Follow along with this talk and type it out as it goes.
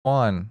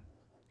One,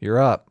 you're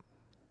up.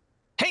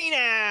 Hey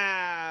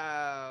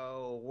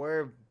now!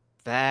 We're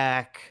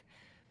back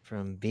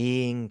from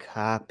being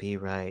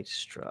copyright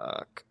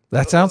struck.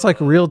 That sounds like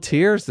real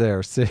tears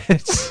there, Sid.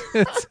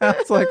 It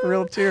sounds like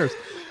real tears.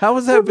 How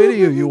was that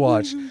video you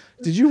watched?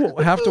 Did you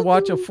have to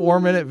watch a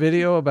 4-minute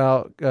video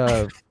about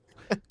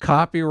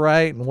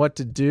copyright and what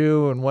to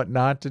do and what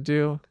not to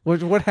do?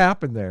 What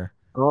happened there?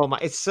 Oh my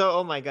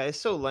god, it's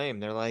so lame.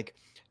 They're like,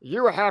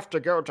 you have to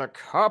go to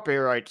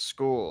copyright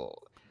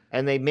school.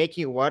 And they make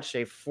you watch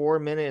a 4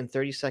 minute and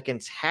 30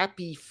 seconds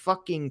Happy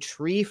Fucking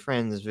Tree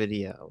Friends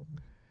video.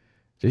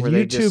 Did where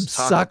they YouTube just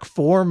talk- suck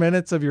 4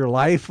 minutes of your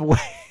life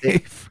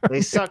away? They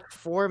sucked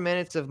 4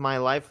 minutes of my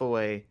life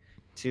away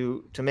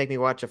to make me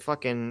watch a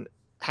fucking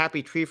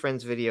Happy Tree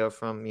Friends video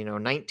from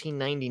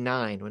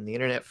 1999 when the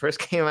internet first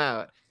came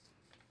out,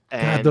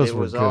 and those it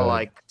were was all good.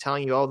 like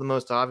telling you all the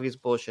most obvious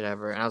bullshit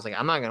ever. And I was like,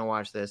 I'm not gonna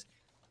watch this.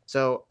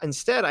 So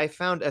instead, I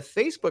found a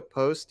Facebook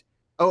post.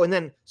 Oh, and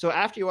then so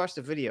after you watch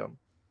the video,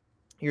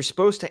 you're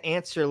supposed to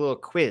answer a little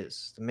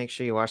quiz to make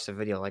sure you watch the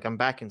video. Like, I'm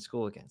back in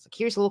school again. It's like,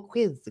 here's a little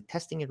quiz, the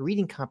testing your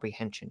reading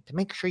comprehension to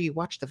make sure you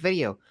watch the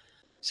video.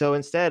 So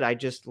instead, I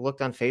just looked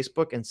on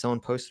Facebook and someone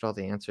posted all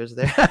the answers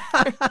there.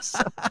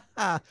 So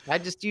I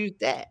just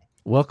used that.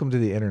 Welcome to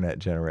the internet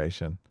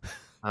generation.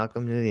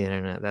 Welcome to the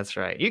internet. That's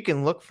right. You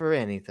can look for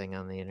anything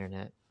on the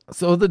internet.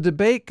 So the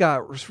debate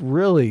got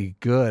really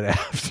good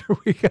after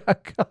we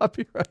got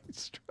copyright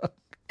struck.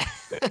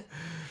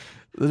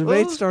 The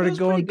debate started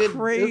going crazy. It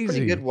was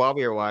pretty good while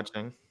we were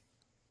watching.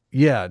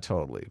 Yeah,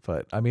 totally.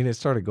 But I mean, it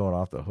started going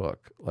off the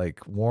hook. Like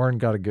Warren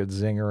got a good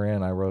zinger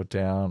in. I wrote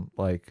down.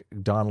 Like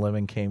Don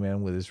Lemon came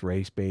in with his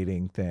race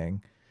baiting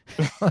thing.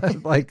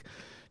 Like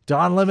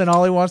Don Lemon,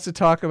 all he wants to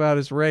talk about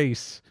is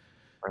race.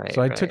 Right.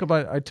 So I took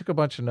a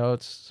bunch of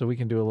notes so we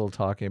can do a little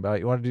talking about it.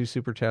 You want to do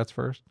super chats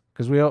first?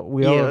 Because we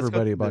owe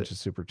everybody a bunch of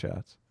super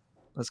chats.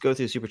 Let's go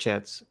through super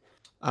chats.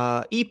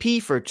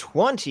 EP for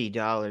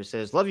 $20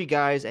 says, love you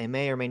guys. I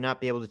may or may not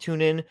be able to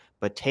tune in,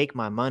 but take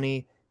my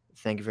money.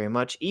 Thank you very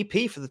much.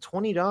 EP for the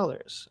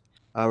 $20.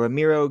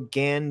 Ramiro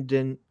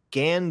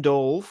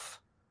Gandolf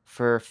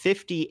for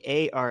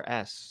 50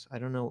 ARS. I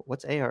don't know.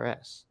 What's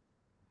ARS?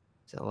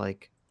 Is it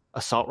like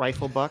assault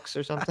rifle bucks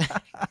or something?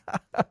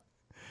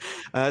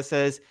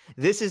 Says,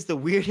 this is the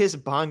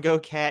weirdest bongo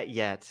cat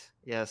yet.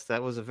 Yes,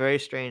 that was a very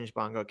strange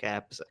bongo cat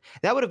episode.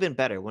 That would have been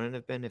better, wouldn't it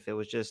have been, if it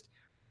was just...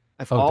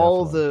 If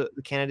all the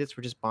candidates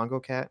were just Bongo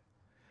Cat?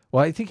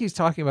 Well, I think he's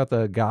talking about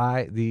the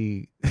guy,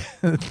 the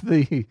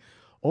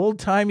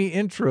old-timey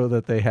intro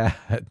that they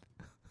had.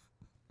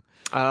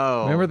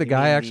 Oh. Remember the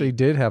guy actually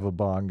did have a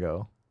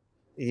bongo.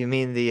 You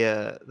mean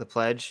the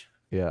pledge?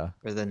 Yeah.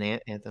 Or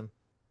the anthem?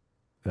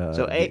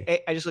 So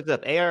I just looked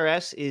up.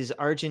 ARS is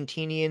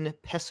Argentinian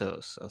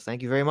pesos. So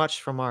thank you very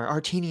much from our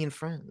Argentinian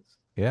friends.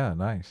 Yeah,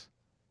 nice.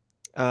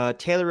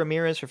 Taylor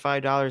Ramirez for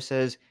 $5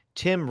 says,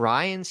 Tim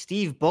Ryan,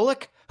 Steve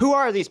Bullock? Who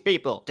are these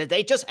people? Did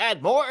they just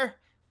add more?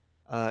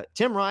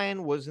 Tim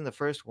Ryan was in the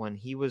first one.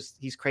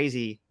 He's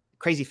crazy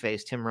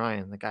face Tim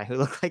Ryan, the guy who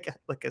looked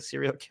like a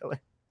serial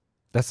killer.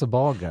 That's the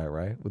bald guy,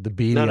 right? With the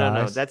beady eyes?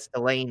 No. That's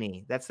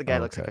Delaney. That's the guy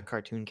who looks like a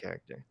cartoon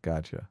character.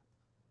 Gotcha.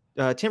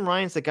 Tim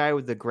Ryan's the guy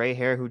with the gray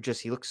hair who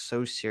he looks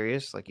so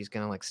serious, like he's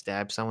gonna like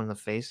stab someone in the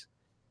face.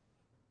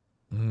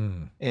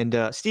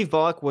 And Steve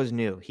Bullock was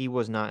new. He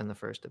was not in the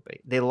first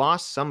debate. They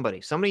lost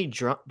somebody. Somebody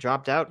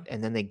dropped out,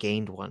 and then they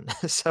gained one.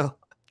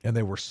 And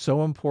they were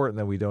so important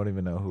that we don't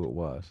even know who it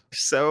was.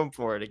 So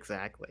important,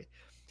 exactly.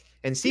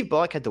 And Steve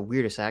Bullock had the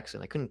weirdest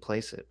accent. I couldn't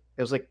place it.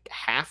 It was like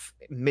half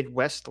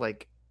Midwest,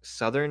 like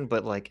Southern,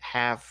 but like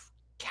half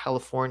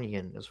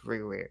Californian. It was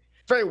very weird.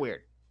 Very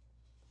weird.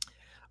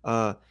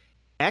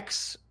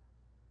 X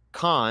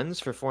Cons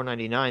for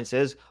 $4.99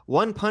 says,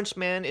 One Punch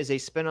Man is a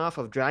spinoff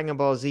of Dragon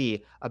Ball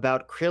Z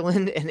about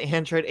Krillin and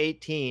Android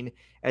 18.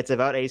 It's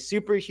about a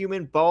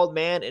superhuman bald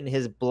man and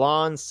his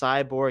blonde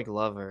cyborg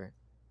lover.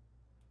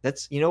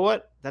 You know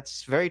what?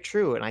 That's very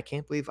true, and I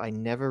can't believe I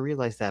never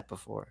realized that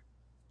before.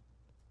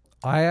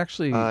 I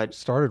actually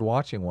started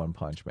watching One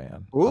Punch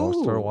Man. Ooh.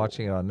 I started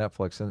watching it on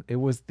Netflix, and it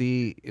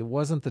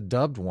wasn't the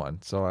dubbed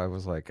one, so I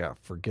was like,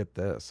 forget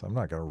this. I'm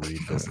not gonna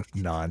read this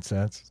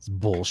nonsense. It's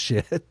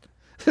bullshit.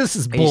 This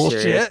is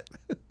bullshit.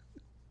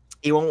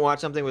 You won't watch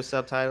something with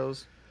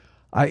subtitles?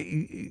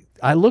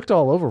 I looked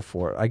all over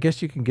for it. I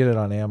guess you can get it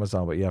on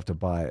Amazon, but you have to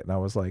buy it. And I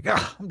was like,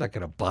 I'm not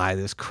gonna buy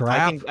this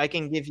crap. I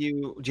can give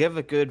you. Do you have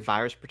a good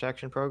virus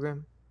protection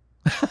program?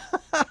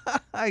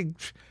 I'd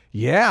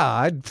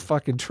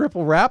fucking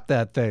triple wrap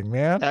that thing,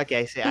 man.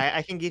 Okay, see,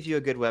 I can give you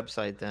a good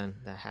website then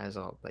that has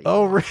all.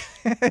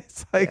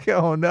 It's like,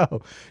 oh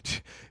no,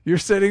 you're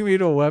sending me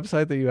to a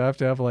website that you have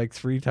to have like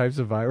 3 types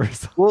of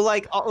virus. Well,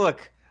 like,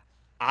 look,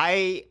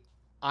 I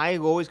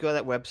always go to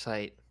that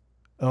website.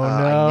 Oh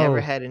no! I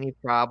never had any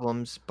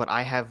problems, but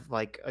I have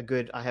I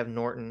have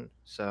Norton,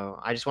 so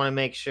I just want to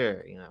make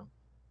sure, you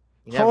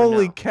never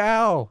Holy know.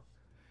 cow!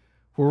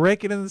 We're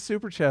raking in the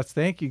super chats.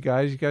 Thank you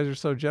guys. You guys are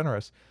so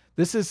generous.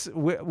 This is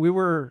we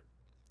were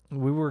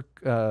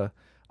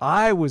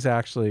I was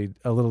actually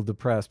a little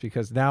depressed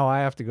because now I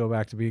have to go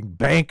back to being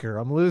banker.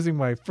 I'm losing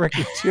my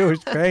freaking Jewish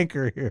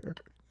banker here.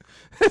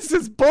 This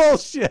is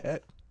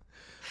bullshit.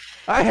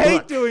 I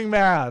hate doing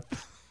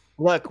math.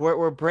 Look,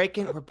 we're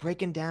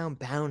breaking down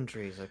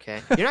boundaries,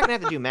 okay? You're not gonna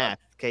have to do math,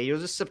 okay? You'll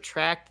just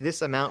subtract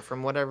this amount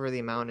from whatever the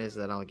amount is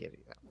that I'll give you.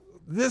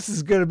 This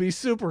is gonna be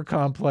super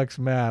complex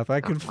math. I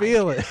can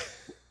feel it.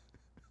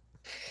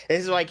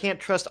 This is why I can't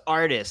trust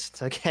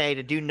artists, okay,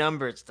 to do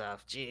number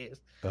stuff. Jeez.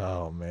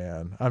 Oh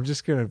man, I'm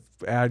just gonna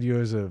add you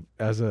as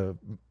a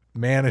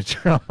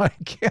manager on my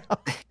account.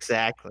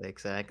 Exactly.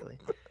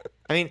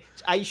 I mean,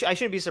 I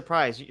shouldn't be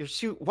surprised.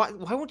 Why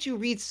won't you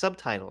read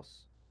subtitles?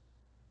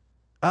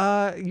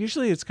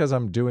 Usually it's because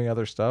I'm doing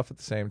other stuff at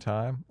the same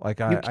time. Like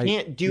You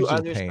can't do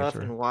other paint stuff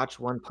and watch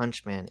One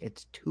Punch Man.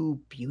 It's too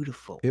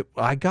beautiful.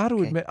 I got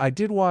to admit, I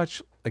did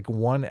watch like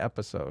one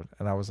episode,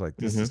 and I was like,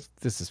 "This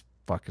is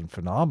fucking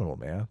phenomenal,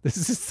 man!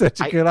 This is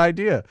such a good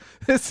idea.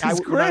 This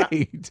is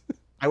great."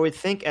 I would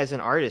think as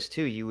an artist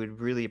too, you would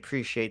really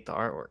appreciate the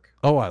artwork.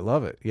 Oh, I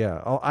love it. Yeah,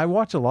 I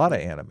watch a lot of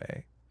anime.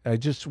 I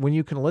just when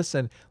you can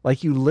listen,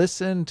 like you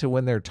listen to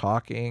when they're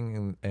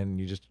talking, and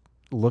you just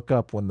look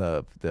up when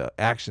the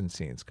action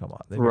scenes come on.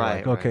 Then you're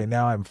like, okay,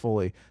 now I'm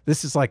fully.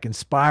 This is like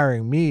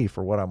inspiring me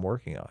for what I'm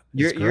working on.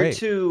 You're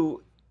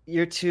too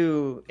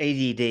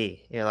ADD.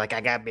 You're like, I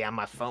gotta be on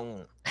my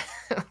phone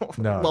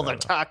while they're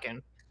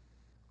talking.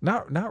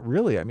 Not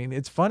really. I mean,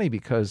 it's funny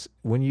because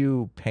when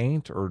you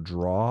paint or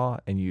draw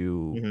and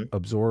you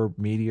absorb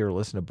media or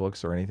listen to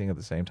books or anything at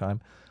the same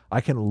time, I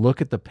can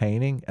look at the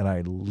painting and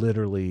I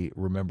literally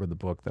remember the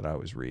book that I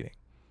was reading.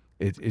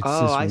 It's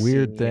this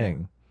weird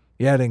thing.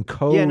 Yeah, it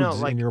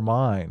encodes in your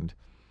mind.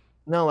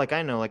 No, like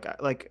I know, like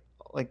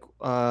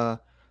a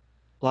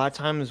lot of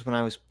times when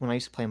I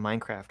used to play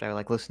Minecraft, I would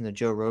like listen to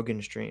Joe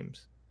Rogan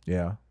streams.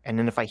 Yeah. And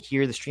then if I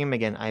hear the stream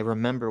again, I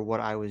remember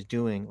what I was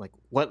doing, like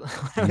what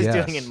I was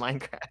doing in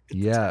Minecraft.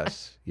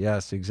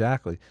 Yes,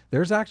 exactly.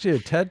 There's actually a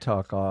TED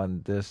Talk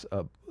on this.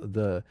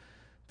 The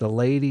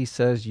lady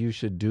says you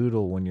should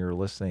doodle when you're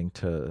listening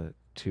to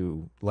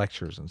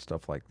lectures and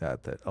stuff like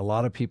that. That a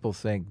lot of people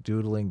think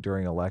doodling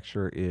during a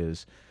lecture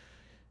is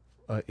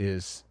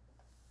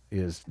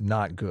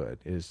not good.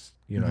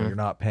 You're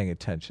not paying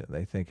attention.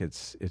 They think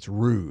it's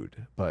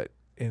rude, but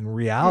in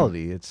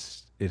reality,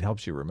 it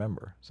helps you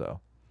remember. So.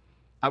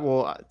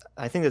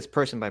 I think that's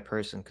person by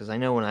person because I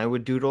know when I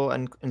would doodle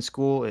in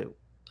school,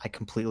 I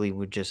completely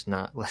would just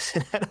not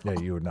listen at all. Yeah,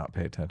 you would not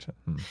pay attention.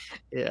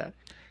 Yeah.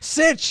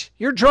 Sitch,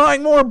 you're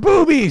drawing more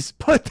boobies.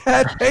 Put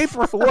that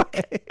paper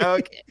away.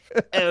 Okay.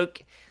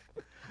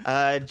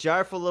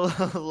 Jar full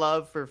of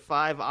love for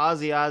 5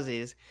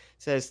 Aussies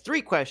says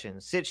 3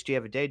 questions. Sitch, do you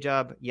have a day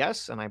job?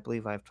 Yes, and I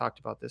believe I've talked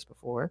about this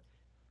before.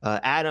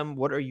 Adam,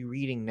 what are you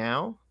reading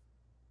now?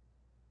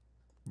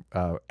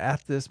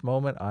 At this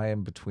moment, I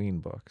am between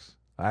books.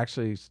 I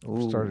actually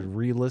started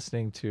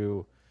re-listening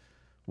to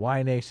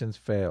Why Nations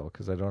Fail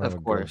because I don't have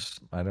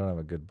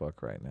a good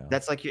book right now.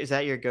 That's like, is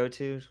that your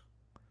go-to?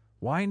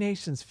 Why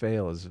Nations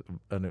Fail is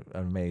an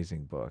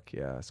amazing book.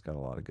 Yeah, it's got a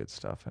lot of good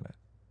stuff in it.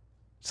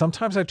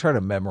 Sometimes I try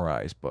to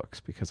memorize books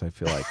because I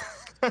feel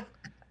like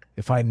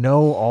if I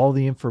know all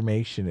the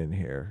information in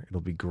here,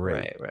 it'll be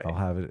great. Right. I'll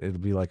have it. It'll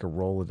be like a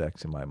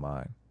Rolodex in my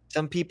mind.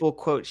 Some people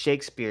quote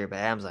Shakespeare, but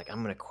Adam's like,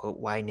 I'm going to quote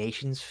Why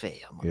Nations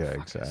Fail. Yeah,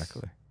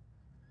 exactly.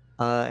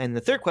 And the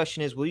third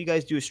question is, will you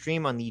guys do a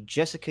stream on the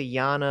Jessica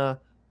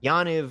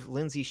Yaniv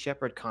Lindsay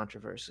Shepherd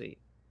controversy?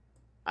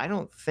 I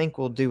don't think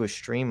we'll do a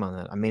stream on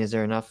that. I mean, is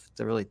there enough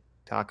to really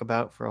talk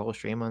about for a whole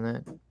stream on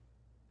that?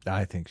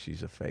 I think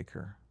she's a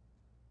faker.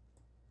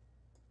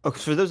 Oh,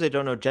 for those that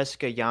don't know,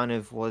 Jessica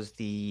Yaniv was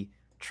the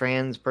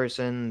trans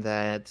person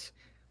that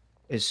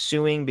is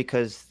suing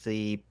because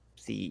the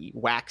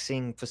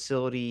waxing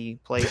facility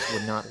place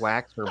would not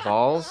wax her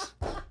balls,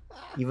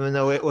 even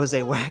though it was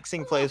a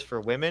waxing place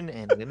for women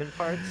and women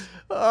parts.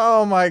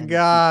 Oh my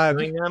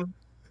God.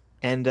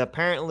 And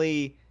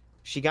apparently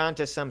she got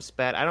into some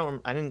spat.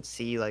 I didn't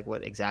see like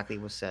what exactly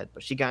was said,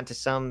 but she got into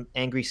some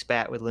angry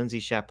spat with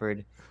Lindsay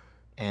Shepherd.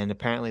 And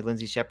apparently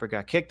Lindsay Shepherd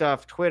got kicked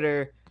off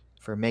Twitter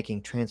for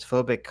making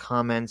transphobic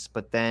comments.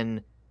 But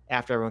then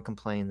after everyone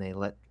complained, they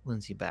let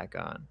Lindsay back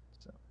on.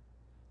 So.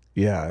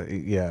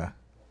 Yeah.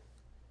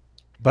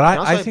 But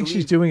I think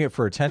she's doing it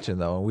for attention,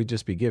 though, and we'd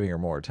just be giving her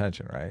more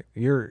attention, right?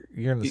 You're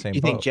in the same boat.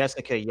 You think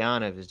Jessica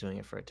Yaniv is doing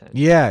it for attention?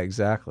 Yeah,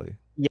 exactly.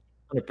 Yeah,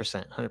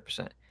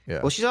 100%. Yeah.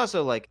 Well, she's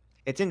also like,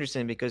 it's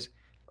interesting because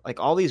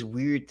like all these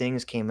weird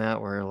things came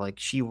out where like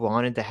she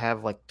wanted to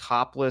have like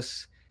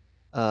topless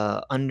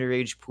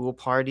underage pool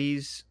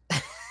parties.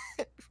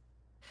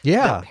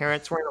 Yeah. That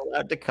parents weren't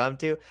allowed to come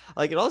to.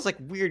 Like it all this like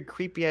weird,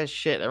 creepy ass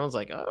shit. Everyone's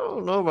like, I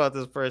don't know about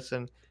this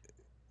person.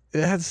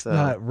 That's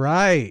not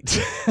right.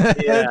 Yeah.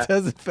 That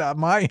doesn't.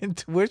 My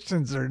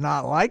intuitions are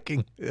not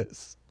liking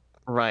this.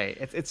 Right.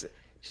 It's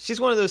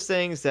she's one of those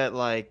things that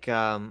like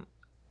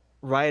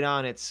right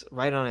on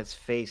its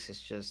face.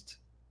 It's just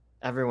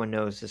everyone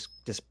knows this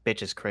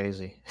bitch is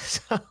crazy.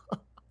 So,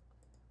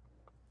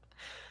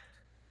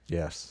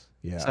 yes.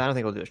 Yeah. So I don't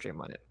think we'll do a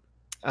stream on it.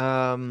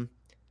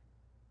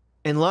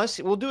 Unless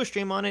we'll do a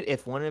stream on it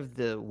if one of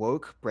the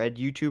woke bread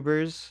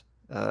YouTubers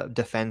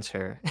defends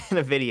her in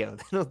a video,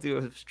 then we'll do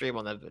a stream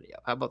on that video.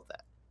 How about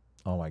that?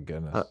 Oh my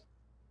goodness. Uh,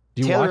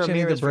 Do you Taylor watch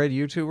any of the Ramirez for- bread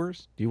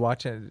YouTubers? Do you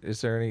watch it?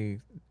 Is there any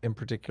in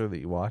particular that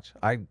you watch?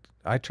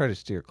 I try to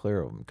steer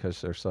clear of them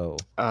because they're so.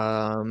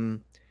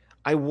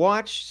 I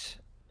watched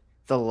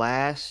the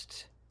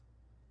last.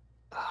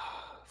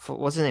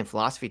 What's his name?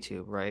 Philosophy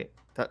Tube, right?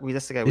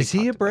 That's the guy. Is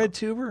he a bread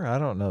tuber? I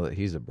don't know that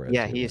he's a bread.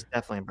 Yeah, tuber. he is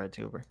definitely a bread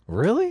tuber.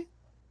 Really?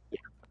 Yeah,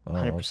 Oh,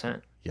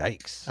 100%.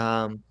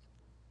 yikes.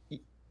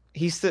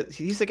 He's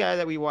the guy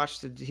that we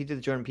watched. He did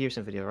the Jordan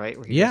Peterson video, right?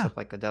 Where he Yeah. dressed up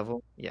like a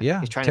devil. Yeah.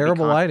 He's trying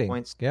Terrible to be lighting.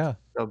 points Yeah.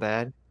 so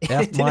bad. F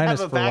Didn't minus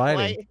have a for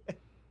lighting. backlight.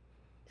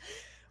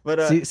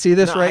 But See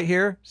this no, right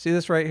here? See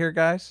this right here,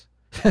 guys?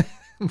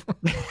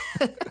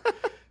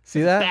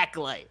 See that?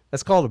 backlight.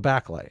 That's called a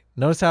backlight.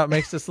 Notice how it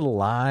makes this little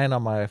line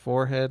on my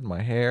forehead, my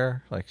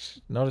hair. Like,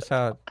 notice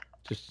how it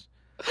just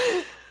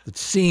the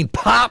scene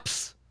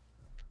pops.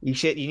 You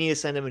need to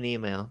send him an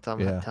email. Tell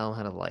him Yeah. how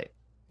to light.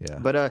 Yeah.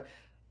 But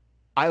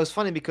I was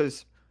funny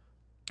because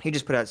he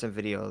just put out some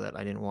video that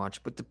I didn't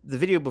watch. But the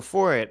video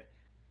before it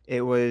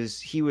was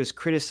he was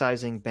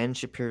criticizing Ben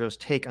Shapiro's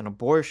take on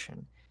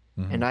abortion.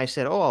 Mhm. And I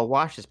said, oh, I'll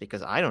watch this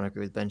because I don't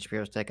agree with Ben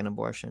Shapiro's take on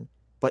abortion.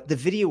 But the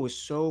video was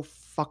so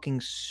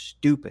fucking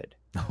stupid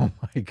Oh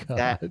my god.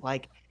 that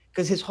like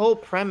because his whole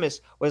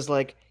premise was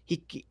like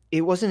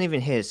it wasn't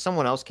even his.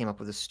 Someone else came up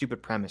with a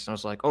stupid premise. And I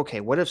was like, okay,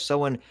 what if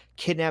someone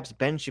kidnaps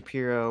Ben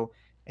Shapiro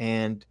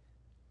and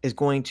is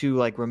going to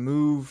like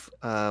remove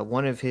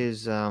one of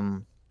his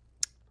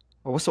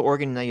what's the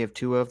organ that you have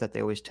two of that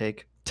they always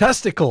take?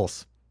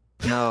 Testicles.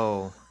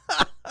 No.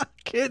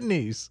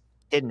 Kidneys.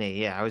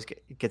 Kidney, yeah. I always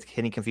get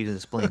kidney confused with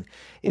the spleen.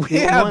 We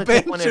have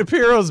Ben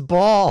Shapiro's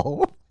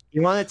ball.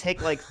 You want to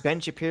take like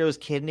Ben Shapiro's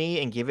kidney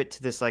and give it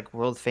to this like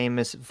world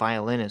famous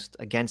violinist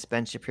against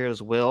Ben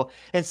Shapiro's will,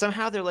 and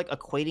somehow they're like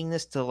equating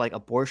this to like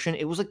abortion.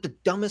 It was like the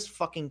dumbest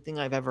fucking thing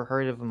I've ever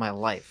heard of in my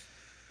life.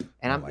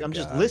 And I'm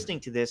just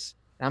listening to this,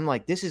 and I'm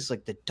like, this is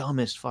like the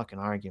dumbest fucking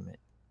argument.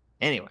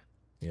 Anyway,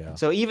 Yeah.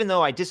 so even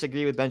though I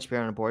disagree with Ben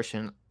Shapiro on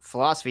abortion,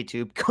 Philosophy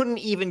Tube couldn't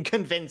even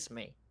convince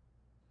me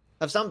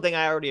of something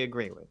I already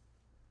agree with.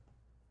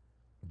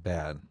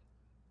 Bad.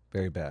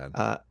 Very bad.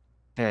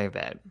 Very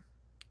bad.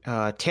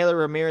 Taylor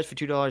Ramirez for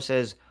 $2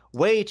 says,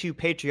 way too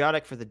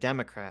patriotic for the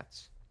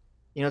Democrats.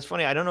 You know, it's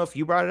funny. I don't know if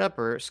you brought it up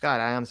or Scott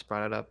Adams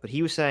brought it up, but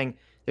he was saying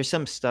there's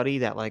some study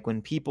that like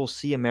when people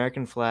see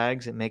American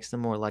flags, it makes them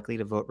more likely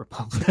to vote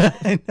Republican.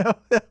 I know.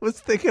 I was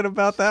thinking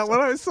about that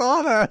when I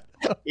saw that.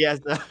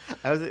 Yes.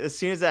 As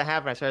soon as that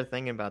happened, I started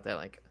thinking about that.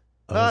 Like,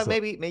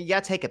 maybe you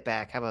gotta take it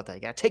back. How about that?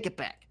 You gotta take it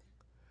back.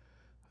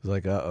 I was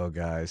like, uh-oh,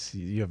 guys,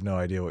 you have no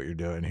idea what you're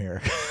doing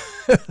here.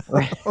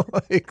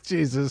 Like,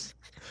 Jesus,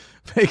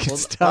 make it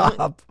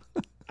stop.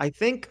 I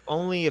think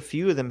only a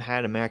few of them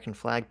had American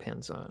flag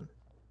pins on.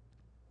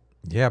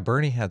 Yeah,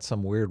 Bernie had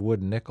some weird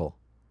wooden nickel.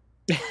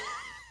 He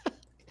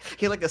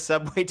had like a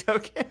Subway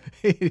token.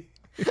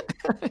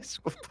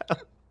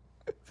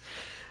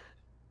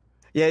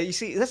 Yeah, you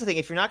see, that's the thing.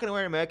 If you're not going to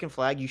wear an American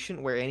flag, you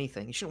shouldn't wear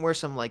anything. You shouldn't wear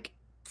some like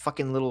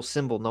fucking little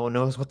symbol. No one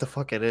knows what the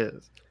fuck it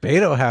is.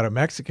 Beto had a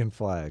Mexican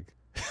flag.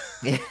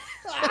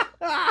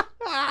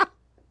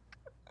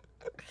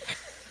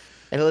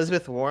 And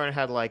Elizabeth Warren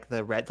had like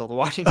the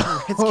Washington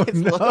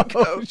Redskins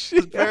logo.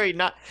 It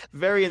was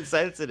very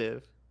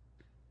insensitive.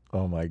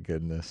 Oh my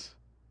goodness.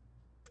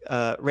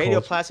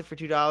 Radio Plastic for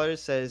 $2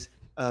 says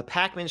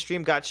Pac-Man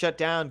stream got shut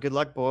down. Good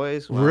luck,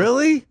 boys. Wow.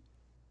 Really?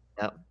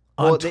 Yep.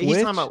 On Twitch?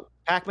 He's talking about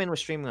Pac-Man was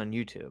streaming on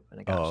YouTube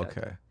and it got shut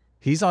down.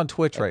 He's on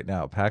Twitch right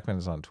now. Pac-Man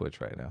is on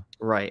Twitch right now.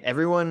 Right.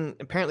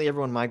 Apparently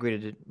everyone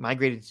migrated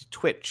to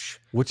Twitch.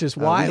 Which is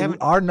why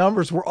our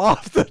numbers were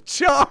off the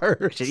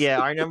charts. Yeah,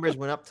 our numbers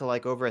went up to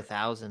like over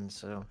 1,000.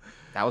 So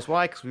that was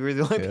why, because we were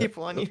the only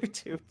people on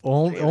YouTube.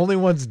 Only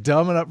ones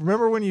dumb enough.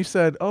 Remember when you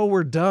said, "Oh,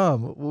 we're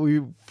dumb"?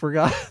 We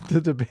forgot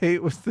the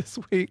debate was this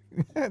week.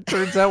 It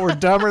turns out we're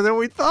dumber than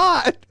we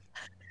thought.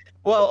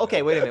 Well,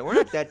 okay, wait a minute. We're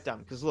not that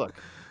dumb. Because look,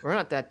 we're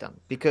not that dumb.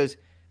 Because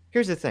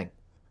here's the thing.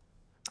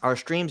 Our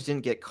streams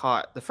didn't get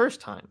caught the first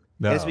time.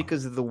 No. And it's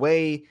because of the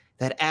way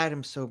that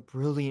Adam so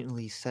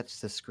brilliantly sets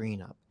the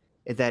screen up,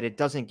 that it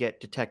doesn't get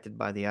detected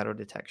by the auto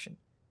detection.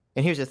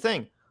 And here's the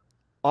thing.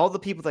 All the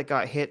people that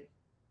got hit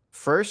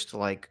first,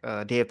 like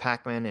Dave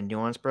Pacman and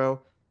Nuance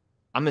Bro,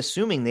 I'm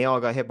assuming they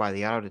all got hit by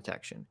the auto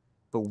detection.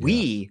 But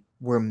we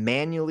were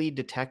manually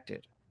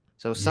detected.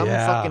 So some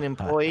fucking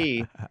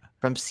employee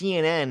from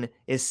CNN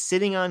is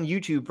sitting on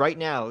YouTube right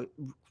now,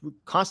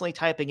 constantly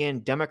typing in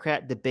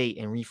Democrat debate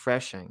and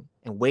refreshing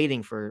and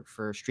waiting for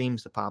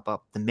streams to pop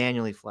up to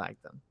manually flag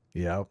them.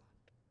 Yep.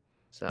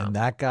 So and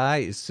that guy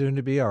is soon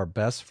to be our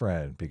best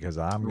friend because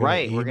I'm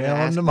going to email him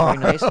ask tomorrow.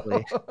 Very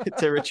nicely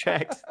to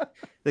retract.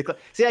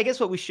 See, I guess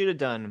what we should have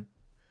done,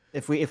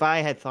 if I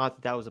had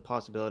thought that was a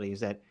possibility, is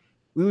that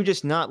we would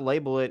just not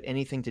label it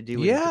anything to do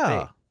with the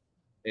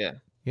debate.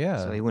 Yeah.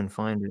 So he wouldn't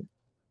find it.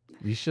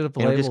 You should have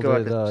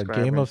labeled it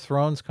Game of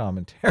Thrones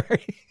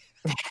commentary.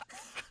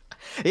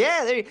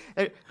 Yeah,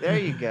 there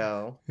you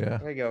go. Yeah.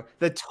 There you go.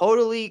 The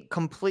totally,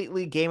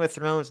 completely Game of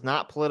Thrones,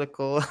 not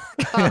political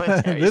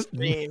commentary This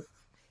stream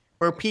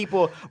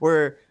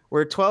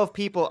where 12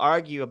 people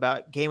argue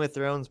about Game of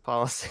Thrones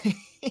policy.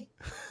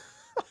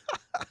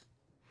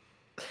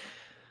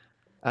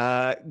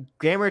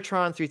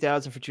 Grammartron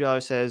 3000 for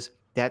 $2 says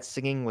that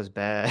singing was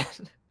bad.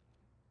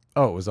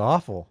 Oh, it was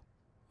awful.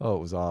 Oh, it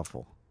was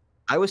awful.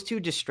 I was too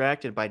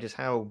distracted by just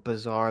how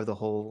bizarre the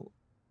whole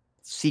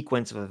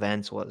sequence of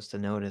events was to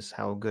notice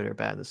how good or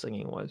bad the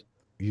singing was.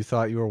 You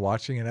thought you were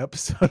watching an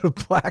episode of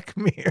Black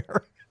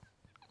Mirror.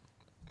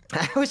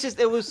 It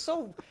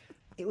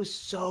was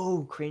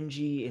so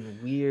cringy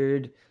and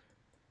weird.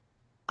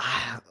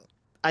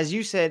 As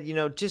you said,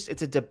 just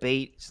it's a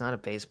debate. It's not a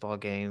baseball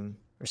game.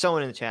 Or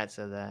someone in the chat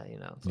said that,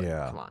 It's like,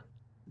 Yeah. come on.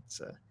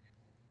 It's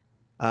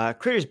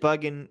Critters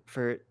Buggin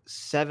for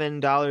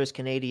 $7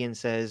 Canadian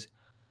says,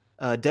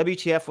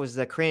 WTF was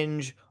the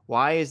cringe.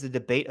 Why is the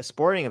debate a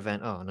sporting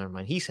event? Oh, never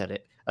mind. He said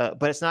it.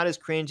 But it's not as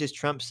cringe as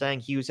Trump saying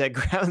he was at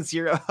Ground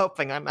Zero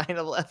helping on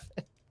 9/11.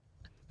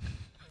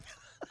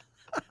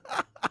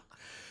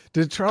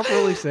 Did Trump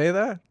really say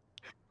that?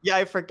 Yeah,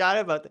 I forgot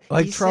about that.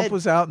 Like Trump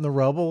was out in the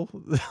rubble?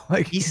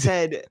 Like he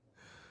said,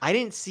 I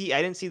didn't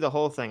see the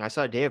whole thing. I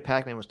saw David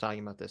Pakman was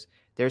talking about this.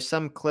 There's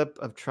some clip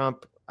of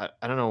Trump. I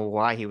don't know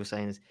why he was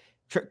saying this.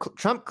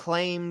 Trump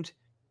claimed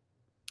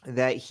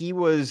that he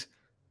was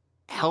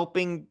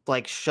helping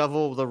like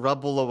shovel the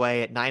rubble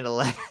away at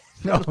 9/11.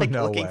 No, like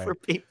no looking way. for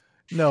people.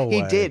 No way.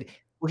 He did.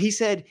 Well, he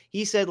said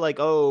like,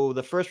 oh,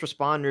 the first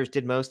responders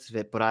did most of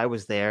it, but I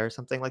was there or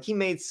something. Like he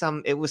made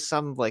it was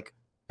some like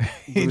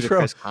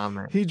ludicrous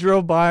comment. He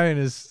drove by in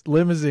his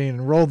limousine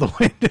and rolled the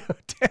window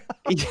down.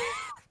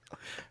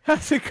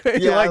 That's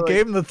great. Yeah, like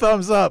gave him the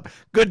thumbs up.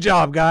 Good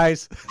job,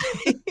 guys.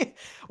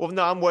 Well,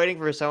 no, I'm waiting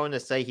for someone to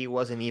say he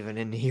wasn't even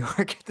in New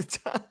York at the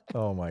time.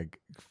 Oh my,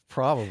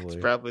 probably.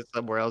 It's probably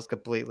somewhere else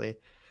completely.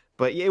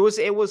 But it was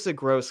a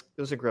gross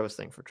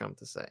thing for Trump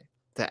to say,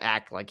 to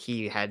act like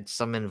he had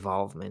some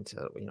involvement,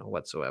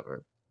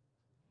 whatsoever.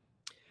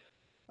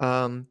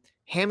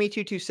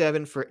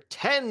 Hammy227 for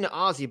 10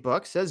 Aussie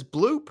bucks says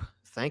bloop.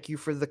 Thank you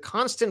for the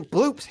constant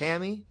bloops,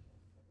 Hammy.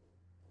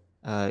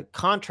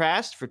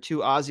 Contrast for 2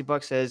 Aussie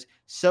bucks says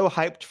so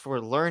hyped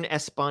for Learn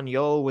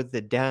Espanol with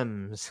the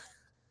Dems.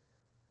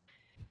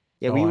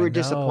 Yeah, we were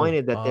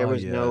disappointed that there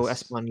was no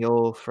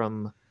Espanol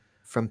from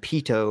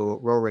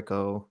Pito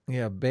Rorico.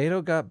 Yeah,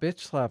 Beto got bitch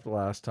slapped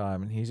last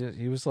time, and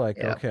he was like,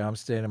 okay, I'm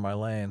staying in my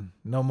lane.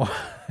 No more,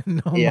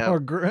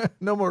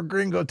 no more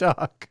gringo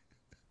talk.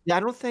 Yeah, I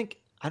don't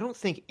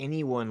think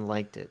anyone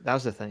liked it. That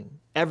was the thing.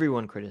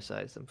 Everyone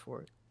criticized him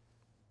for it.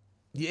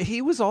 Yeah,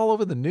 he was all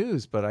over the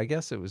news, but I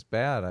guess it was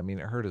bad. I mean,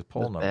 it hurt his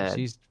poll numbers.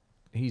 Bad.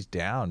 He's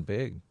down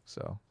big.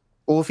 So,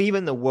 well, if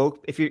even the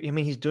woke,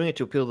 he's doing it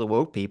to appeal to the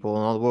woke people,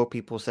 and all the woke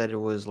people said it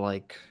was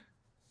like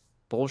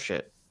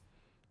bullshit.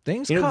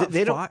 Things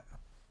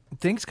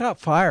caught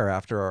fire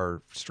after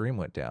our stream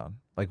went down.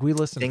 Like we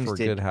listened for a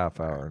good half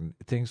hour, and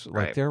things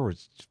like there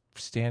was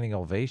standing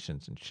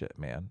ovations and shit.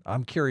 Man,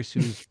 I'm curious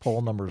whose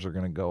poll numbers are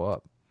going to go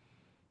up.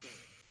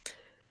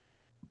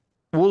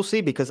 We'll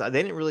see, because they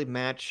didn't really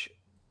match.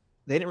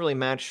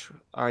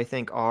 I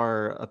think,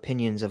 our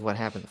opinions of what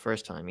happened the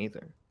first time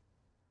either.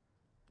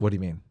 What do you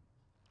mean?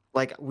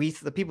 Like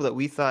the people that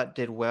we thought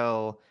did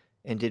well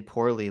and did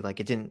poorly,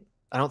 like it didn't.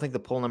 I don't think the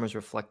poll numbers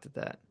reflected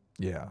that.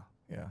 Yeah.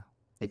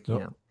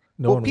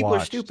 No one people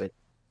watched. Are stupid.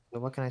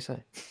 But what can I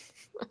say?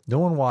 No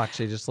one watched.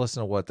 They just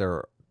listen to what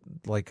they're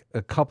like.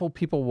 A couple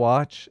people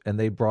watch and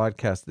they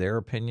broadcast their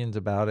opinions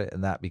about it,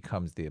 and that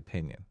becomes the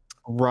opinion.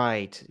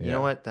 Right. You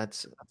know what?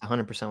 That's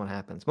 100% what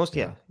happens.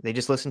 They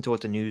just listen to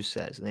what the news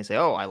says, and they say,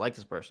 "Oh, I like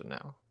this person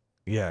now."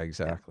 Yeah,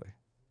 exactly.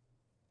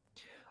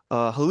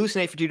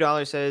 Hallucinate for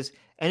 $2 says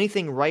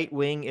anything right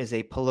wing is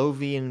a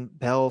Pavlovian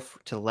bell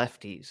to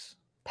lefties.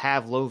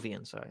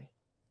 Pavlovian, sorry.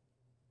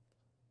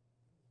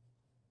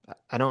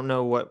 I don't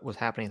know what was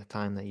happening at the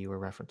time that you were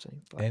referencing.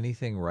 But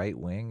anything right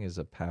wing is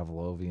a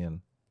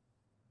Pavlovian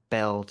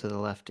bell to the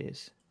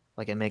lefties.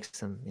 Like it makes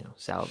them,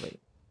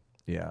 salivate.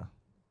 Yeah.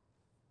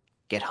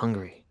 Get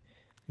hungry.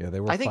 Yeah, they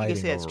were. I think you can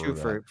say that's true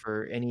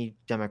for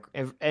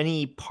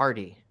any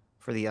party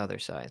for the other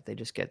side. They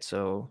just get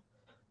so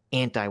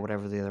anti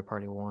whatever the other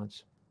party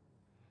wants.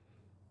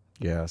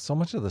 Yeah, so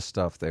much of the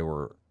stuff it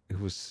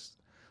was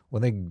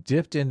when they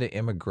dipped into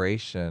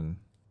immigration.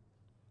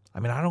 I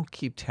mean, I don't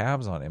keep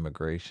tabs on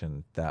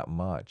immigration that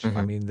much. Mm-hmm.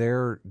 I mean,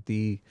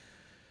 the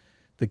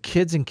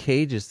kids in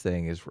cages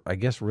thing is, I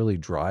guess, really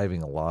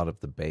driving a lot of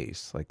the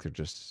base. Like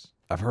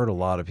I've heard a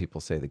lot of people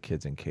say the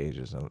kids in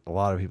cages, and a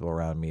lot of people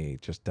around me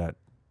just that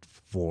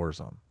floors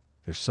them.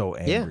 They're so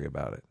angry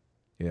about it.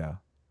 Yeah.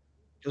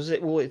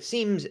 It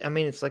seems,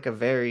 it's like a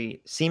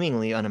very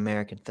seemingly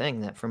un-American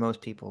thing that for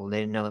most people, they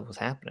didn't know that was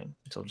happening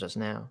until just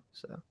now.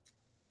 So,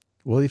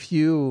 well, if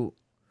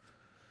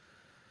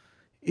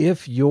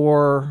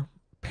your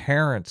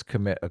parents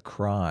commit a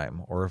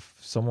crime, or if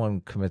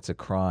someone commits a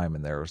crime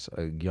and there's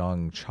a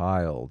young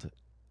child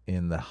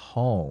in the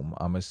home,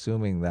 I'm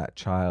assuming that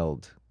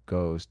child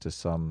goes to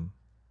some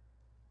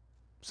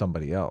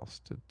somebody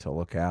else to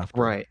look after.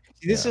 Right.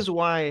 See, this Yeah. is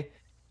why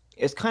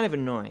it's kind of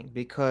annoying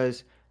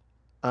because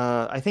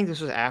I think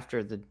this was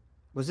after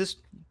was this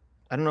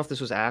I don't know if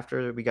this was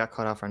after we got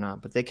cut off or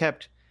not, but they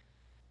kept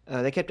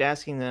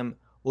asking them,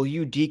 "Will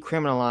you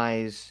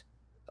decriminalize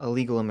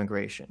illegal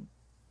immigration?"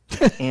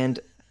 And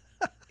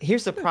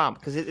here's the problem,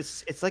 because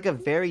it's like a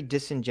very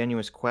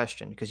disingenuous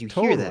question, because you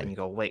hear that Totally. and you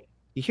go, wait,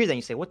 you hear that and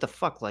you say, what the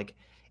fuck? Like,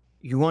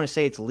 you want to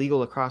say it's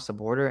legal across the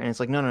border? And it's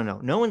like, no.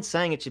 No one's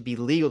saying it should be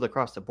legal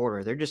across the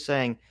border. They're just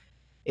saying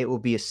it will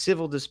be a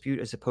civil dispute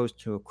as opposed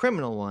to a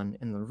criminal one.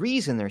 And the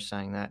reason they're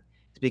saying that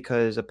is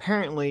because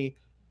apparently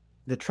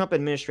the Trump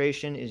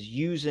administration is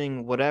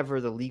using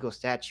whatever the legal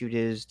statute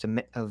is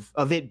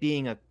of it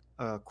being a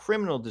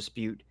criminal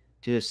dispute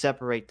to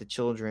separate the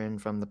children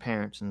from the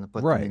parents and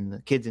put them in the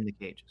kids in the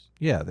cages.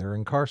 Yeah, they're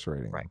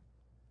incarcerating Right.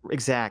 them.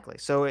 Exactly.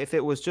 So if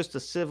it was just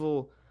a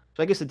civil,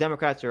 so I guess the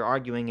Democrats are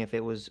arguing if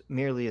it was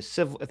merely a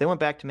civil, if they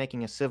went back to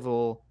making a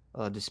civil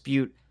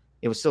dispute,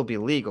 it would still be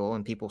illegal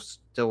and people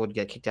still would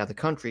get kicked out of the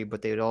country,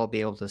 but they would all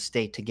be able to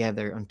stay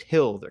together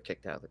until they're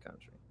kicked out of the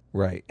country.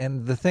 Right.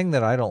 And the thing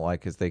that I don't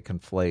like is they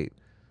conflate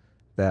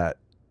that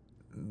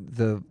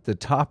the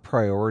top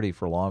priority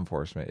for law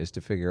enforcement is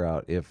to figure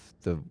out if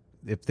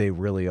they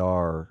really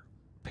are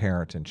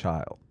parent and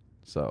child.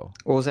 So,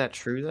 well, is that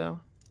true though?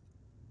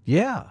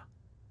 Yeah.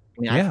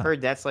 I mean, I've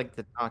heard that's like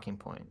the talking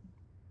point.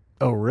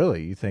 Oh,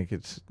 really? You think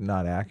it's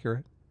not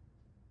accurate?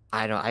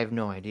 I have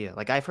no idea.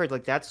 Like, I've heard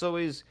like that's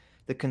always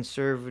the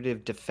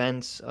conservative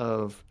defense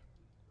of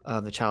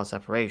the child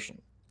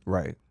separation.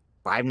 Right.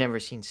 But I've never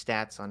seen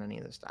stats on any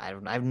of this. I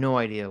have no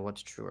idea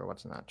what's true or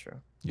what's not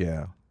true.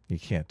 Yeah, you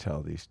can't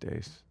tell these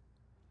days.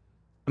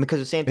 Because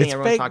the same thing it's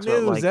everyone fake talks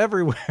news about, like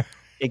everywhere.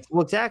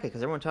 Well, exactly,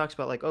 because everyone talks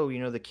about like, oh,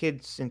 the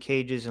kids in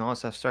cages and all that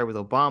stuff started with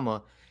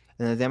Obama,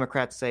 and the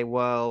Democrats say,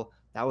 well,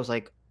 that was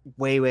like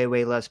way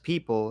less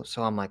people.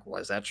 So I'm like, well,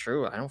 is that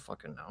true? I don't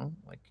fucking know.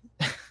 Like,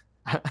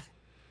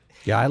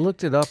 yeah, I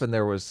looked it up, and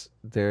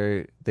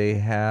they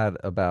had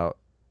about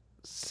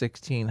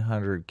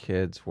 1,600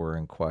 kids were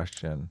in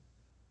question,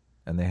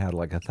 and they had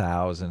like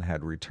 1,000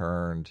 had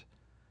returned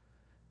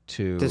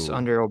to this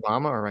under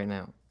Obama or right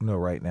now? No,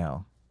 right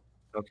now.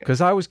 Okay.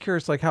 Because I was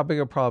curious, like, how big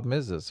a problem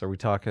is this? Are we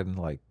talking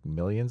like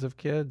millions of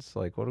kids?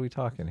 Like, what are we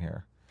talking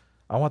here?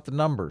 I want the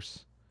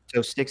numbers. So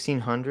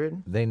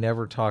 1,600? They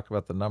never talk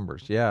about the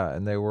numbers. Yeah,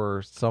 and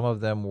some of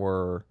them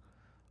were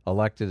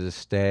elected to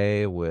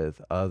stay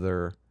with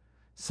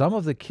some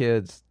of the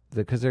kids,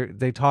 because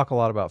they talk a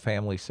lot about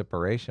family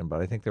separation, but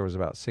I think there was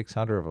about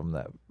 600 of them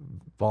that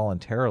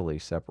voluntarily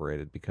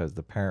separated because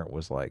the parent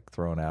was like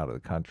thrown out of the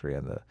country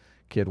and the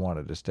kid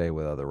wanted to stay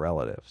with other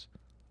relatives.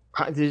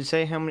 Did it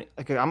say how many?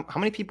 Okay, how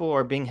many people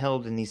are being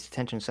held in these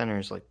detention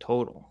centers, like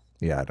total?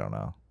 Yeah, I don't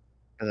know.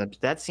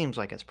 That seems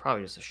like it's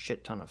probably just a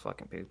shit ton of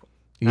fucking people.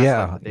 That's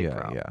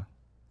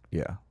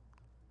yeah.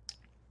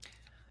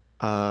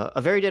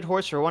 A Very Dead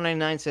Horse for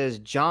 199 says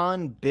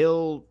John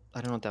Bill. I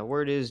don't know what that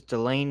word is.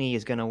 Delaney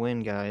is gonna win,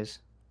 guys.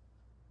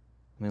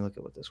 Let me look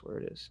at what this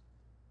word is.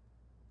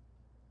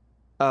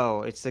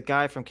 Oh, it's the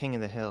guy from King of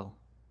the Hill.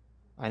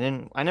 I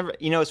never.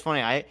 It's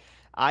funny.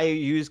 I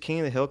use King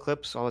of the Hill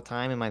clips all the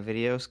time in my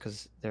videos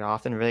because they're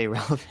often really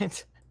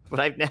relevant, but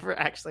I've never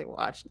actually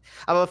watched.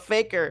 I'm a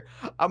faker.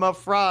 I'm a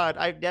fraud.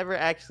 I've never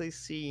actually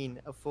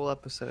seen a full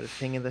episode of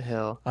King of the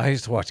Hill. I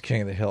used to watch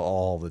King of the Hill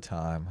all the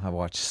time. I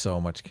watched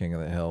so much King of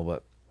the Hill,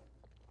 but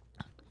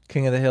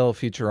King of the Hill,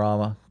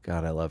 Futurama.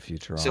 God, I love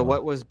Futurama. So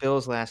what was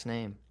Bill's last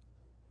name?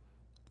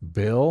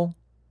 Bill?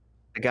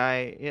 The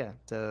guy, yeah,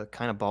 the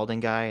kind of balding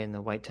guy in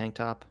the white tank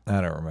top.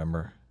 I don't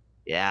remember.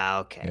 Yeah,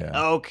 okay.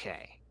 Yeah.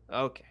 Okay.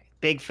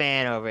 Big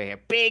fan over here.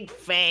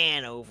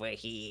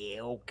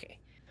 Okay.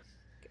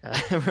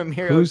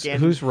 Ramiro.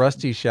 Who's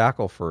Rusty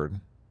Shackelford?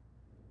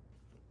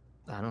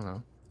 I don't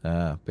know.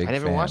 Big I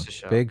never fan. watched the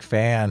show. Big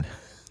fan.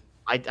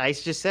 I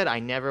just said I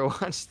never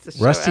watched the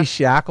show. Rusty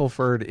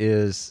Shackelford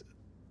is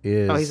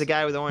oh, he's the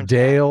guy with the orange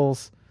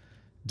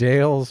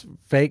Dale's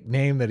fake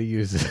name that he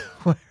uses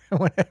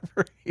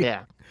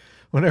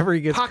whenever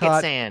he gets pocket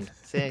caught sand.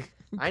 See,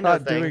 I know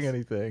not doing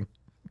anything.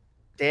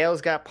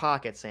 Dale's got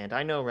pocket sand.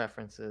 I know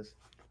references.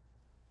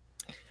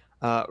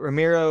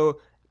 Ramiro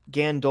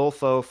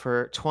Gandolfo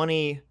for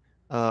 20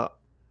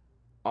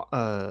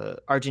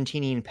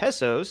 Argentinian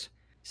pesos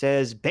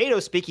says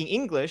Beto speaking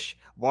English.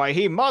 Why,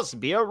 he must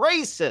be a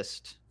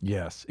racist.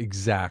 Yes,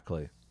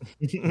 exactly.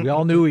 We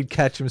all knew we'd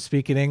catch him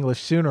speaking English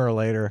sooner or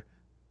later.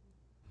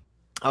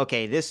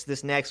 Okay,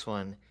 this next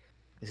one,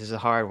 this is a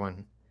hard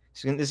one.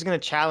 This is going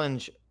to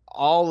challenge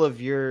all of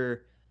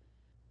your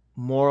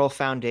moral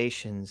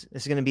foundations.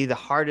 This is going to be the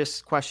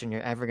hardest question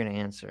you're ever going to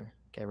answer.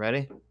 Okay,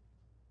 ready?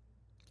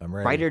 I'm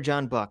ready. Writer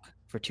John Buck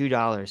for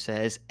 $2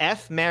 says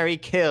F, marry,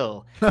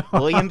 kill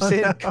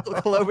Williamson,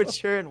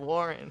 Klobuchar, and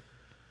Warren.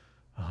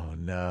 Oh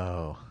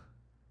no.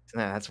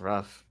 Nah, that's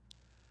rough.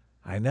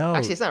 I know.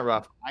 Actually, it's not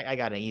rough. I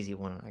got an easy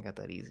one. I got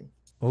that easy.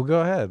 Well,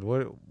 go ahead.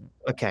 What?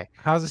 Okay.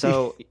 How's it?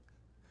 So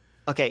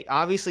Okay,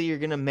 obviously you're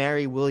gonna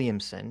marry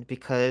Williamson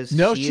because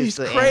No, she is she's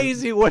the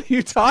crazy. What are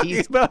you talking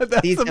she's, about?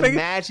 That's she's the the biggest.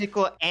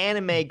 magical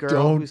anime girl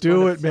Don't who's going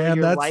do to it, fill man.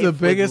 your That's the life with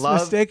biggest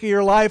love. mistake of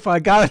your life. I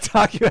gotta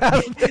talk you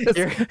out of this.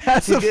 You're-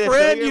 As she's a gonna fill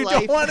friend, your you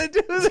life- don't want to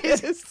do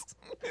this.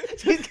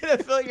 She's gonna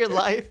fill your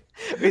life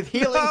with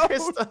healing No.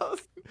 crystals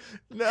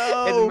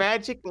No, and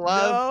magic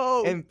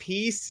love no. and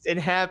peace and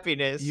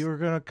happiness. You're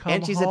gonna come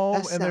And she's a home,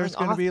 and best-selling there's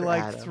gonna be author,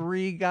 like Adam.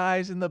 3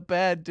 guys in the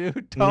bed,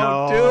 dude. Don't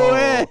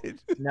No. do it.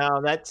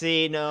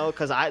 No,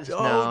 because I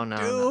Don't no.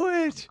 do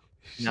it.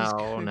 She's No.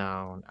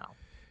 gonna-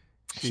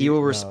 She will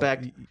no,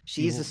 respect. you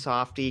She's a will-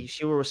 softie.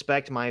 She will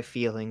respect my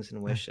feelings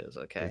and wishes.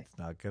 Okay. It's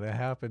not gonna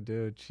happen,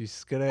 dude.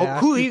 She's gonna. Oh,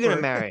 ask who are you for gonna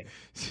it. marry?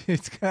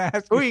 She's gonna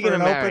ask Who are you you for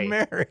an gonna open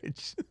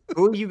marriage.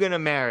 Who are you gonna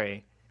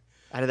marry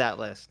out of that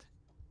list?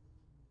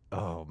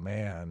 Oh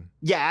man,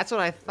 Yeah, that's what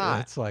I thought.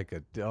 it's like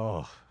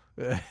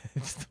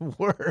it's the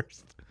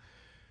worst.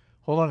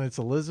 Hold on, it's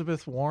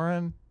Elizabeth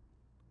Warren.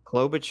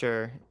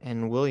 Klobuchar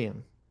and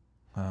William.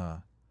 Huh.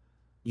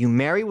 You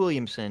marry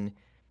Williamson,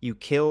 you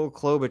kill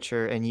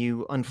Klobuchar, and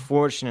you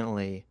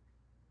unfortunately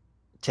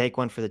take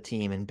one for the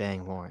team and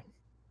bang Warren.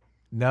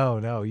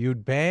 No,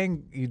 you'd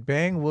bang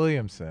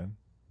Williamson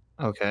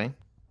Okay.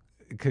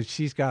 because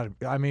she's got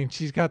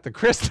the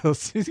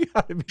crystals. She's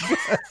got to be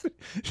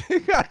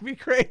she's got to be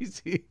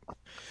crazy.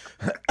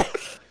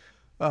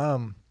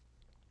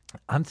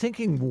 I'm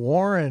thinking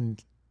Warren.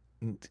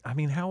 I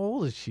mean, how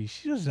old is she?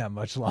 She doesn't have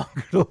much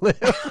longer to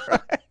live,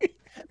 right?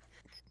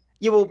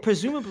 Yeah, well,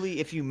 presumably,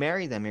 if you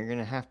marry them, you're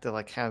gonna have to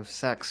like have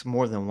sex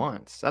more than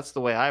once. That's the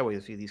way I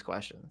always view these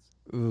questions.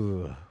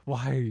 Ugh,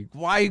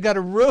 why you got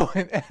to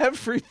ruin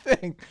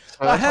everything? So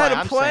I that's had why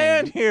a I'm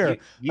plan saying here.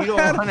 You I don't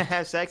had a- want to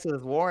have sex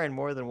with Warren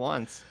more than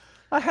once.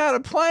 I had a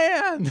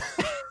plan.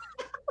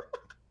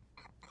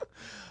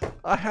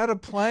 I had a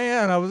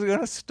plan. I was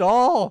gonna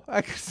stall.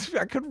 I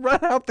could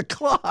run out the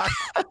clock.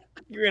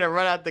 You're gonna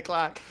run out the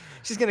clock.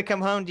 She's gonna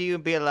come home to you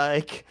and be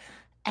like,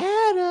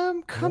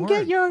 "Adam, come Warren.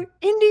 get your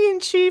Indian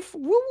chief."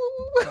 Woo, woo,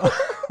 woo.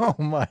 Oh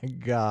my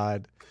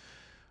God.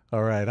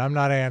 All right, I'm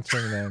not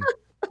answering then.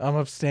 I'm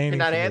abstaining You're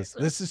not from this.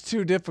 answering? This is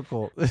too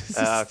difficult. This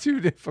Uh, is too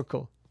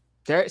difficult.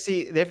 There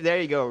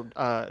you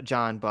go,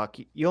 John Buck.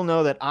 You'll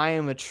know that I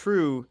am the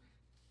true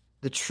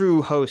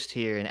host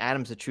here, and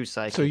Adam's the true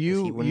psychic. So 'cause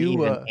you- he wouldn't you,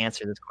 even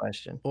answer this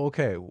question.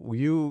 Okay,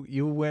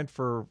 you went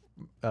for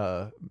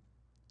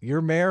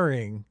you're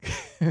marrying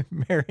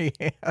Mary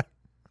Ann.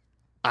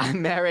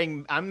 I'm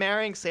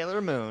marrying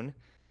Sailor Moon.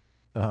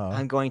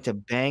 I'm going to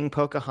bang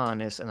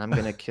Pocahontas, and I'm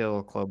gonna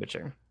kill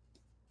Klobuchar.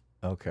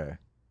 Okay.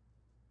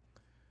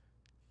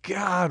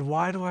 God,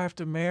 why do I have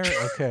to marry?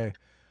 Okay.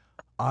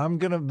 I'm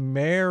gonna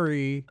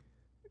marry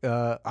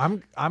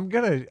I'm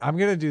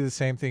gonna do the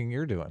same thing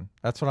you're doing.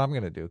 That's what I'm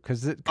gonna do.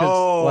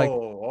 Like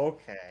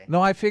okay.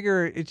 no, I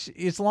figure it's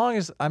as long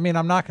as I'm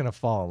not gonna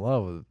fall in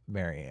love with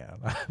Mary Ann.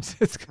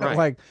 It's kind of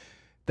Right. like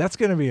that's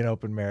gonna be an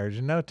open marriage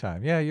in no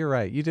time. Yeah, you're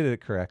right. You did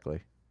it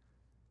correctly.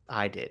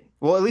 I did.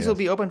 Well, at least it'll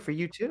Yes. be open for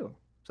you too.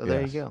 So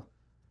there Yes. you go.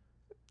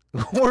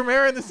 We're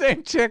marrying the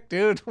same chick,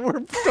 dude. We're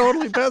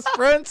totally best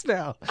friends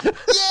now.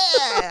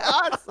 Yeah,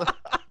 awesome.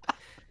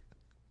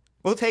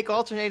 We'll take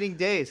alternating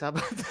days. How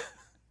about that?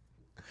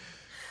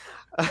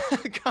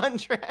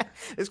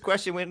 Contrast. This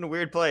question went in a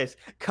weird place.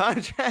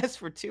 Contrast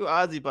for 2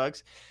 Aussie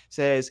bucks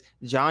says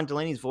John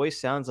Delaney's voice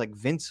sounds like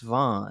Vince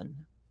Vaughn.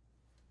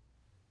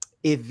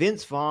 If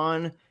Vince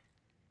Vaughn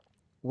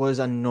was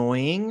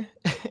annoying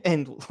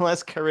and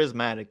less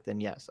charismatic, then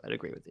yes, I'd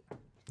agree with you.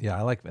 Yeah,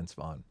 I like Vince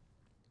Vaughn.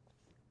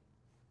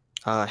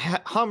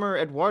 Hummer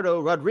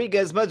Eduardo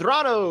Rodriguez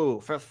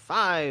Medrano for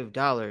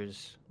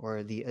 $5,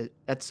 or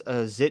that's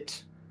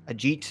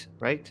Ajit,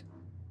 right?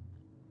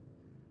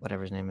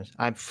 Whatever his name is.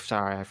 I'm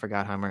sorry, I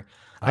forgot Hummer.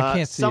 I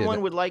can't see someone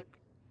it. would like.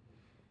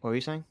 What were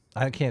you saying?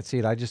 I can't see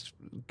it. I just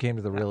came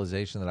to the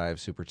realization that I have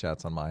super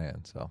chats on my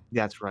end. So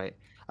That's right.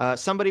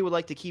 Somebody would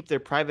like to keep their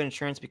private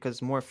insurance because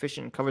it's more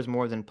efficient and covers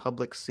more than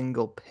public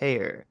single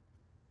payer.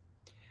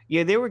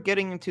 Yeah, they were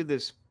getting into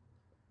this.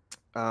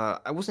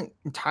 I wasn't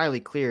entirely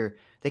clear.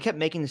 They kept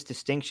making this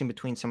distinction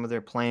between some of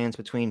their plans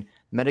between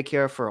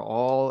Medicare for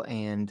all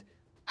and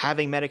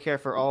having Medicare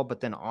for all,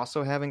 but then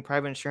also having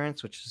private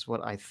insurance, which is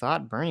what I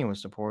thought Bernie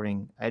was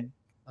supporting. I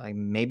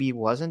maybe he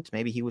wasn't.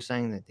 Maybe he was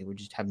saying that they would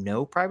just have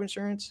no private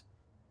insurance.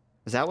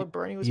 Is that what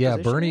Bernie was? yeah,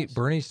 positioning as?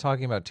 Bernie's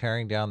talking about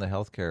tearing down the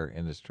healthcare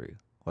industry.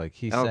 Like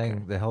he's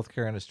saying the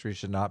healthcare industry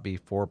should not be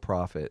for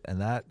profit, and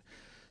that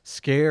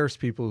scares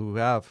people who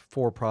have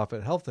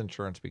for-profit health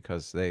insurance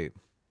because they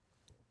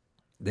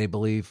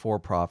believe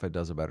for-profit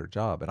does a better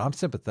job. And I'm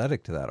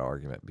sympathetic to that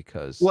argument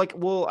because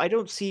Well, I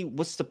don't see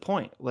what's the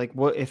point. Like,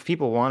 what if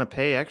people want to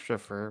pay extra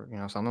for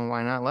something?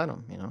 Why not let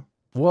them?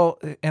 well,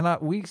 and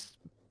we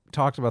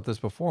talked about this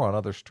before on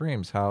other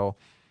streams, how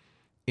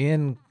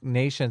in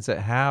nations that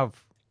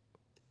have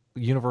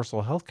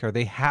universal health care,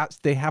 they have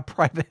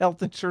private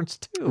health insurance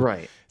too.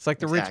 Right. It's like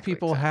the rich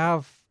people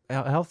have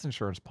health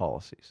insurance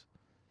policies.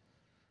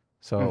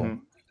 So,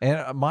 and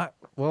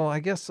I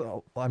guess,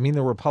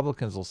 the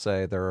Republicans will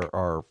say there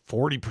are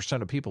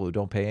 40% of people who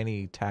don't pay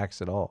any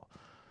tax at all.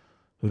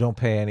 who don't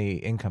pay any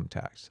income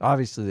tax.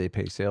 Obviously, they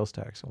pay sales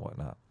tax and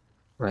whatnot.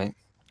 Right.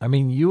 I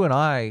mean, you and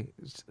I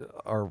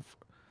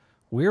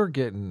we're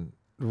getting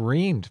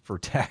reamed for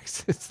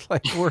tax. It's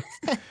like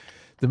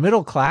the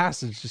middle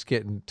class is just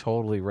getting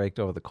totally raked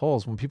over the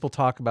coals. When people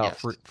talk about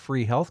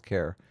free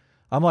healthcare,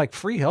 I'm like,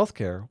 free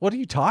healthcare? What are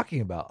you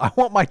talking about? I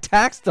want my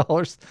tax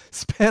dollars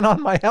spent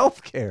on my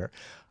healthcare.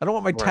 I don't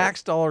want my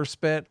tax dollars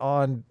spent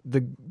on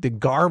the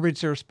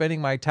garbage they're spending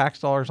my tax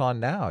dollars on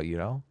now, you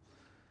know?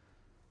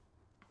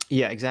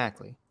 Yeah,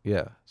 exactly.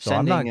 Yeah. So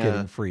I'm not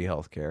getting free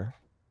healthcare.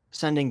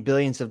 Sending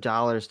billions of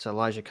dollars to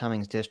Elijah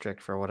Cummings'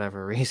 district for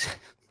whatever reason.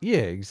 Yeah,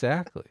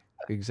 exactly.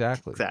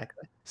 Exactly.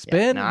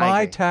 Spend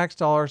my tax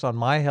dollars on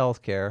my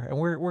health care and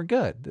we're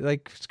good.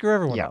 Like, screw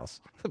everyone else.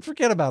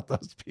 Forget about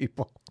those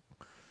people.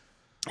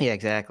 Yeah,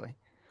 exactly.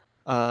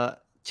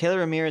 Taylor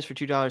Ramirez for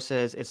 $2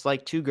 says it's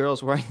like two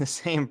girls wearing the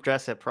same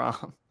dress at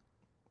prom.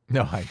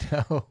 No, I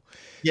know.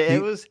 Yeah,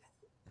 it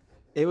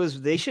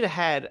was they should have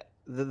had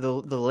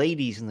the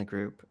ladies in the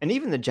group and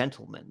even the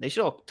gentlemen. They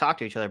should all talk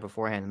to each other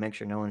beforehand and make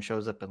sure no one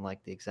shows up in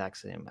like the exact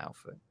same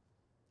outfit.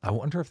 I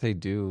wonder if they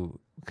do,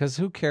 because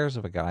who cares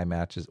if a guy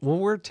matches? Well,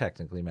 we're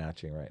technically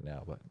matching right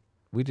now, but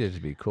we did it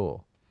to be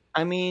cool.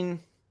 I mean,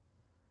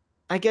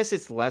 I guess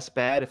it's less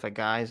bad if a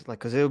guy's like,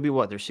 because it would be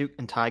what their suit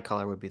and tie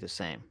color would be the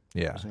same.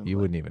 Yeah, you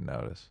wouldn't even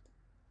notice.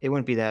 It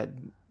wouldn't be that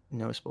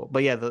noticeable.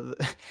 But yeah,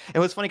 it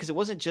was funny because it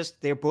wasn't just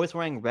they're both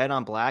wearing red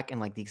on black and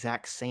like the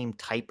exact same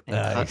type and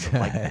cut of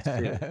like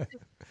the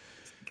suit.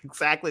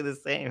 Exactly the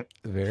same.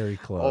 Very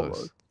close.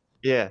 Almost.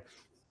 Yeah.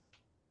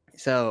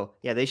 So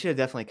yeah, they should have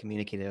definitely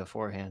communicated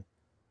beforehand.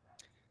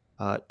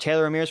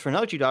 Taylor Ramirez for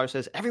another $2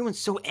 says everyone's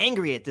so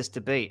angry at this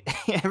debate.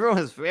 Everyone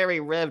is very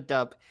revved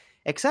up,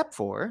 except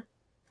for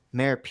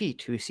Mayor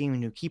Pete, who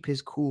seemed to keep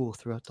his cool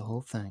throughout the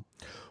whole thing.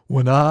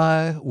 When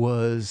I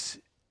was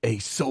a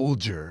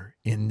soldier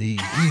in the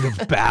heat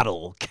of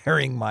battle,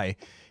 carrying my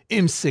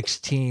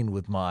M16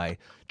 with my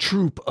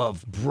troop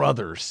of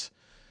brothers.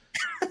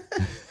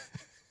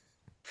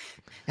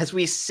 As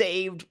we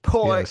saved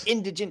poor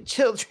indigent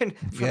children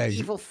from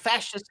evil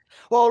fascists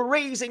while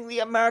raising the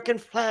American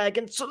flag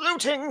and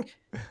saluting.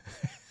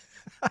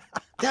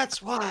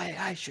 That's why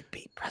I should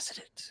be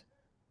president.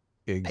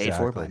 Exactly. Paid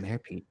for by Mayor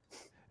Pete.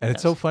 And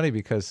it's so funny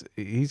because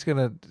he's going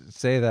to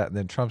say that and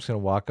then Trump's going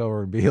to walk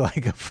over and be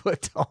like a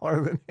foot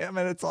taller than him.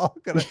 And it's all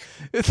going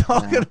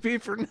to be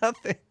for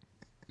nothing.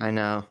 I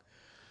know.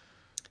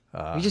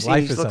 He just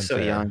looks so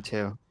young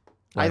too.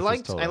 I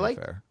liked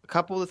a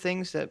couple of the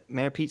things that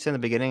Mayor Pete said in the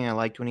beginning. I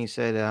liked when he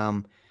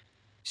said,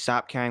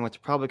 stop caring what the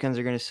Republicans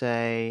are going to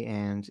say.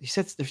 And he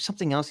said, there's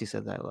something else he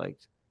said that I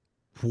liked.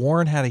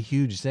 Warren had a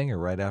huge zinger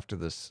right after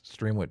this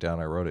stream went down.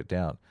 I wrote it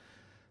down.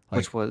 Like,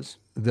 which was?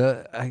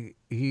 The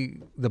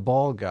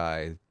bald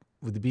guy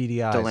with the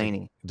beady eyes.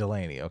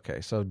 Delaney.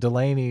 Okay. So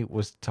Delaney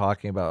was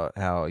talking about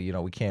how,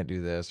 we can't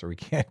do this or we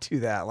can't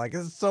do that. Like,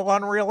 it's so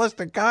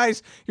unrealistic.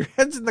 Guys, your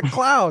head's in the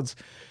clouds.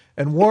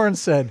 And Warren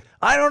said,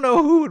 I don't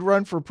know who would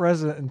run for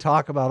president and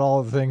talk about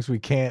all the things we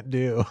can't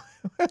do.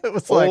 It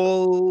was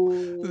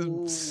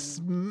like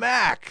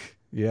smack.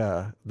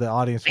 Yeah, the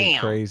audience was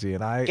crazy,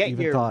 and I get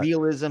your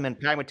realism and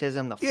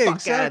pragmatism the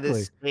fuck out of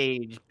this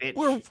stage,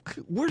 bitch.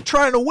 We're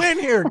trying to win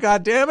here,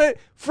 goddamn it!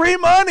 Free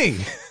money.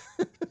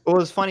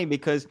 Well, it's funny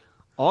because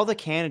all the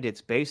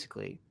candidates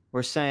basically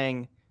were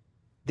saying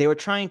they were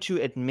trying to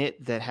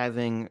admit that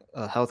having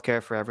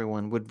healthcare for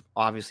everyone would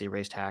obviously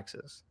raise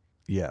taxes.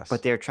 Yes,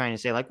 but they're trying to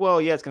say like, well,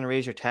 yeah, it's going to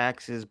raise your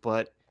taxes,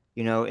 but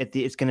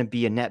it's going to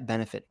be a net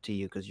benefit to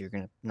you because you're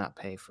going to not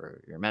pay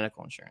for your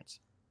medical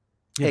insurance.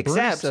 Yeah,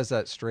 Bernie says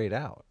that straight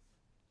out.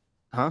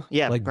 Huh?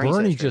 Yeah, like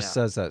Bernie just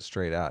says that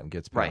straight out and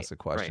gets past the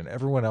question. Right.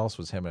 Everyone else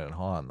was him and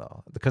Han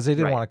though, because they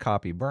didn't want to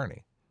copy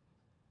Bernie.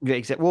 Yeah,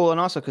 exactly. Well, and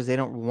also because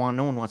no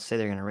one wants to say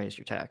they're going to raise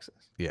your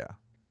taxes. Yeah.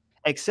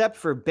 Except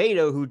for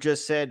Beto, who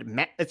just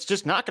said it's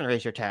just not going to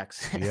raise your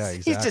taxes. Yeah,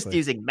 exactly. He's just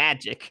using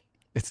magic.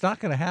 It's not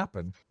going to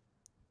happen.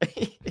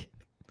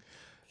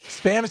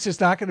 Spanish is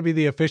not going to be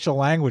the official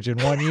language in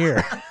 1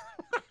 year.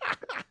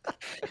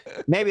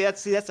 Maybe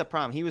that's a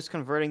problem. He was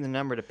converting the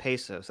number to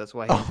pesos. That's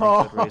why he didn't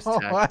think he would raise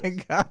taxes. I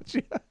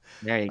gotcha.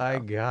 There you go.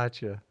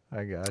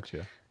 I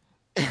gotcha.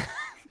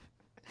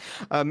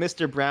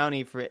 Mr.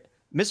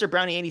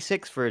 Brownie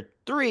 86 for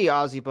 3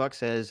 Aussie bucks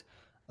says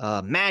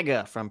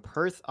MAGA from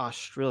Perth,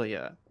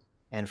 Australia.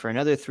 And for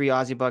another 3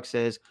 Aussie bucks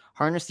says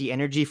harness the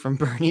energy from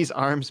Bernie's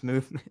arms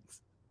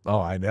movements. Oh,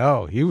 I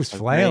know. He was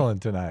flailing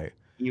tonight.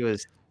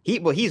 He's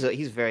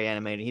very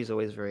animated. He's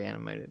always very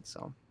animated,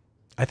 so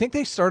I think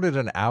they started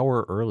an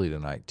hour early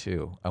tonight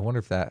too. I wonder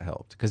if that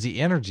helped because the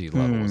energy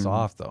level was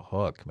off the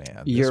hook,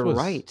 man. You're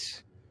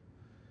right.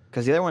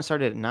 Because the other one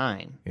started at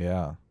 9.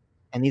 Yeah.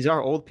 And these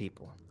are old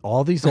people.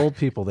 All these old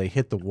people, they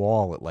hit the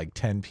wall at like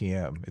 10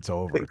 p.m. It's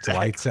over.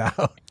 Exactly. It's lights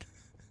out.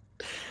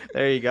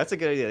 There you go. That's a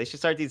good idea. They should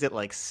start these at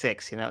like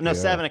 6, No,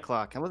 7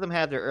 o'clock. And let them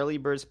have their early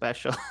bird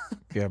special.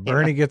 Yeah,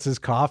 Bernie gets his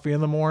coffee in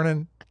the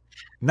morning.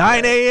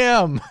 9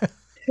 a.m.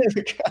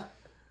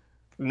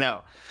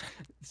 No.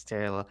 It's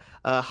terrible.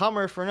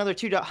 Hummer for another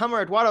 $2.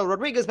 Hummer Eduardo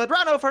Rodriguez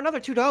Medrano for another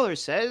 $2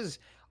 says,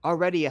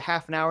 Already a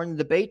half an hour in the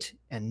debate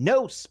and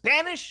no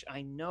Spanish.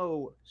 I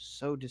know,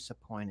 so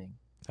disappointing.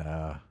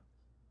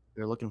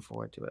 We're looking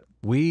forward to it.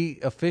 We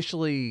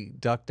officially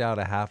ducked out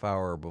a half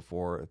hour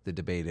before the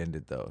debate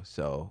ended, though,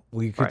 so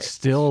we could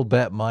still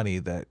bet money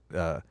that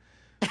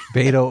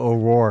Beto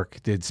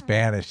O'Rourke did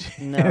Spanish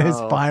in his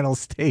final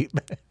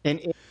statement.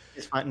 And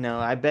it's fine. No,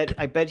 I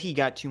bet he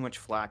got too much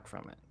flack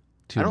from it.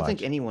 I don't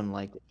think anyone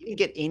liked it. He didn't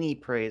get any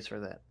praise for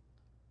that.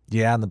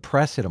 Yeah, and the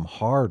press hit him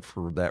hard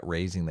for that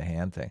raising the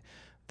hand thing.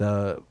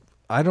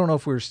 I don't know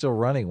if we were still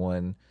running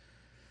when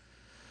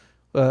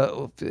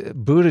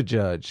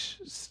Buttigieg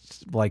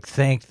like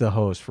thanked the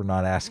host for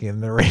not asking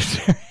him to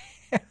raise their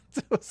hands.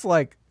 It was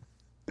like,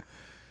 do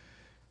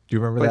you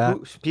remember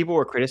that? People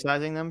were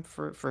criticizing them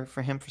for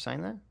him for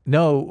saying that?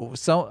 No,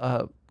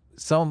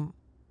 some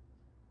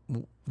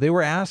they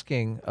were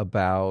asking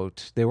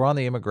about, they were on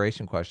the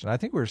immigration question. I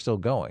think we were still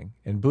going,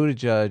 and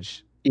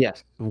Buttigieg,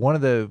 yes, one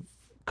of the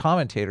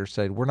commentators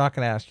said, "We're not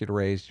going to ask you to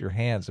raise your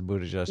hands," and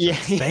Buttigieg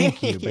said,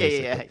 "Thank you,"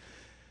 basically.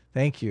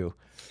 Thank you.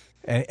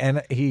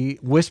 And he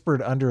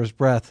whispered under his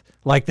breath,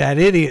 like that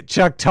idiot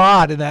Chuck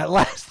Todd in that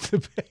last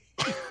debate.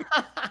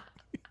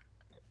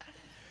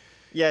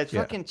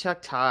 Fucking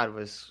Chuck Todd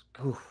was.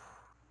 Oof.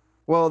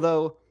 Well,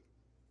 though,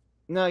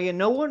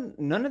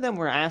 none of them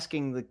were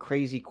asking the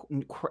crazy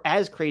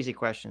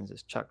questions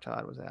as Chuck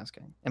Todd was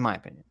asking, in my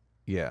opinion.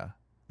 Yeah,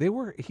 they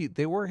were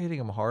hitting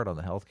him hard on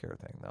the healthcare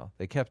thing, though.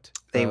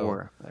 They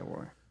were.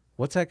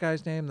 What's that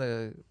guy's name?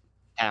 Jake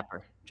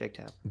Tapper.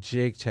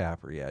 Jake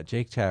Tapper, yeah.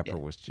 Jake Tapper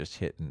was just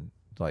hitting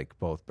like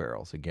both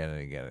barrels again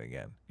and again and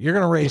again. You're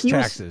going to raise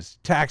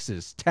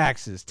taxes.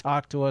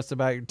 Talk to us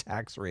about your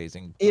tax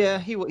raising. Yeah,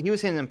 he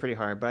was hitting them pretty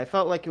hard, but I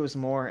felt like it was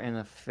more in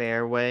a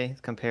fair way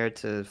compared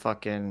to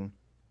fucking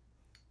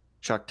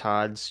Chuck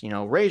Todd's,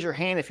 raise your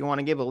hand if you want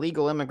to give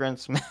illegal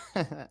immigrants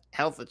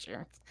health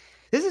insurance.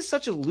 This is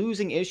such a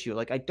losing issue.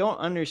 Like, I don't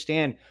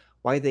understand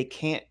why they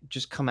can't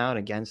just come out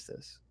against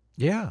this.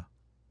 Yeah.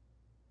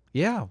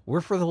 Yeah,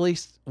 we're for the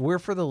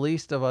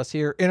least of us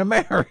here in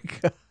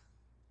America.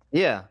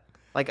 Yeah.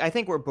 Like, I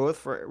think we're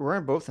both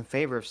in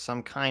favor of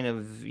some kind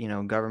of,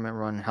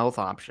 government-run health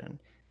option.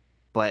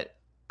 But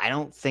I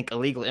don't think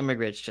illegal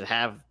immigrants should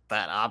have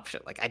that option.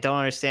 Like, I don't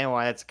understand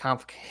why it's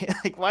complicated.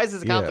 Like, why is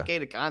this a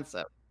complicated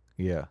concept?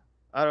 Yeah.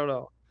 I don't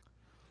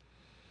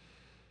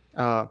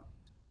know.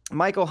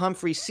 Michael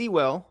Humphrey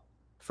Sewell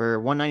for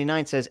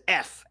 $1.99 says,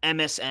 F,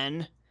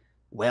 MSN,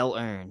 well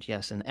earned.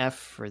 Yes, an F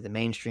for the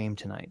mainstream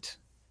tonight.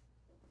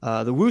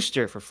 The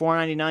Wooster for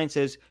 $4.99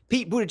 says,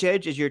 Pete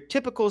Buttigieg is your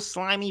typical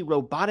slimy,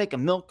 robotic,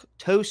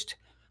 milquetoast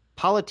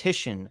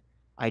politician.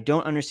 I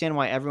don't understand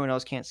why everyone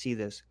else can't see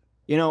this.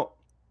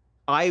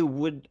 I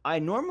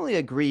normally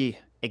agree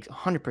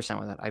 100%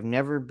 with that. I've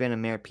never been a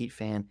Mayor Pete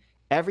fan.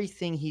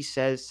 Everything he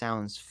says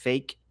sounds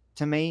fake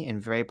to me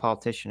and very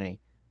politician-y.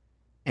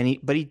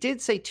 But he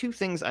did say two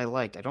things I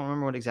liked. I don't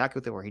remember exactly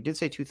what they were. He did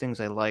say two things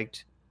I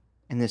liked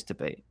in this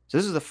debate. So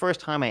this is the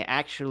first time I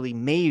actually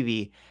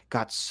maybe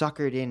got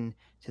suckered in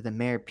to the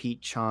Mayor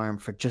Pete charm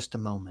for just a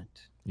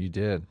moment. You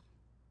did.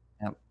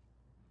 Yep.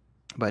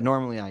 But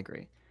normally I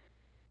agree.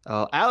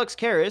 Alex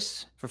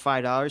Karras for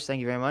 $5. Thank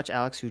you very much,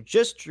 Alex, who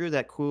just drew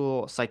that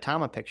cool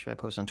Saitama picture I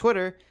posted on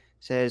Twitter,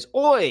 says,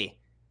 Oi,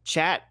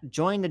 chat,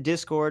 join the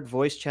Discord.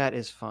 Voice chat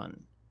is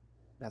fun.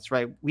 That's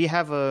right. We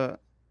have or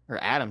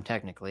Adam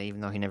technically,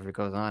 even though he never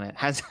goes on it,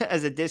 has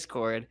a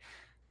Discord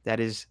that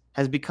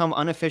has become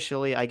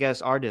unofficially, I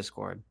guess, our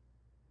Discord.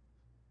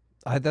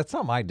 That's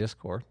not my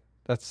Discord.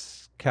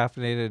 That's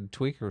Caffeinated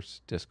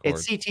Tweaker's Discord.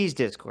 It's CT's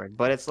Discord,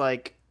 but it's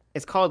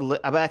called.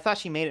 But I thought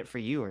she made it for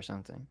you or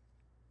something.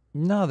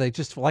 No, they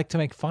just like to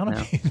make fun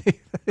of me.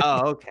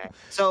 Oh, okay.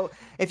 So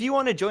if you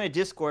want to join a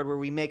Discord where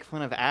we make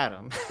fun of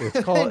Adam,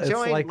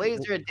 join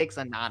Laser Dicks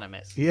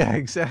Anonymous. Yeah,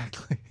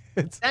 exactly.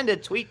 Send a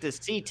tweet to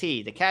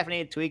CT, the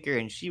Caffeinated Tweaker,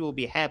 and she will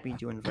be happy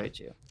to invite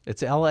you.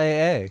 It's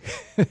LAA.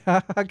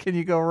 How can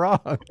you go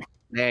wrong?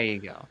 There you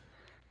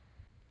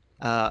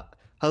go.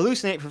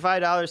 Hallucinate for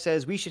 $5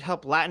 says, we should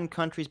help Latin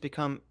countries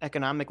become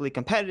economically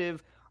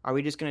competitive. Are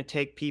we just going to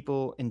take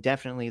people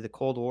indefinitely? The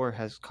Cold War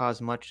has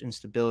caused much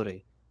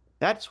instability.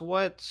 That's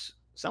what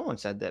someone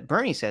said that.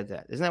 Bernie said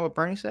that. Isn't that what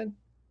Bernie said?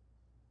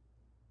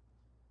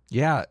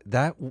 Yeah,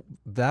 that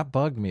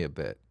bugged me a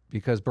bit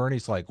because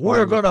Bernie's like,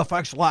 we're going to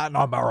fix Latin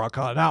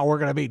America. Now we're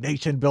going to be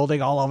nation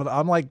building all over.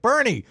 I'm like,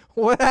 Bernie,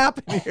 what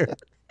happened here?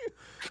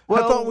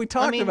 Well, I thought we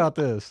talked about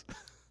this.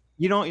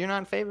 You're not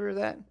in favor of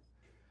that?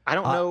 I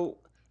don't know.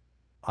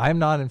 I'm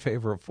not in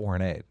favor of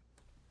foreign aid.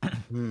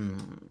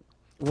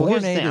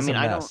 Foreign aid is a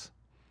mess.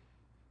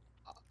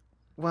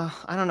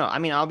 I don't know. I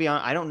mean, I'll be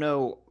honest. I don't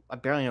know. I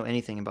barely know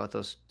anything about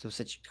those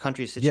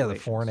countries' situations. Yeah, the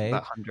foreign aid.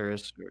 About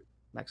Honduras or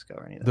Mexico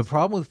or any of that. The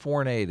problem with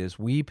foreign aid is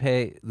we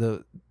pay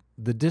the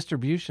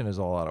distribution is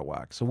all out of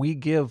whack. So we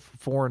give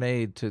foreign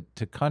aid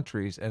to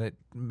countries, and it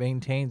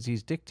maintains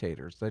these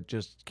dictators that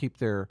just keep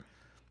their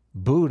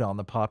boot on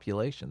the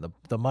population.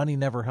 The money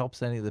never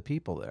helps any of the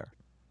people there.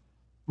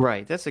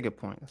 Right. That's a good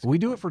point. That's a We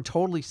good do point. it for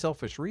totally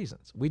selfish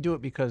reasons. We do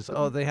it because,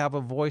 oh, they have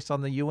a voice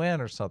on the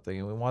UN or something,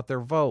 and we want their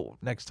vote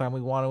next time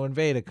we want to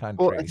invade a Well,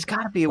 country. it's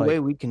got to be a way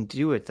we can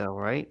do it, though,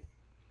 right?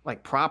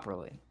 Like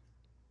properly.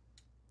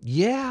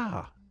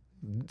 Yeah.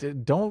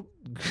 Don't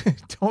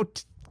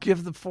don't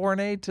give the foreign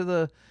aid to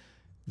the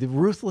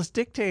ruthless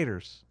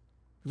dictators.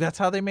 That's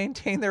how they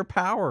maintain their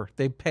power.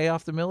 They pay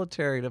off the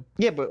military to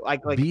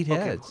but beat okay,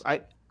 heads.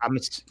 but I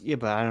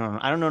don't know.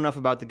 I don't know enough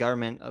about the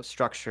government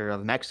structure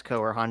of Mexico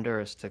or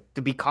Honduras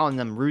to be calling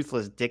them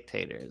ruthless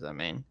dictators. I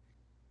mean,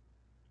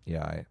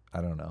 Yeah,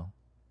 I don't know.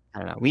 I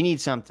don't know. We need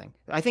something.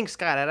 I think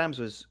Scott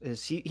Adams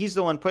he's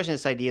the one pushing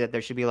this idea that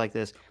there should be like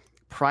this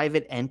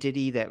private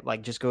entity that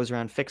like just goes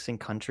around fixing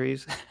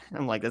countries.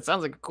 I'm like, that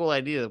sounds like a cool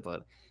idea,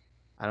 but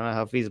I don't know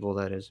how feasible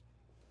that is.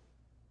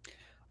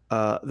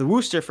 The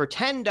Wooster for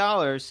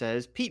 $10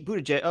 says Pete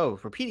Buttigieg. Oh,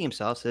 repeating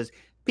himself, says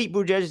Pete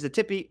Buttigieg is the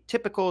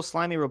typical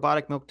slimy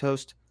robotic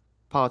milquetoast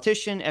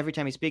politician. Every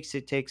time he speaks,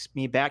 it takes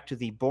me back to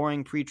the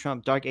boring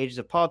pre-Trump dark ages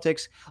of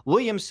politics.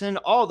 Williamson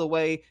all the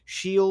way.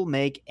 She'll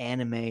make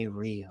anime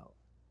real.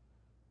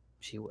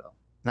 She will.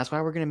 And that's why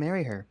we're gonna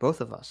marry her,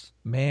 both of us.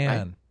 Man.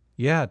 Right?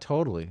 Yeah,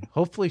 totally.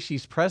 Hopefully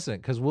she's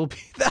president because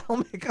that'll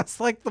make us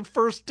like the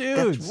first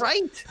dudes. That's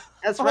right.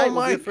 That's right. Oh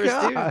my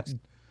God. Dudes.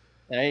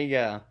 There you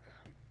go.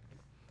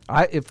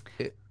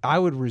 I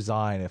would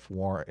resign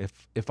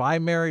if I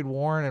married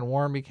Warren and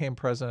Warren became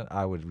president,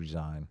 I would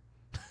resign.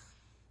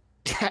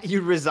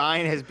 You'd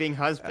resign as being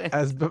husband?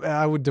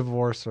 I would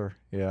divorce her.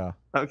 Yeah.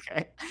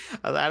 Okay.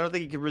 I don't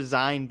think you could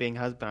resign being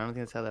husband. I don't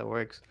think that's how that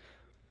works.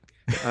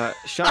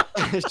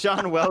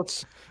 Sean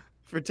Welch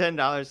for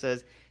 $10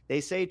 says,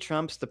 they say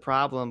Trump's the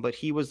problem, but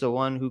he was the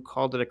one who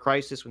called it a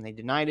crisis when they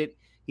denied it.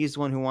 He's the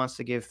one who wants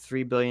to give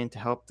 $3 billion to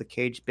help the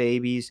caged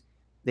babies.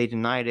 They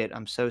denied it.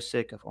 I'm so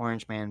sick of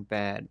Orange Man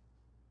bad.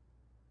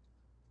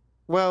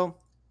 Well,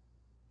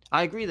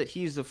 I agree that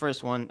he's the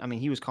first one. I mean,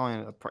 he was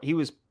he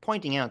was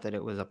pointing out that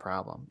it was a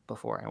problem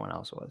before anyone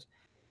else was.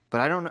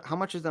 But I don't know how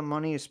much of the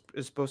money is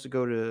supposed to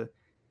go to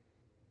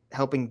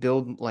helping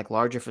build like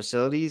larger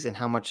facilities, and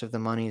how much of the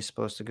money is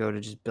supposed to go to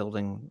just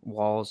building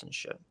walls and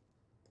shit.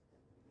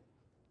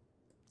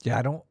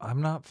 Yeah,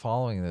 I'm not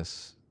following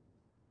this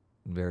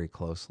very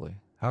closely.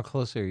 How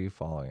closely are you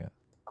following it?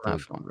 I'm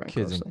not following very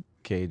kids closely. In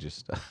cages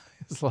stuff.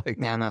 It's like,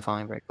 I'm not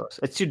following very close.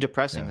 It's too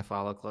depressing to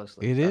follow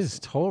closely. It is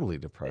totally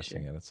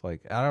depressing, and it's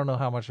like I don't know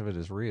how much of it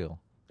is real.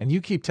 And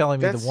you keep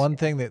telling me the one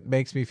thing that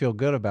makes me feel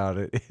good about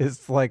it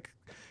is like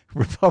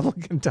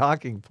Republican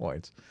talking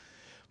points.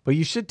 But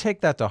you should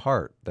take that to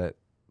heart, that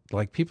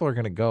like people are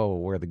going to go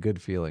where the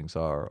good feelings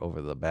are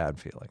over the bad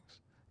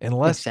feelings,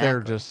 unless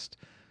they're just.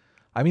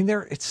 I mean,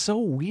 it's so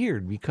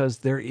weird because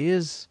there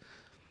is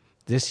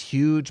this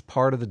huge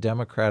part of the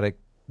Democratic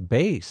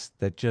base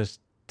that just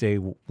they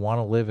want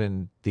to live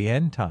in the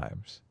end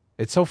times.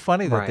 It's so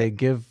funny that they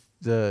give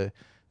the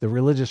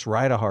religious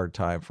right a hard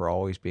time for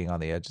always being on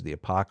the edge of the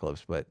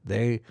apocalypse, but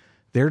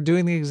they're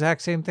doing the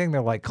exact same thing.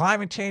 They're like,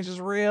 climate change is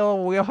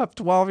real. We all have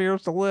 12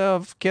 years to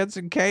live. Kids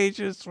in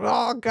cages.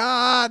 Oh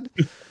God,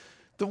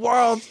 the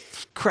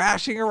world's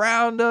crashing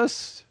around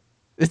us.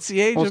 It's the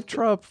age of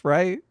Trump,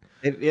 right?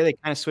 They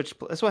kind of switch.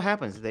 That's what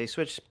happens. They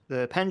switch.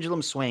 The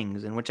pendulum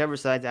swings, and whichever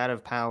side's out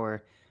of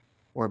power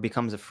or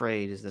becomes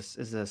afraid is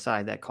the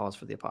side that calls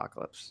for the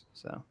apocalypse.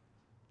 So,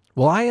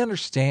 well, I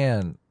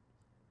understand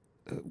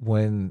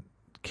when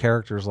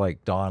characters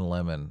like Don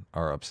Lemon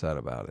are upset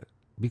about it,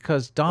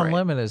 because Don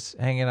Lemon is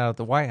hanging out at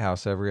the White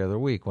House every other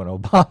week when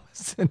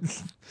Obama's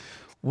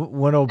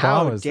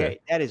there.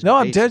 That is no, racist.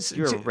 I'm dead.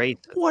 You're a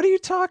racist. What are you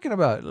talking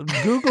about?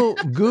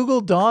 Google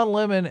Don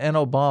Lemon and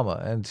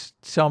Obama and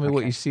tell me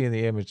what you see in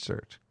the image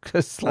search.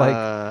 Because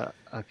like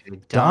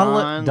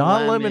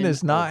Don Lemon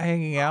is not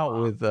hanging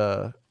out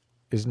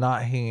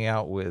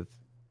with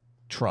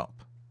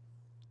Trump.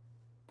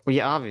 Well,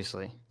 yeah,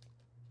 obviously.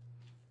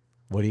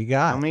 What do you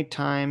got? How many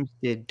times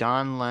did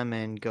Don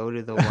Lemon go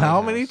to the White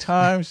How House? many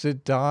times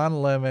did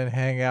Don Lemon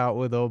hang out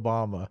with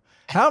Obama?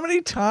 How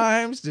many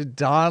times did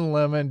Don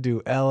Lemon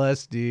do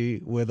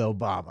LSD with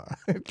Obama?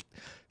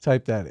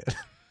 Type that in.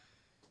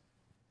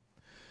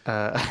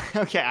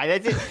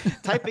 Okay,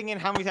 typing in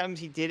how many times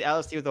he did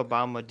LSD with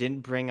Obama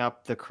didn't bring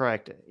up the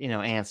correct,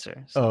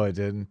 answer. So, oh, it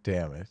didn't?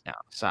 Damn it. No,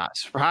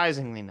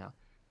 surprisingly no.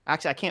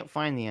 Actually, I can't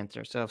find the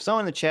answer. So if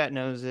someone in the chat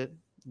knows it,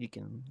 you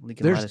can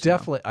there's let us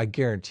definitely know. I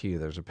guarantee you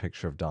there's a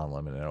picture of Don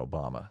Lemon and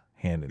Obama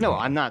hand in No,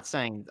 hand. I'm not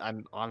saying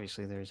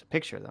obviously there's a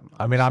picture of them.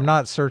 I mean, I'm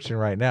not searching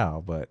right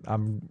now, but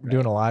I'm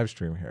doing a live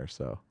stream here,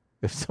 so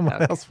if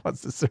someone else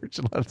wants to search,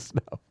 let us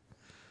know.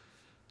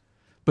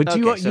 But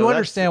you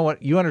understand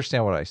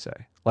what I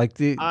say. Like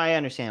I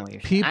understand what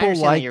you're saying. People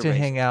like to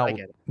hang out.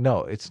 No,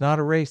 it's not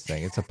a race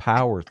thing. It's a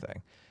power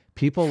thing.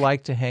 People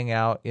like to hang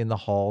out in the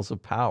halls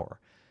of power.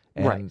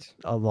 And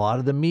a lot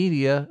of the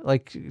media,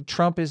 like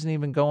Trump isn't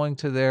even going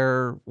to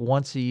their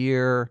once a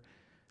year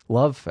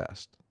love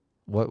fest.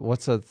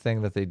 What's the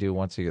thing that they do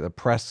once a year? The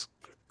press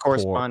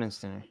correspondence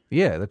dinner.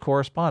 Yeah, the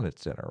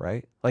correspondence dinner,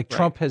 right? Like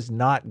Trump has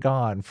not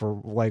gone for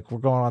we're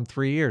going on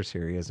 3 years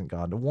here. He hasn't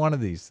gone to one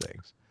of these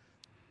things.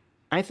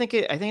 I think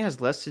it has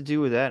less to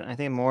do with that. I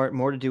think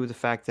more to do with the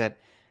fact that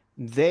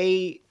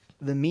the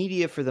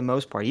media for the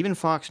most part, even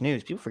Fox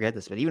News, people forget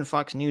this, but even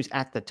Fox News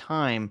at the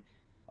time,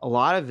 a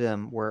lot of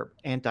them were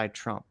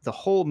anti-Trump. The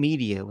whole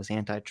media was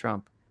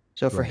anti-Trump.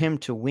 So for Right. him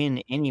to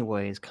win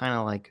anyway is kind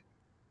of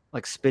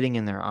like spitting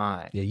in their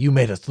eye. Yeah, you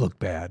made us look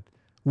bad.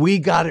 We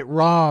got it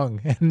wrong,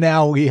 and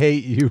now we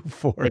hate you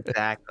for it.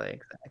 Exactly.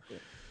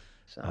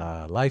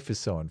 So Life is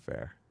so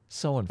unfair.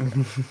 So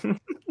unfair.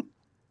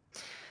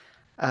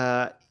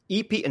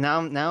 EP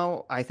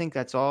now I think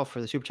that's all for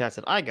the super chats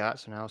that I got.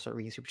 So now I'll start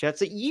reading super chats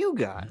that you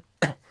got.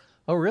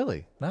 Oh,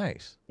 really?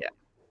 Nice.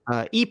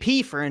 Yeah.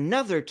 EP for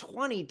another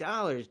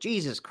 $20.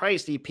 Jesus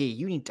Christ, EP,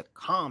 you need to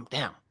calm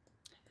down.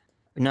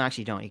 No,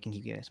 actually, don't. You can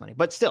keep giving us money,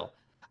 but still.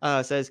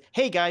 Says,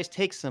 hey guys,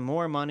 take some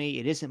more money.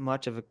 It isn't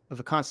much of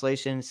a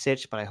consolation,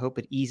 Sitch, but I hope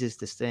it eases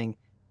this thing.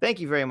 Thank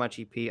you very much,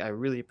 EP. I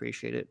really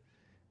appreciate it.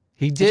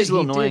 He It's did. just a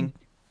little annoying.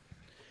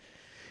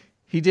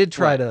 He did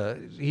try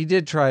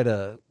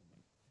to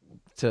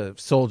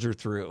soldier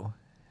through,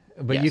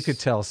 but you could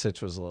Yes. tell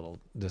Sitch was a little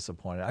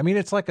disappointed. I mean,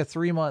 it's like a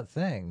 3-month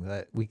thing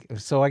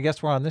so I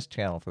guess we're on this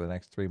channel for the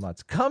next 3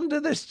 months. Come to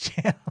this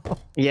channel.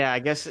 Yeah, I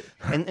guess,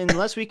 and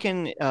unless we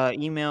can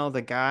email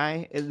the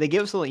guy, they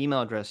give us a little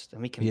email address,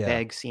 and we can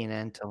beg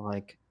CNN to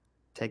like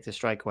take the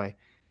strike away.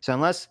 So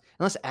unless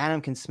Adam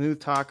can smooth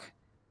talk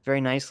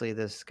very nicely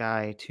this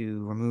guy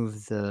to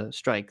remove the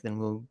strike, then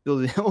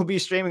we'll be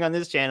streaming on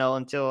this channel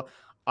until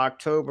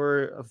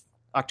October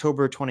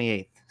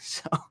 28th.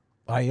 So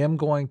I am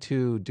going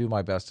to do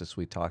my best to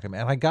sweet talk him,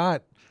 and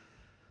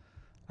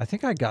I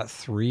think I got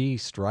 3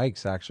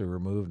 strikes actually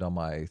removed on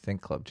my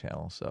Think Club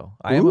channel. So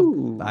I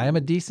am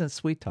a decent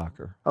sweet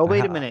talker. Oh,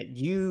 wait a minute.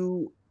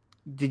 You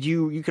could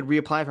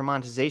reapply for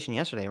monetization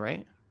yesterday,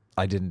 right?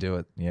 I didn't do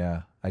it.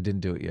 Yeah, I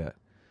didn't do it yet.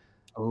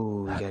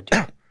 Oh, you gotta do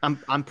it.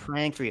 I'm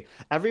praying for you,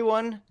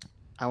 everyone.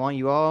 I want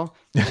you all.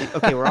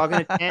 Okay, we're all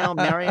gonna channel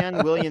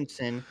Marianne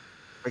Williamson.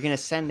 We're gonna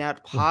send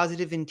out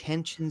positive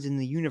intentions in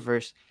the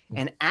universe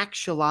and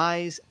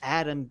actualize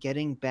Adam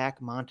getting back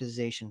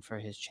monetization for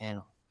his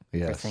channel.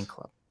 Yes. For Think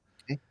Club.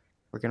 Okay,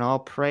 we're gonna all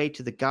pray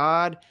to the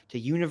God, to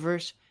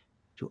universe,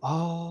 to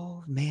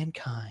all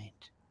mankind.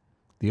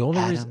 The only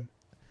Adam, reason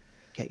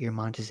get your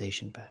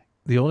monetization back.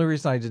 The only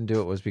reason I didn't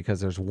do it was because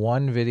there's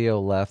one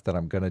video left that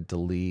I'm going to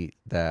delete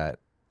that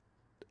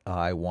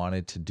I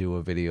wanted to do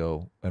a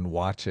video and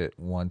watch it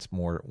one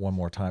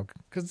more time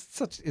because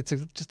it's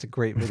just a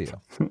great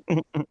video.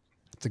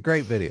 It's a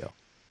great video.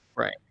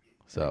 Right.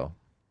 So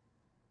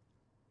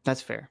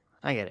that's fair.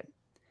 I get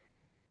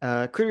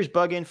it. Critters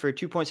Buggin for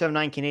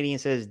 2.79 Canadian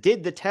says,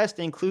 did the test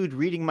include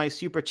reading my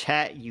super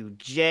chat, you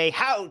Jay?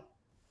 How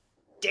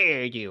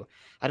dare you?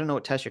 I don't know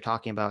what test you're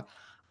talking about,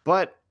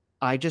 but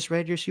I just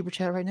read your super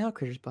chat right now,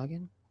 Critters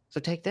Buggin. So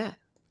take that.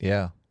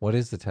 yeah. What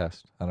is the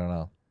test? I don't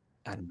know.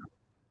 I don't know.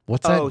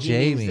 What's that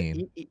J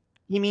mean?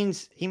 He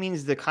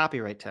means the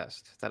copyright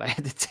test that I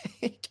had to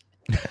take.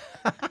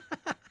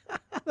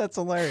 That's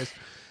hilarious.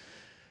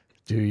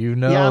 Do you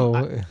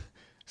know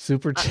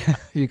super chat?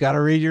 You got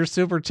to read your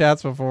super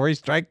chats before we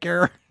strike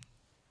your.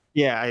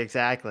 Yeah,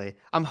 exactly.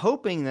 I'm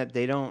hoping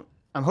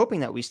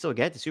that we still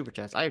get the super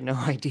chats. I have no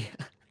idea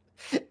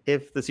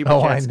if the super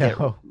chats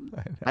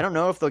I don't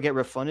know if they'll get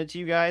refunded to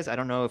you guys. I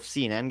don't know if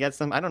CNN gets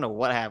them. I don't know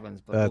what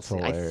happens, but that's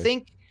we'll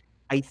hilarious.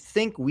 I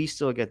think we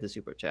still get the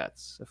super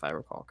chats if I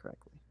recall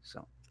correctly.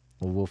 So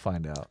we'll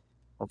find out.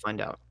 We'll find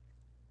out.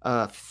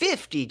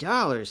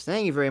 $50.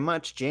 Thank you very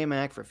much,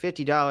 JMac, for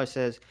 $50.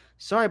 Says,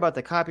 sorry about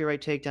the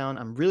copyright takedown.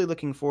 I'm really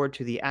looking forward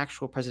to the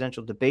actual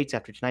presidential debates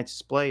after tonight's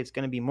display. It's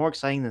going to be more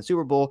exciting than the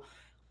Super Bowl.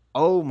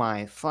 Oh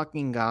my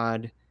fucking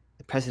God.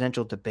 The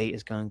presidential debate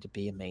is going to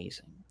be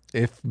amazing.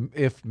 If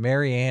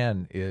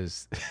Marianne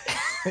is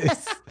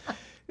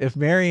if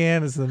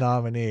Marianne is the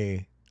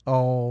nominee,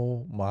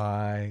 oh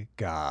my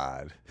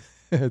God,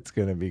 it's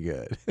going to be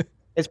good.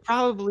 It's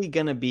probably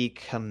going to be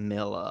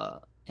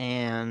Camilla.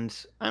 And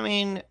I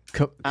mean,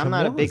 I'm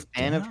not a big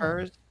fan of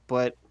hers,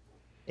 but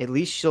at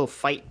least she'll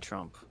fight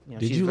Trump. You know,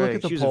 Did you look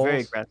at the polls?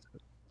 Very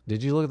aggressive.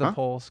 Did you look at the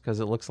polls? Because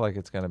it looks like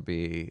it's going to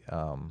be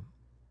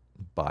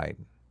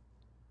Biden.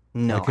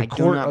 No, I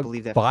do not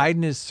believe that.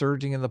 Biden is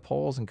surging in the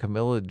polls, and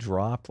Camilla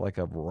dropped like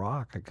a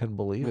rock. I couldn't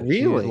believe it.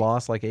 Really? She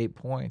lost like 8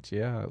 points.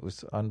 Yeah, it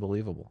was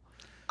unbelievable.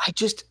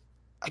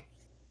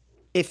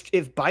 If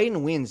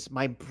Biden wins,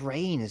 my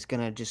brain is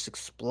gonna just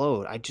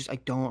explode. I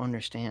don't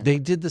understand. They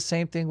did the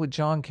same thing with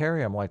John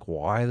Kerry. I'm like,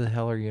 why the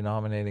hell are you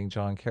nominating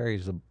John Kerry?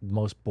 He's the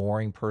most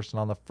boring person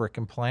on the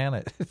frickin'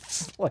 planet.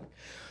 It's like,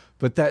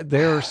 but that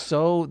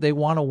they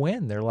want to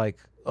win. They're like,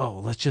 oh,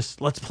 let's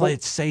play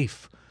it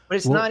safe. But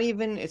it's not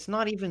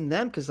even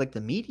them, because like the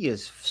media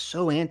is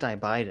so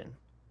anti-Biden.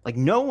 Like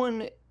no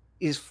one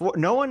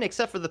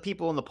except for the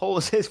people in the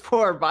polls is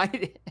for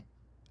Biden.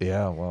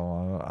 Yeah,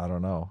 well, I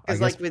don't know.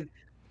 Because like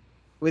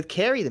with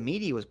Kerry, the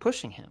media was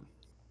pushing him.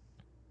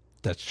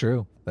 That's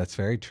true. That's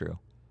very true.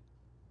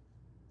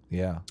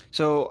 Yeah.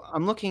 So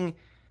I'm looking.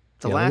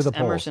 The last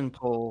Emerson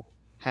poll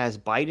has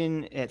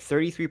Biden at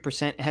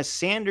 33%. It has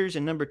Sanders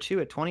in number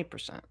 2 at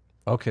 20%.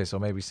 Okay, so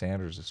maybe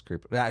Sanders is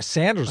creeping.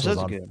 Sanders was that's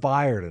on good.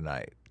 fire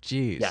tonight.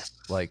 Jeez. Yes.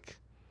 Like,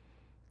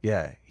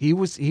 yeah, he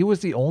was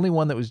the only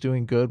one that was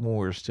doing good when we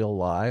were still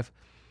alive.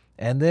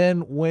 And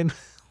then when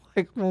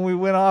we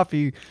went off,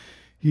 he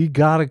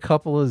got a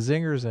couple of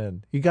zingers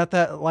in. He got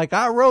that, like,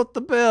 I wrote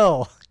the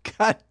bill.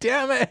 God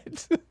damn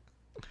it.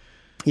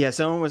 Yeah,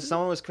 someone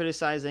was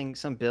criticizing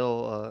some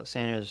bill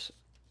Sanders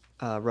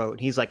wrote.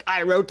 He's like,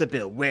 I wrote the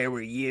bill. Where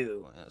were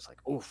you? And I was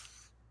like,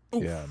 oof.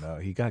 Yeah, no,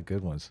 he got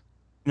good ones.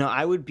 No,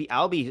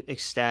 I'll be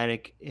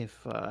ecstatic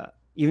if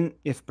even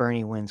if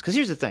Bernie wins. Because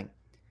here's the thing.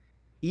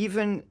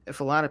 Even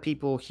if a lot of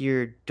people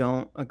here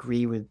don't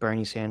agree with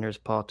Bernie Sanders'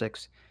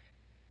 politics,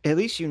 at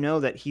least you know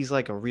that he's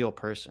like a real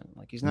person.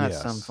 Like he's not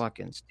some Yes.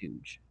 fucking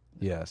stooge.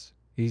 Yes.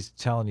 He's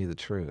telling you the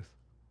truth.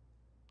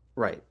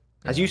 Right.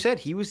 As you said,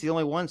 he was the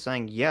only one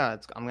saying, yeah,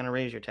 I'm going to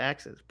raise your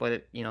taxes,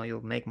 but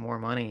you'll make more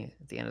money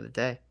at the end of the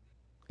day.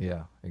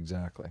 Yeah,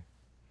 exactly.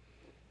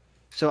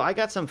 So I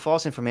got some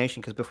false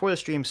information because before the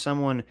stream,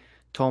 someone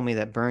told me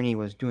that Bernie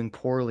was doing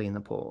poorly in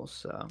the polls.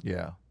 So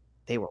Yeah.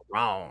 they were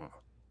wrong.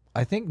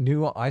 I think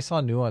I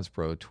saw Nuance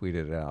Bro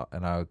tweeted it out,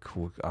 and I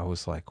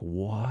was like,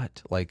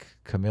 what? Like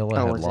Camilla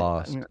had was it?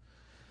 lost.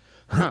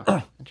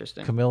 Huh.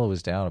 Interesting. Camilla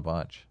was down a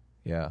bunch.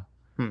 Yeah.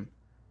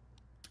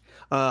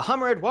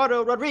 Hummer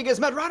Eduardo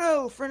Rodriguez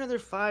Medrado for another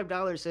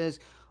 $5 says,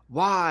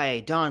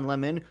 why Don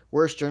Lemon,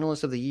 worst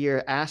journalist of the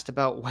year, asked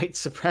about white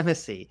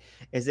supremacy?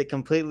 Is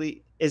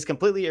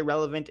completely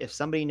irrelevant if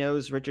somebody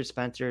knows Richard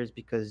Spencer is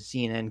because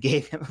CNN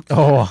gave him a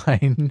Oh, I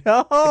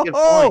know. Good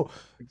point.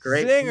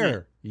 Great Zinger.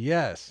 point.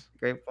 Yes.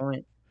 Great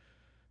point.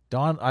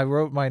 I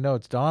wrote my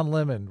notes. Don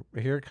Lemon,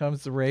 here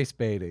comes the race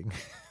baiting.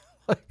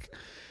 Like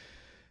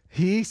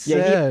he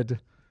said,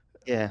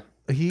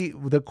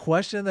 the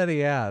question that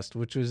he asked,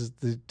 which was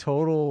the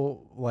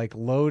total like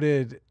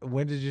loaded,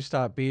 when did you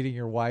stop beating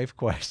your wife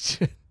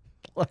question?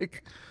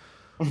 Like,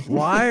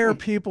 why are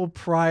people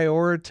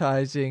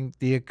prioritizing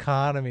the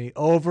economy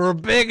over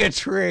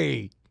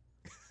bigotry?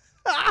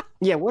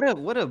 Yeah,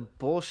 what a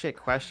bullshit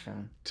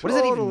question. What does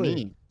that even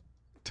mean?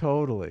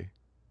 Totally.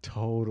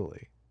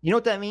 You know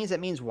what that means? That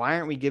means why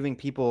aren't we giving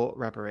people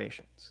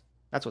reparations?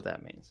 That's what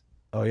that means.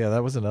 Oh yeah,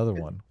 that was another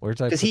one. Where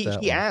did I put that?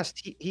 Because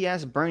he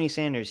asked Bernie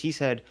Sanders. He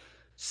said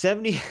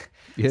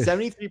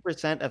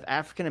 73% of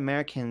African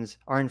Americans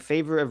are in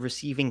favor of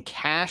receiving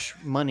cash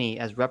money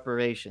as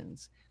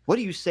reparations. What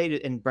do you say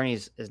to? And Bernie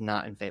is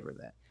not in favor of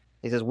that.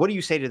 He says, "What do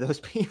you say to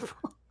those people?"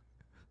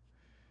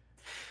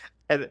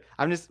 And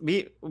I'm just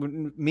me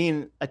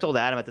and I told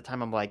Adam at the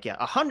time. I'm like, yeah,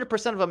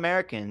 100% of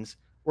Americans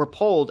were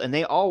polled, and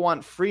they all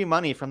want free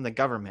money from the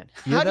government.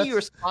 How do you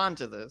respond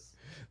to this?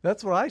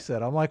 That's what I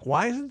said. I'm like,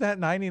 why isn't that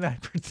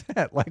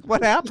 99%? Like,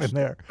 what happened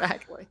there?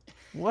 Exactly.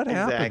 What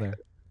happened there?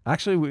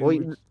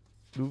 Actually,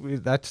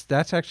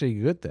 that's actually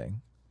a good thing,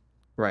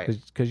 right?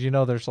 Because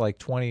there's like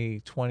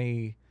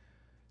 23%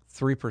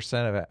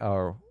 of it,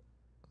 or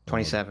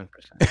 27%.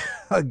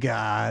 Oh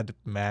God,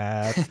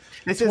 math.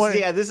 This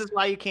is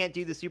why you can't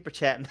do the super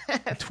chat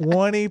math.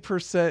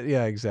 20%.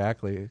 Yeah,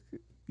 exactly.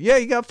 Yeah,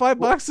 you got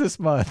 $5 this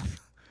month.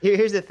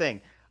 Here's the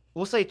thing.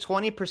 We'll say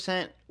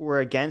 20%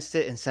 were against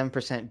it and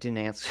 7% didn't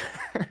answer.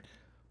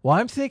 Well,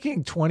 I'm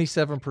thinking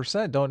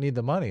 27% don't need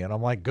the money. And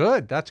I'm like,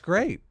 good. That's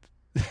great.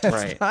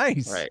 That's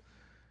nice. Right.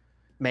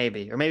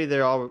 Maybe. Or maybe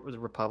they're all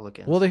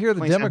Republicans. Well, to hear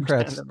the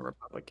Democrats.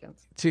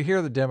 Republicans. To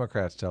hear the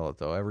Democrats tell it,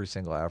 though, every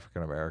single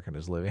African American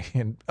is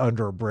living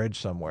under a bridge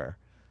somewhere.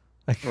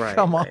 Like,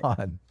 come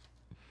on.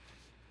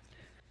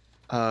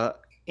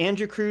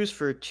 Andrew Cruz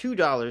for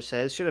 $2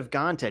 says, should have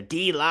gone to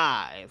D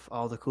Live.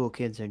 All the cool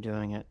kids are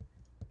doing it.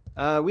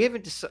 We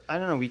haven't. I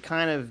don't know. We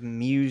kind of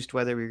mused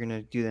whether we were going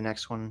to do the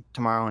next one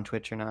tomorrow on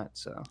Twitch or not.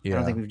 So I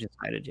don't think we've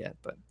decided yet.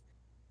 But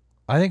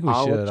I think we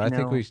should. I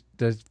think we.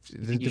 The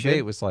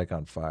debate was like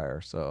on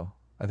fire, so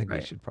I think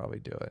we should probably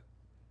do it.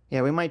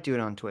 Yeah, we might do it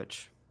on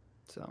Twitch.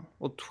 So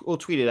we'll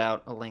tweet it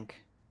out, a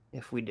link,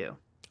 if we do.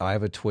 I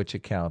have a Twitch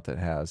account that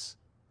has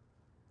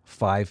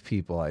 5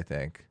 people, I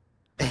think.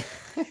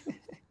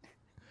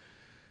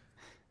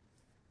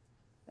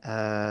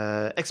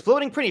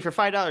 Exploding Pretty for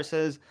 $5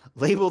 says,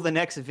 label the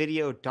next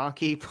video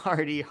Donkey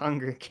Party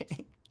Hunger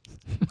King.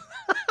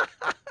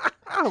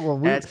 Well,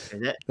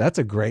 that's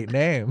a great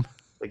name.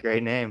 A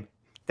great name.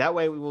 That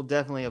way we will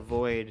definitely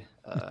avoid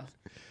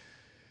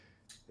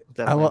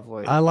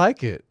I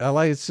like it.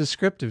 It's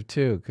descriptive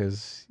too,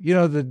 because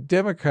the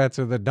Democrats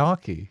are the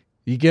donkey.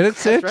 You get it,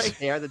 Sitch? That's right.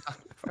 They are the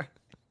donkey party.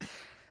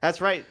 That's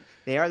right.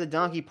 They are the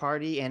donkey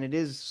party, and it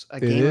is a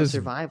game of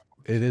survival.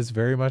 It is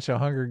very much a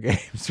Hunger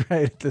Games,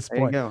 right, at this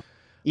point. There you go.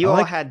 You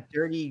all had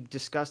dirty,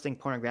 disgusting,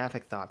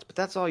 pornographic thoughts, but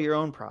that's all your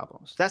own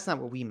problems. That's not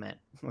what we meant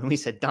when we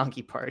said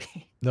donkey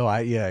party. No,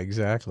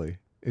 exactly.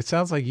 It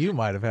sounds like you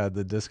might have had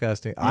the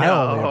disgusting. I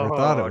only ever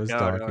thought it was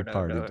donkey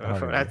party. No,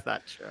 that's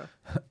not true.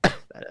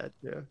 That's not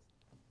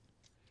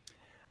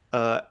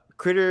true.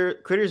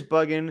 Critters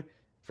bugging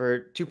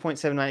for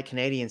 2.79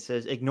 Canadian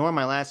says, ignore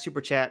my last super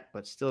chat,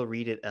 but still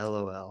read it.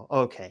 LOL.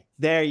 Okay,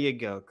 there you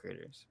go,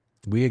 Critters.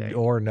 We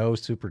ignore no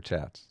super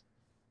chats.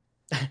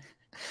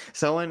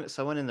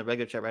 Someone in the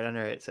regular chat right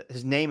under it,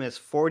 his name is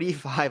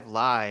 45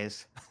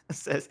 Lies.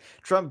 Says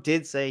Trump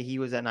did say he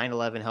was at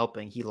 9/11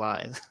 helping. He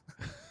lies.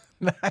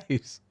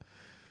 Nice.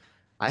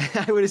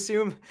 I would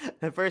assume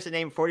the person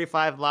named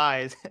 45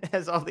 Lies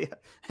has all the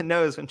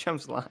knows when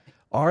Trump's lying.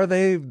 Are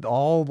they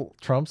all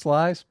Trump's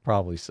lies?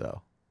 Probably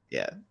so.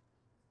 Yeah.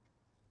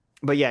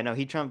 But yeah, no,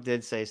 Trump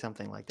did say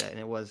something like that, and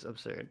it was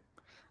absurd.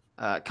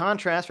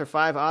 Contrast for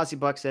 5 Aussie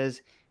Buck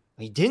says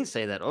he didn't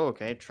say that. Oh,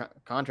 okay.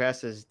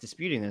 Contrast is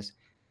disputing this.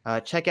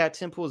 Check out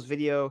Tim Pool's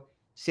video.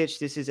 Sitch,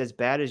 this is as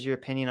bad as your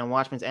opinion on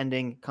Watchmen's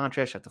ending.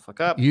 Contrast, shut the fuck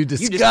up. You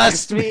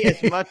disgust me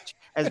as much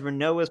as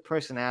Renoa's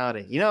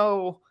personality. You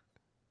know,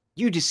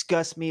 you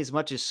disgust me as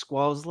much as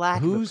Squall's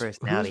lack of a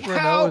personality.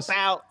 How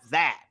about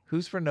that?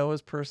 Who's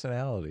Renoa's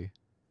personality?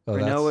 Oh,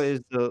 Renoa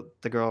is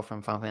the girl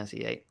from Final Fantasy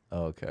VIII.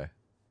 Oh, okay.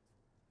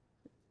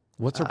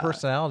 What's her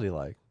personality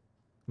like?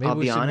 Maybe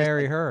we should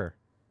marry her.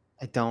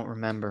 I don't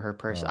remember her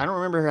person. I don't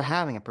remember her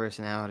having a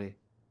personality.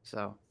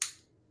 So,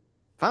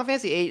 Final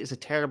Fantasy VIII is a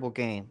terrible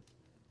game.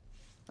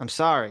 I'm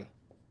sorry.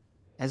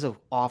 It's an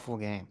awful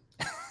game.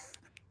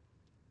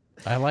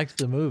 I liked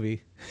the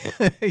movie.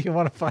 You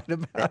want to fight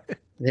about it?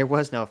 There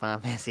was no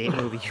Final Fantasy VIII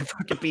movie, you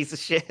fucking piece of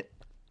shit.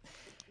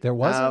 There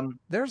wasn't?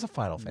 There's a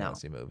Final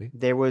Fantasy movie.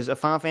 There was a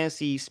Final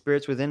Fantasy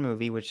Spirits Within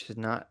movie, which does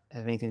not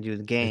have anything to do with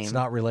the game. It's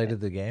not related to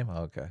the game?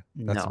 Oh, okay.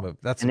 That's a movie.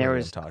 That's the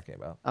movie I'm talking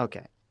about.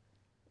 Okay.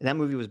 That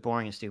movie was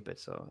boring and stupid,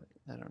 so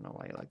I don't know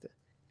why you liked it.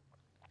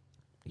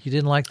 You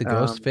didn't like the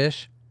ghost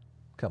fish?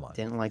 Come on.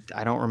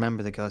 I don't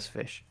remember the ghost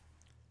fish.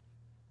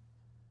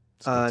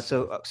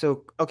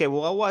 Okay,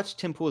 well, I'll watch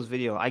Tim Pool's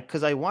video.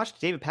 Because I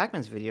watched David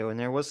Pakman's video, and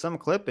there was some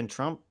clip, and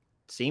Trump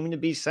seemed to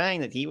be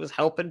saying that he was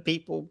helping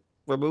people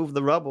remove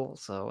the rubble.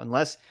 So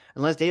unless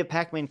David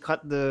Pakman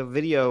cut the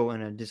video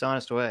in a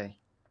dishonest way,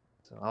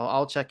 so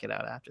I'll check it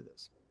out after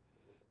this.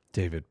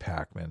 David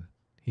Pakman,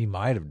 he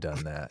might have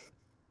done that.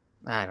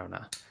 I don't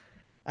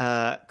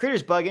know.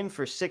 Critters Buggin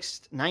for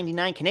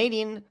 $6.99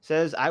 Canadian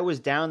says, I was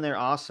down there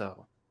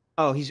also.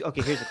 Oh, he's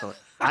okay. Here's a quote.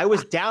 I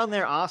was down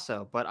there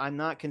also, but I'm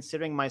not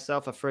considering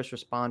myself a first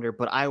responder,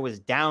 but I was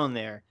down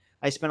there.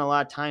 I spent a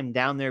lot of time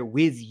down there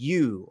with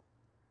you,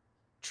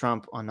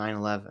 Trump, on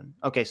 9/11.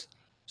 Okay.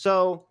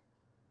 So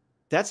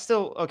that's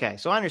still okay.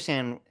 So I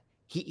understand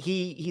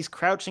he's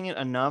crouching it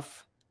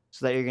enough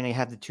so that you're going to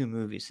have the two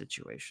movies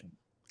situation.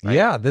 Right?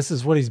 Yeah. This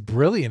is what he's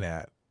brilliant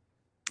at.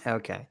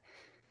 Okay.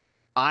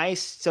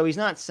 So he's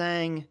not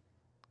saying,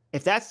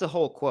 if that's the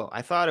whole quote,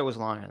 I thought it was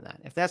longer than that.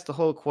 If that's the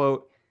whole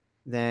quote,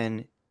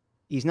 then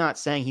he's not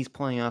saying he's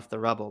pulling off the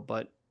rubble,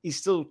 but he's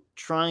still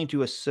trying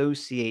to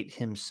associate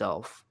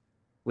himself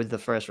with the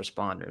first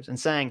responders and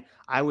saying,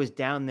 I was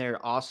down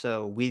there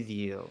also with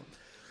you.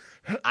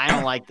 I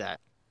don't like that.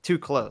 Too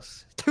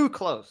close. Too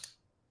close.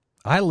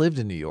 I lived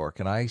in New York,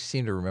 and I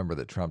seem to remember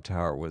that Trump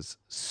Tower was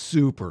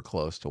super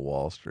close to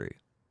Wall Street,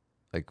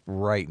 like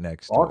right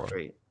next door. Wall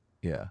Street?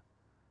 Yeah.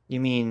 You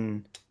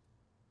mean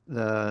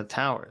the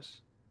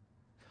towers?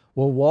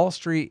 Well, Wall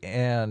Street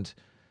and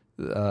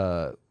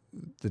the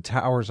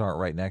towers aren't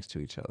right next to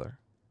each other,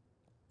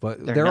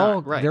 but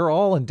they're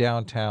all in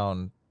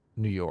downtown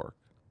New York.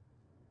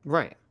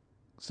 Right.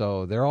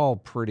 So they're all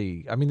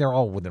pretty, I mean, they're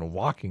all within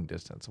walking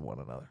distance of one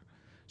another.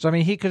 So, I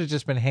mean, he could have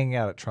just been hanging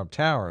out at Trump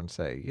Tower and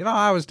say, you know,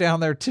 I was down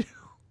there too.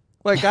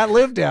 Like, I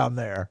live down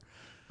there.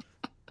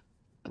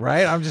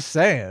 Right? I'm just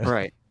saying.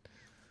 Right.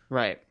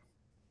 Right.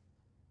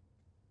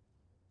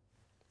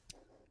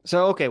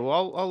 So, okay,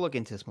 well, I'll look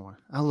into this more.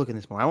 I want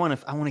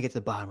to get to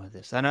the bottom of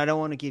this. And I don't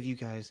want to give you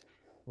guys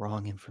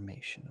wrong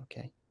information,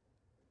 okay?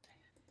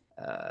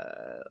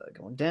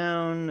 Going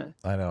down.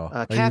 I know.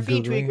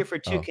 Caffeine Tweaker for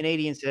 $2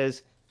 Canadian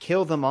says,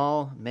 kill them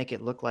all, make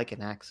it look like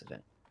an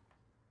accident.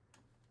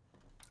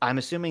 I'm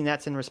assuming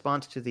that's in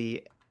response to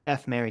the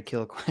F, Marry,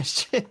 Kill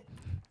question.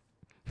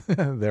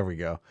 There we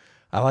go.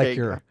 I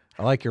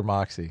like your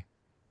moxie.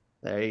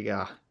 There you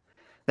go.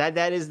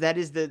 That is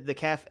the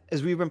calf,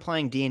 as we've been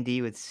playing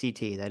D&D with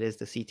CT. That is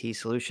the CT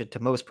solution to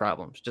most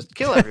problems. Just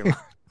kill everyone.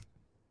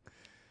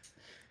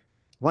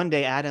 One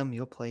day, Adam,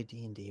 you'll play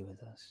D&D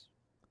with us.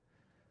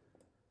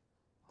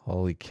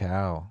 Holy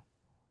cow!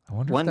 I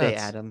wonder. One day,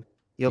 Adam,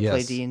 you'll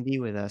play D&D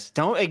with us.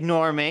 Don't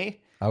ignore me.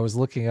 I was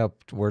looking up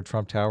where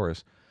Trump Tower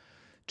is.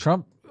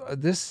 Trump.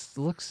 This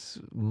looks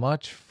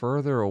much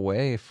further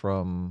away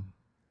from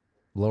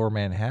Lower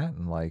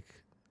Manhattan, like.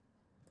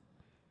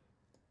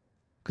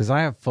 Because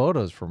I have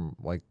photos from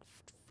like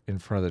in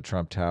front of the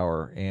Trump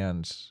Tower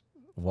and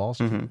Wall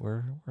Street. Mm-hmm.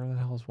 Where the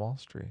hell is Wall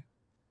Street?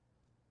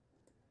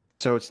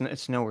 So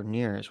it's nowhere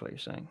near, is what you're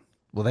saying.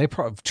 Well,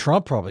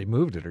 Trump probably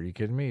moved it. Are you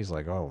kidding me? He's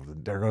like, oh,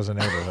 there goes the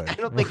neighborhood. I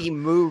don't think he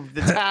moved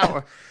the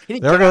tower.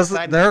 There goes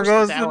the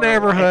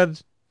neighborhood.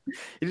 Away.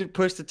 He didn't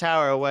push the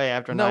tower away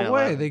after 9/11. No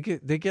way. They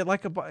get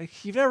like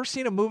you've never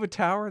seen a move a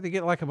tower? They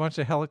get like a bunch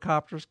of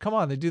helicopters. Come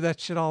on, they do that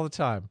shit all the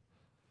time.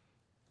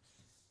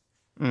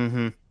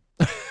 Mm-hmm.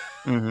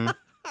 Mm-hmm.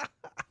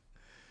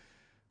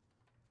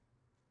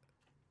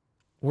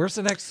 Where's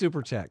the next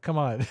super chat? Come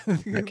on.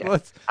 Okay.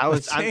 let's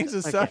I'm- change the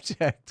okay.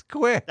 subject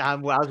quick. I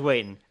was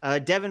waiting.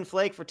 Devin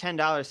Flake for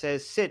 $10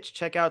 says, Sitch,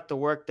 check out the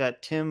work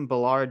that Tim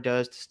Ballard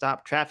does to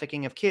stop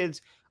trafficking of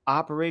kids,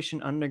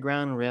 Operation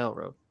Underground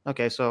Railroad.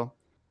 Okay, so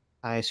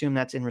I assume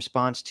that's in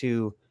response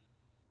to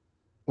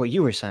what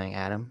you were saying,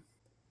 Adam,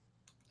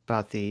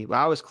 about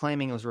I was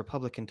claiming it was a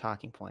Republican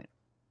talking point.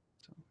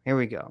 So here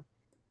we go.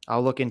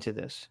 I'll look into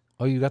this.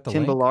 Oh, you got the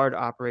Tim link? Ballard,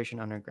 Operation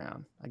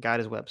Underground. I got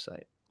his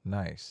website.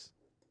 Nice.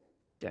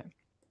 Yeah.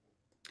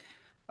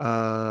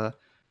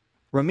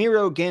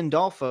 Ramiro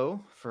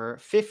Gandolfo for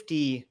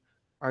 50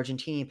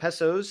 Argentine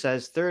pesos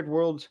says, third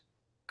world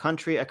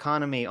country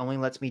economy only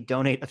lets me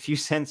donate a few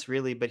cents,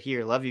 really, but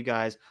here, love you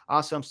guys.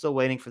 Also, I'm still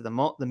waiting for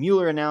the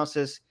Mueller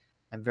analysis.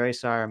 I'm very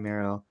sorry,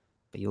 Ramiro,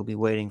 but you'll be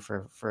waiting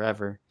for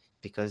forever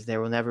because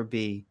there will never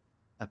be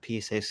a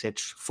PSA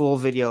 6 full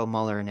video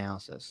Mueller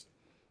analysis.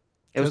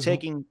 It was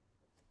taking...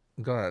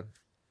 Go ahead.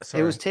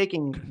 Sorry. It was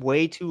taking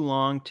way too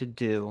long to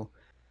do,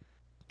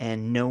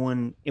 and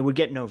it would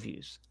get no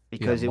views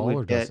because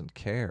Mueller doesn't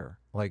care.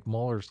 Like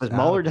Mueller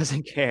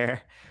doesn't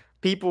care.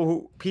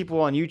 People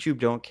on YouTube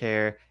don't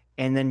care,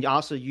 and then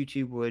also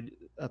YouTube would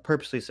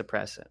purposely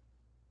suppress it.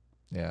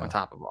 Yeah. On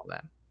top of all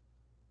that,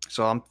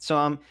 so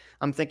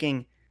I'm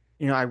thinking,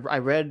 I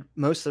read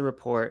most of the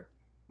report,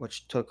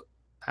 which took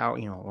out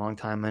a long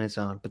time on its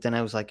own. But then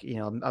I was like,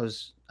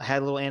 I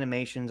had little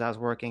animations I was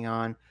working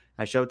on.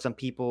 I showed some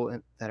people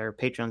that are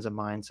patrons of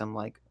mine some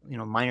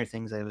minor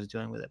things I was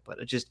doing with it, but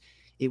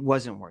it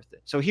wasn't worth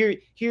it. So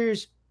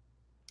here's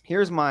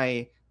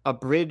my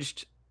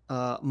abridged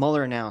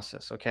Mueller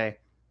analysis. Okay,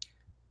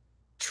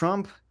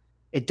 Trump.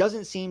 It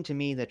doesn't seem to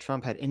me that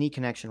Trump had any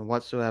connection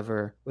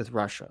whatsoever with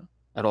Russia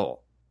at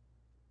all.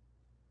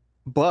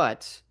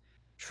 But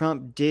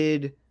Trump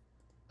did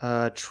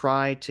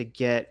try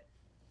to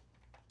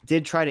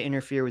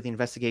interfere with the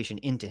investigation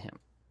into him,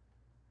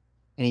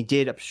 and he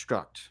did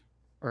obstruct.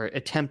 Or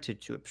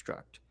attempted to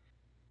obstruct,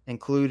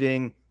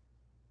 including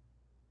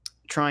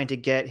trying to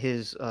get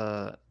his,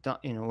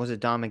 was it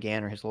Don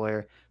McGahn or his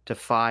lawyer, to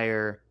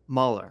fire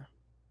Mueller.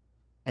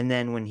 And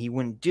then when he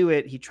wouldn't do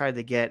it, he tried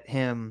to get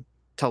him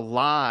to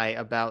lie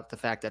about the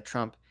fact that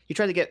he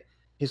tried to get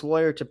his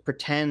lawyer to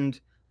pretend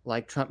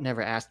like Trump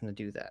never asked him to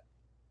do that.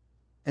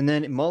 And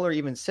then Mueller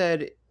even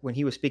said when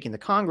he was speaking to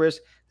Congress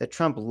that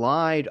Trump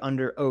lied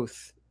under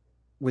oath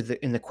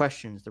in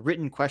the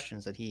written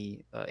questions that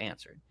he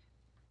answered.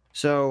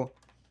 So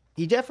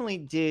he definitely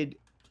did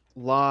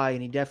lie,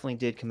 and he definitely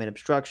did commit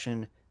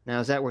obstruction.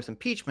 Now, is that worth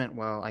impeachment?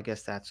 Well, I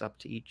guess that's up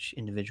to each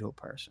individual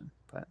person.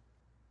 But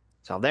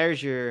so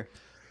there's your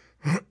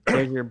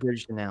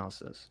abridged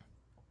analysis.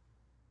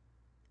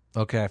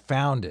 Okay, I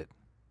found it.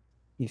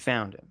 You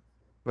found it.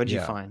 What did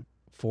you find?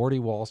 40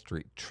 Wall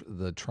Street,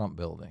 the Trump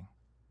building.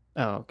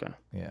 Oh, okay.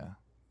 Yeah,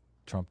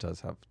 Trump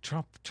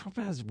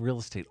has real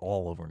estate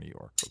all over New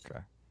York. Okay.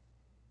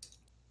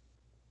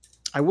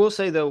 I will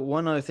say, though,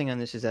 one other thing on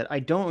this is that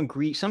I don't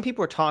agree. Some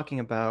people are talking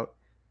about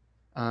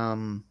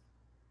going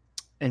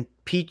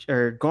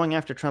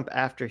after Trump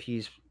after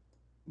he's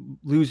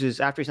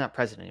not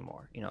president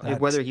anymore.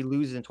 Whether he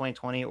loses in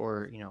 2020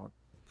 or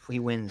he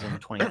wins in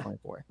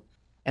 2024.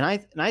 And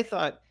I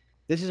thought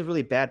this is a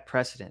really bad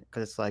precedent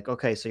because it's like,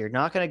 okay, so you're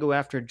not going to go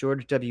after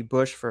George W.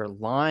 Bush for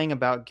lying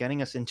about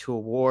getting us into a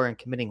war and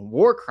committing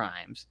war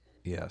crimes.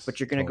 Yes, but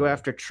you're going to go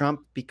after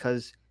Trump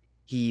because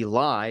he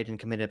lied and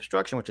committed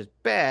obstruction, which is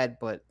bad,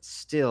 but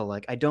still,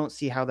 I don't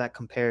see how that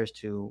compares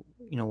to,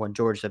 what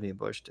George W.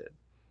 Bush did.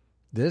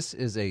 This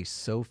is a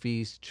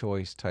Sophie's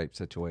Choice type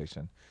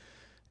situation.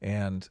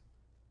 And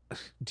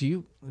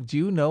do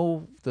you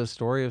know the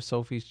story of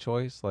Sophie's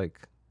Choice? I've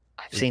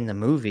seen the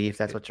movie, if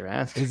that's what you're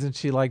asking. Isn't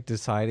she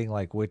deciding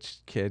which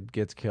kid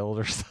gets killed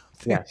or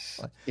something?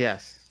 Yes.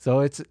 Yes. So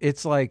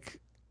it's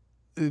like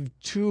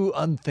two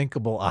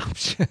unthinkable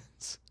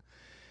options.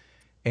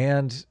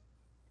 And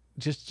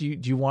just do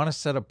you want to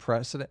set a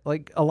precedent?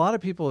 A lot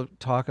of people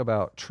talk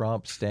about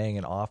Trump staying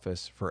in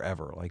office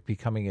forever,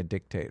 becoming a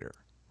dictator,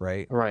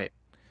 right? Right.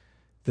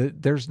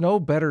 There's no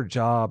better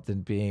job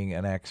than being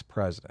an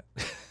ex-president.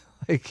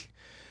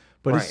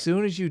 But as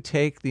soon as you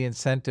take the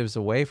incentives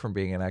away from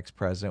being an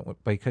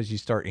ex-president because you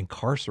start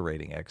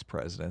incarcerating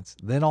ex-presidents,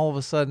 then all of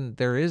a sudden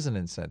there is an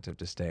incentive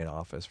to stay in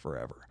office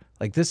forever.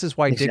 This is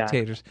why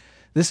dictators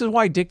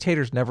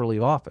never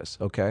leave office,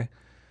 okay?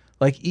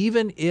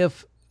 Even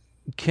if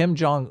Kim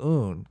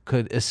Jong-un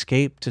could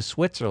escape to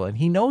Switzerland,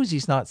 he knows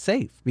he's not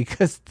safe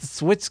because the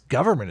Swiss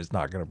government is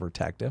not going to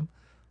protect him.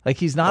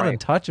 He's not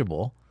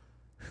untouchable.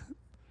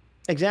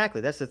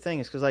 Exactly. That's the thing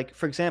is because,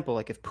 for example,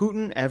 if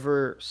Putin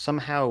ever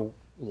somehow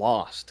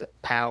lost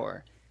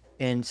power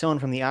and someone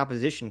from the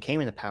opposition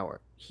came into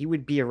power, he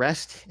would be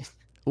arrested.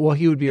 Well,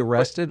 he would be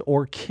arrested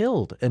or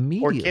killed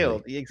immediately. Or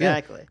killed,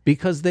 exactly. Yeah,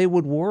 because they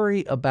would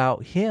worry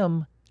about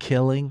him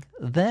killing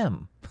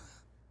them.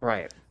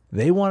 Right.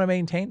 They want to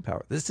maintain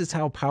power. This is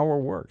how power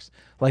works.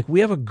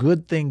 We have a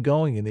good thing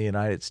going in the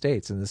United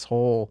States, and this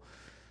whole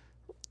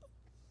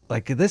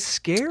this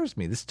scares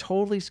me. This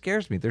totally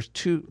scares me. There's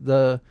two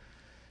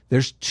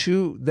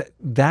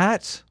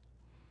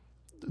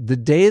the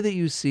day that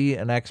you see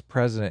an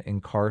ex-president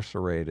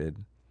incarcerated,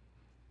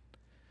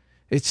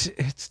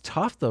 it's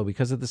tough though,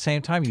 because at the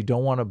same time you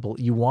don't want to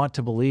you want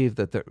to believe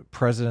that the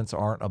presidents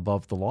aren't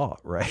above the law,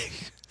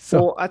 right?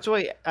 So Well, that's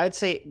why I'd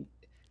say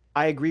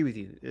I agree with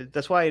you.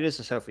 That's why it is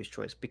a selfish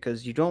choice,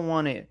 because you don't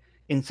want to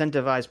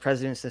incentivize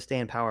presidents to stay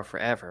in power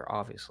forever,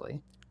 obviously,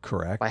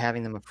 correct, by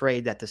having them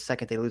afraid that the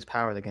second they lose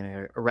power, they're going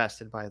to get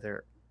arrested by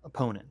their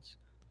opponents.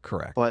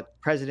 correct, But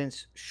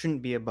presidents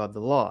shouldn't be above the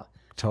law.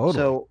 totally.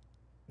 So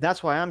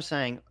that's why I'm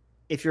saying,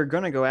 if you're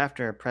going to go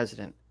after a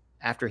president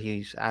after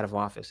he's out of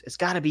office, it's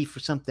got to be for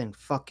something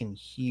fucking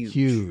huge.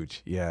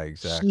 Huge. Yeah,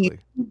 exactly.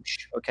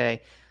 Huge.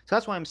 Okay. So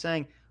that's why I'm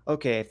saying,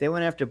 okay, if they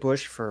went after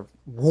Bush for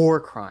war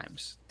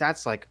crimes,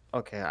 that's like,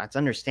 okay, that's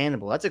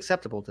understandable. That's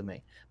acceptable to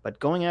me. But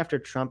going after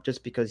Trump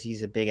just because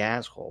he's a big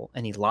asshole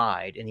and he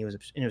lied and he was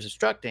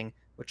obstructing,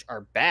 which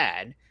are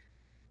bad,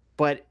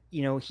 but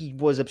he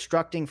was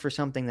obstructing for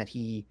something that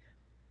he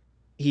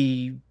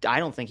I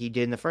don't think he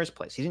did in the first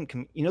place. He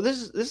didn't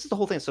this is the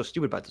whole thing that's so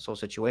stupid about this whole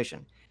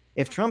situation.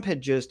 If Trump had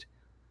just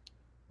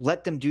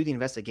let them do the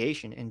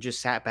investigation and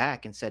just sat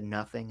back and said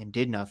nothing and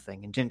did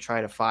nothing and didn't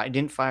fire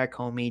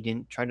Comey,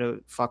 didn't try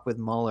to fuck with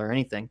Mueller or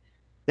anything,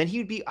 then he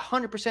would be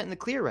 100% in the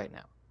clear right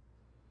now.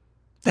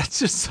 That's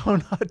just so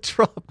not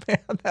Trump, man.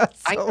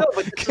 That's so, I know,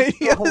 but this is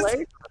so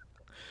hilarious.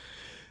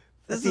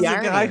 This is a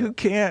guy who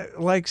can't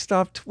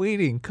stop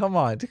tweeting. Come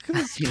on.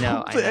 I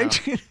know.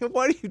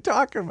 What are you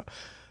talking about?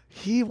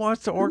 He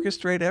wants to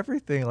orchestrate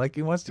everything. Like,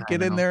 he wants to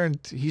get in there and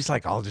he's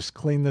like, I'll just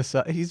clean this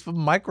up. He's a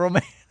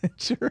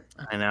micromanager.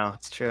 I know.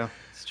 It's true.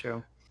 It's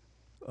true.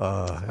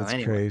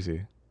 It's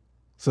crazy.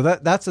 So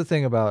that's the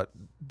thing about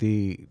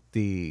the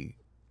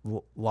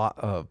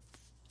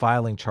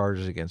filing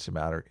charges against him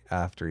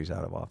after he's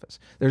out of office.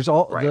 There's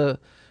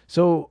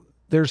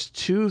there's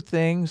two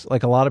things.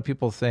 Like, a lot of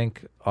people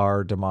think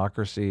our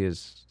democracy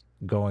is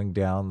going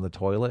down the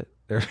toilet.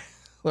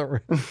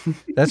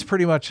 That's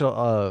pretty much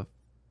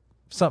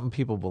something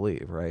people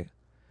believe, right?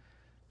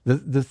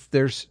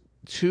 There's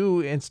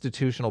two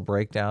institutional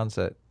breakdowns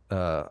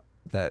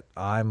that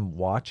I'm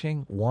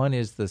watching. One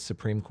is the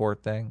Supreme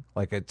Court thing.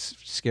 Like, it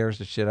scares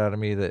the shit out of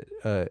me that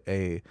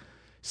a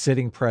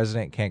sitting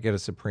president can't get a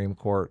Supreme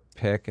Court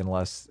pick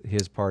unless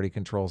his party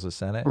controls the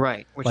Senate.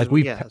 Right.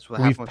 We've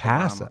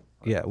passed that.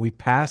 Yeah, we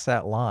passed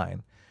that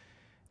line.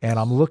 And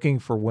I'm looking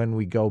for when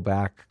we go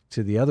back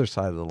to the other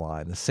side of the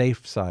line, the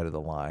safe side of the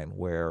line,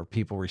 where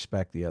people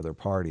respect the other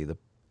party.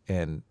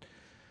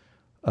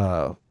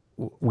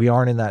 We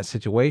aren't in that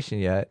situation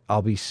yet.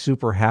 I'll be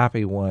super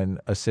happy when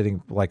a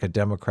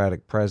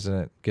Democratic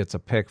president gets a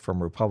pick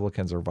from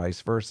Republicans or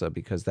vice versa,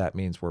 because that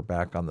means we're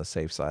back on the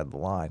safe side of the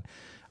line.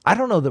 I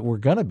don't know that we're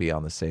going to be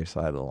on the safe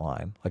side of the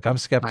line. Like, I'm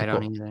skeptical. I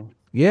don't either.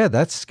 Yeah,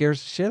 that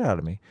scares the shit out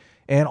of me.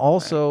 And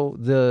also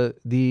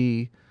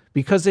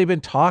because they've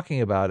been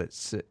talking about it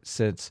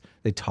since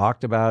they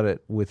talked about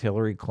it with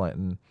Hillary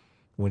Clinton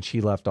when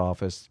she left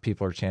office.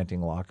 People are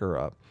chanting "lock her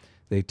up."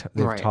 They've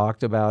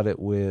talked about it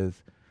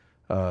with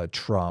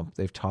Trump.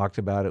 They've talked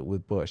about it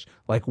with Bush.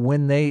 Like,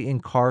 when they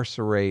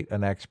incarcerate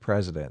an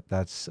ex-president,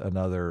 that's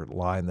another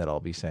line that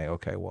I'll be saying,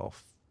 okay, well,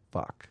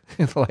 fuck.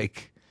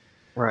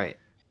 Right.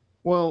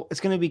 Well, it's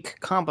going to be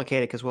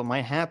complicated, because what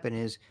might happen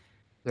is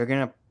they're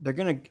going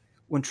to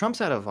when Trump's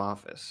out of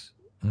office,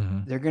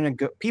 they're going to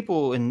go,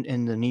 people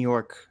in the New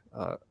York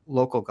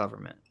local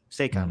government,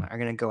 state government, are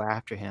going to go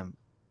after him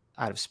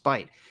out of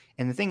spite.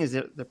 And the thing is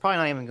that they're probably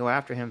not even going to go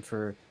after him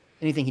for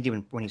anything he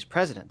did when he's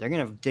president. They're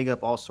going to dig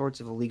up all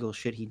sorts of illegal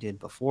shit he did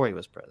before he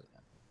was president.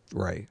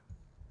 Right.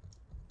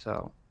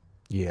 So,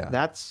 yeah,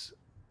 that's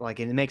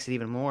it makes it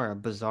even more a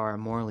bizarre,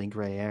 morally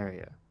gray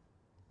area.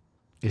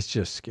 It's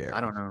just scary.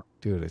 I don't know.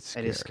 Dude, it's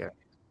scary. It is scary.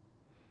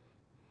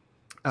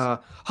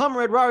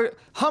 Hummer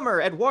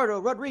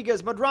Eduardo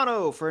Rodriguez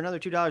Madrano for another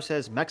 $2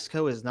 says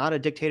Mexico is not a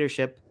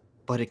dictatorship,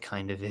 but it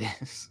kind of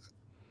is.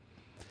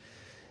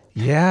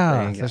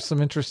 Yeah, there's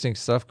some interesting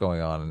stuff going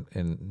on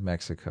in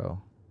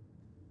Mexico.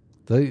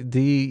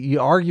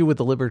 You argue with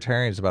the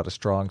libertarians about a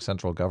strong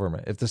central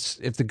government.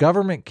 If the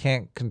government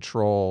can't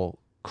control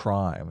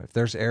crime, if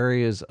there's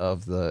areas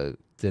of the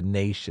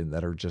nation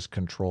that are just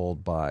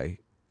controlled by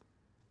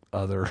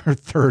other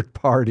third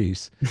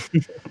parties,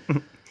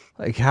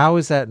 like, how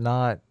is that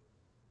not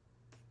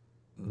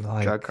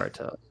drug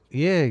cartel?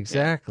 Yeah,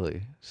 exactly.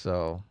 Yeah.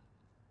 So,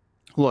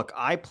 look,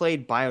 I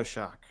played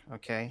BioShock.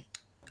 Okay,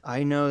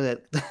 I know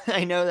that the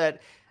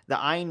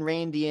Ayn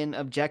Randian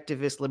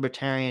objectivist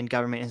libertarian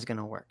government is going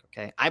to work.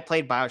 Okay, I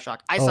played BioShock.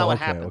 I saw what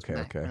happens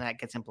when that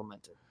gets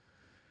implemented.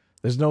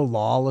 There's no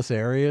lawless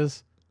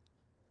areas.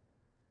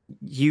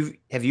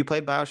 Have you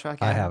played BioShock?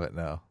 I haven't.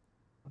 No.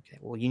 Okay,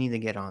 well, you need to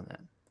get on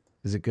that.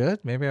 Is it good?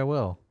 Maybe I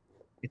will.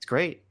 It's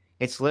great.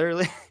 It's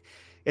literally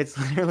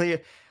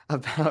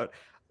about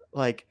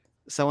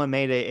someone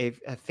made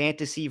a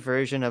fantasy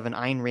version of an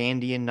Ayn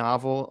Randian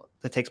novel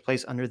that takes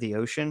place under the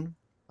ocean,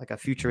 like a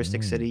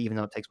futuristic city, even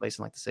though it takes place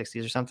in the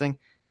 60s or something,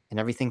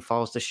 and everything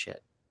falls to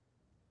shit.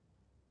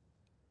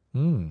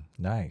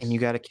 Nice. And you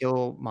got to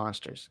kill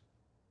monsters.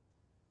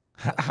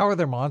 How are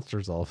there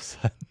monsters all of a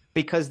sudden?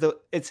 because the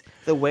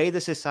way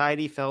the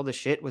society fell to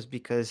shit was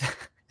because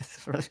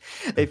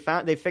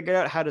they figured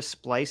out how to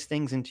splice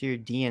things into your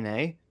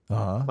DNA,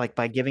 like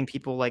by giving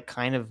people like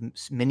kind of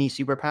mini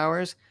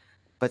superpowers.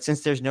 But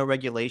since there's no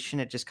regulation,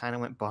 it just kind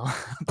of went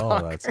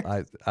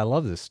bonkers. I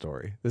love this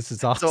story. This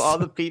is awesome. So all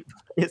the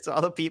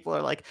people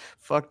are like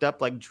fucked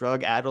up, like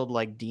drug addled,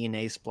 like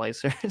DNA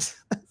splicers.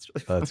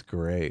 That's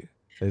great.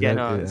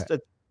 Yeah, it's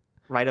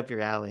right up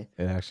your alley.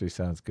 It actually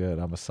sounds good.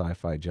 I'm a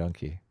sci-fi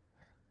junkie.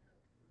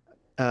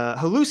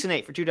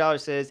 Hallucinate for $2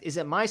 says, "Is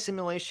it my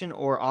simulation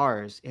or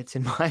ours? It's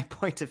in my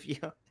point of view."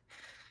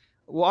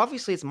 Well,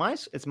 obviously it's my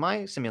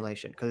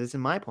simulation because it's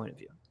in my point of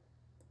view.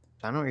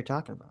 I don't know what you're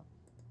talking about,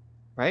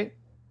 right?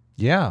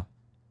 Yeah,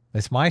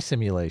 it's my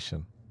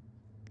simulation.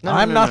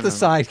 I'm not the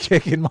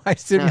sidekick in my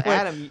simulation. No,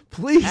 Adam,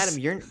 please,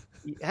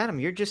 Adam,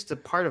 you're just a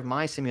part of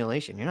my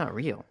simulation. You're not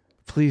real.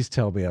 Please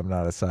tell me I'm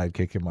not a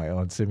sidekick in my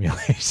own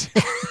simulation.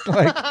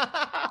 Like,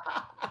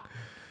 I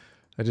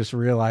just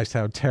realized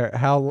how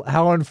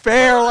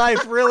unfair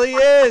life really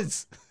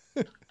is.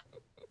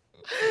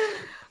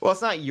 Well,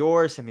 it's not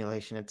your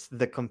simulation; it's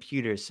the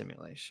computer's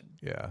simulation.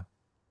 Yeah.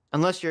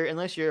 Unless you're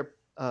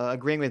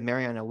agreeing with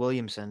Mariana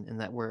Williamson in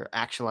that we're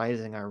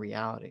actualizing our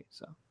reality,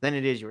 so then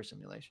it is your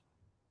simulation.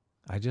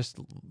 I just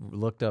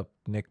looked up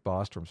Nick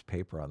Bostrom's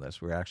paper on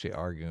this. We were actually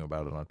arguing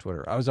about it on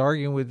Twitter. I was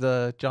arguing with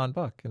John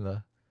Buck in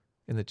the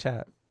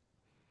chat.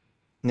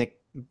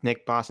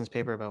 Nick Boston's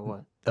paper about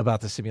what?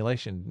 About the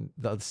simulation.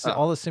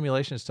 All the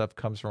simulation stuff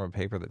comes from a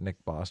paper that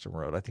Nick Bostrom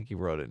wrote. I think he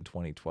wrote it in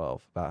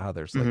 2012 about how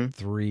there's like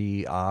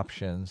 3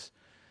 options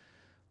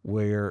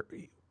where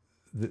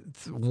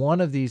one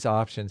of these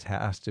options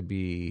has to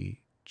be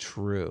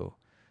true,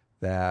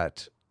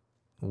 that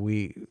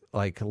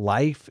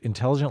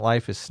intelligent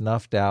life is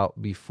snuffed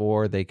out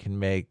before they can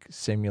make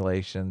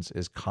simulations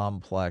as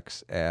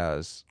complex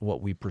as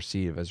what we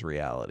perceive as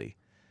reality.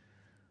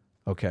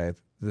 Okay.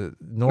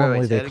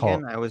 Normally they call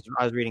again? I was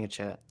reading a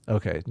chat.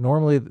 Okay.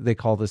 Normally they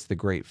call this the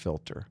great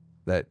filter,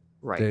 that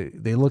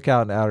they look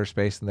out in outer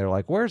space and they're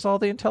like, where's all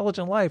the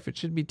intelligent life? It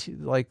should be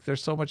like,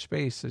 there's so much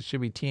space. It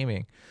should be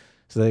teeming.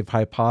 So they've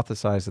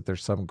hypothesized that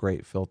there's some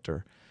great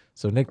filter.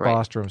 So Nick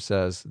Bostrom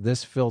says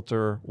this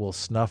filter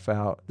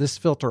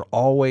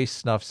always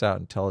snuffs out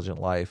intelligent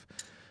life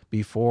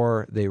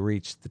before they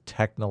reach the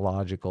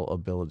technological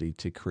ability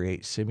to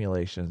create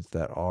simulations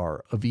that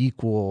are of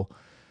equal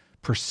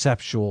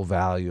perceptual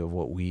value of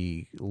what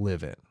we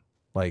live in.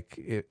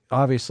 Like,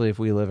 obviously, if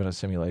we live in a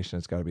simulation,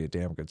 it's got to be a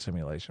damn good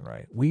simulation,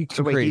 right?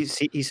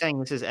 He's saying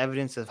this is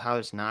evidence of how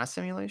it's not a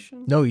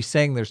simulation? No, he's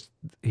saying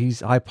he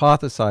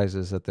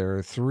hypothesizes that there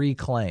are 3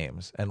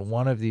 claims, and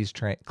one of these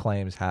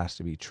claims has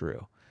to be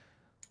true.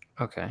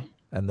 Okay.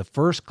 And the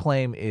first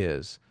claim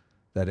is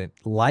that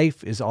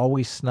life is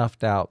always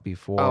snuffed out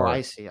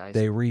before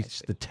they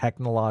reach the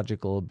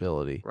technological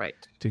ability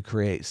to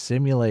create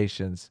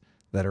simulations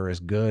that are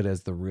as good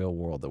as the real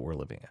world that we're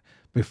living in.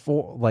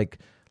 Before, like,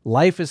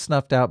 life is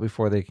snuffed out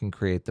before they can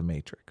create the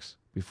Matrix.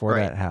 Before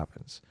that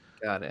happens.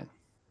 Got it.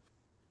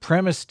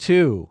 Premise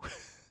 2,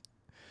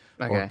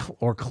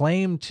 or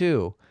claim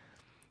 2,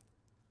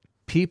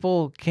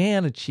 people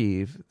can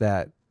achieve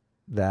that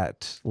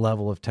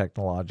level of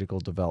technological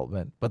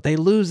development, but they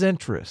lose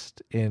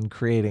interest in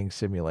creating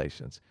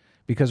simulations.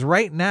 Because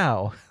right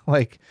now,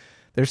 like,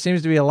 there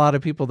seems to be a lot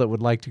of people that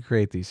would like to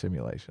create these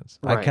simulations.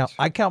 Right.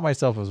 I count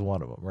myself as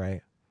one of them,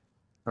 right?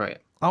 Right.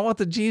 I want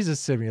the Jesus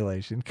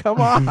simulation.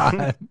 Come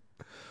on.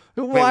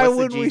 Why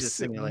wouldn't we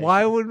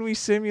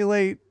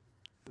simulate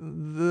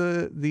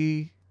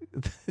the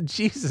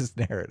Jesus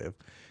narrative?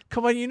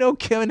 Come on,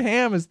 Kevin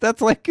Ham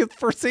that's like the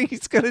first thing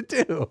he's gonna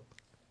do.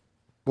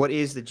 What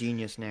is the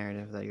genius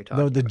narrative that you're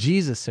talking about? The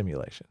Jesus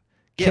simulation.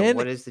 Yeah,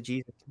 what is the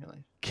Jesus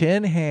simulation?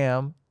 Ken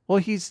Ham.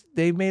 Well,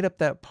 they made up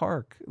that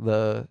park.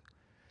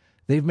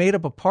 They've made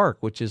up a park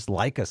which is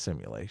like a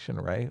simulation,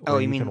 right? Oh,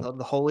 you mean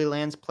the Holy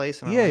Lands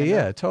place?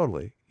 Yeah,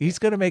 totally. He's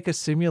going to make a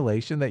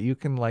simulation that you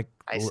can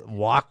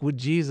walk with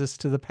Jesus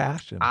to the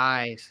Passion.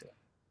 I see.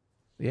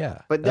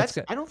 Yeah, but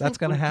I don't think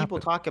when people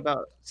talk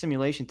about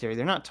simulation theory,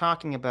 they're not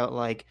talking about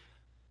like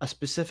a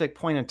specific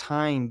point in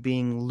time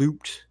being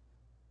looped,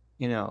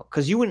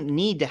 because you wouldn't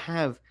need to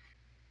have.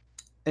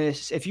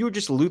 If you were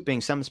just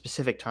looping some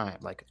specific time,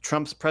 like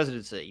Trump's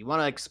presidency, you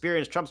want to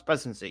experience Trump's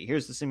presidency.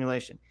 Here's the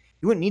simulation.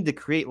 You wouldn't need to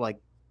create like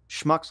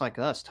schmucks like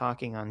us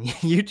talking on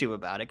YouTube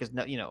about it because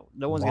no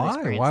one's going to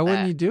experience that. Why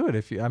wouldn't you do it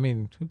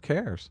who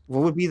cares?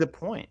 What would be the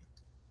point?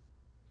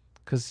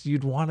 Because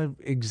you'd want to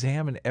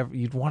examine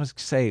you'd want to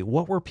say,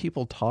 what were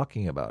people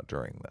talking about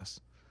during this?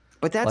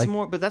 But that's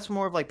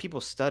more of like people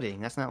studying.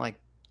 That's not like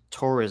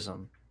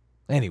tourism.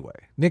 Anyway,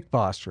 Nick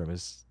Bostrom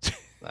is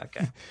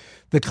okay.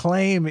 The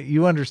claim,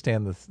 you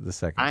understand the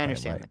second claim, I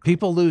understand. Right?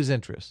 People lose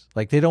interest.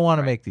 Like, they don't want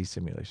to make these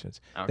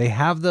simulations. Okay. They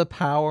have the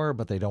power,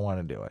 but they don't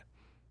want to do it.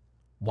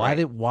 Why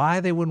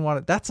they wouldn't want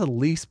it? That's the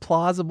least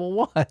plausible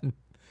one.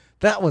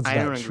 That one's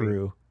not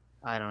true.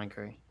 I don't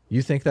agree.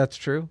 You think that's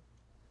true?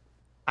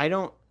 I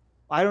don't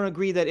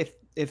agree that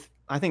if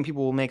I think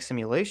people will make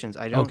simulations.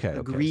 I don't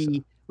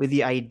agree with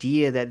the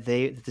idea that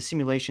the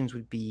simulations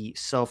would be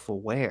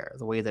self-aware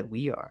the way that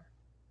we are.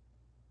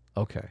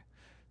 Okay.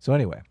 So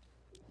anyway,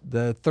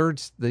 the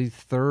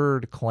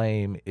third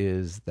claim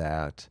is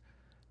that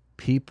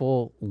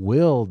people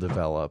will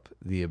develop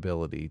the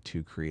ability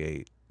to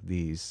create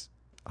these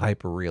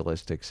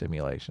hyper-realistic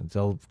simulations.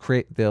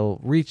 They'll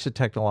reach the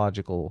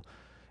technological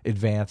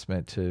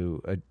advancement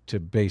to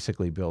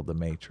basically build the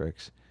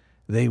Matrix.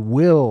 They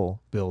will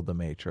build the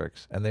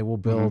Matrix, and they will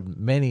build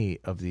many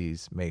of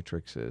these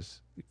matrices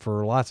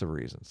for lots of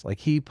reasons. Like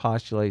he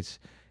postulates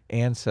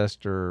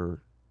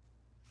ancestor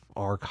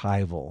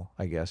archival,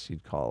 I guess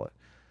you'd call it.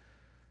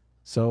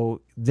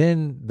 So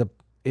then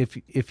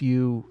if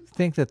you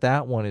think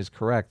that one is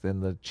correct, then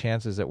the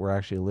chances that we're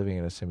actually living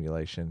in a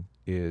simulation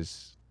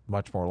is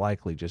much more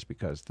likely, just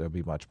because there'll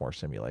be much more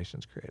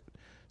simulations created.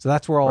 So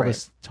that's where all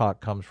this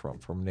talk comes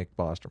from Nick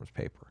Bostrom's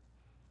paper.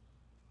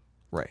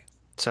 Right.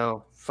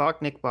 So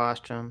fuck Nick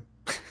Bostrom.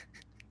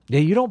 Yeah,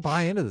 you don't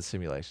buy into the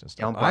simulation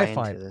stuff.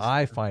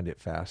 I find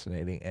it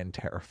fascinating and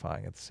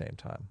terrifying at the same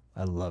time.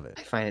 I love it.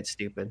 I find it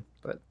stupid,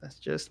 but that's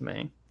just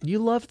me. You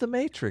love the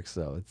Matrix,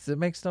 though. It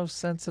makes no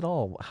sense at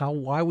all.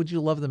 Why would you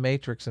love the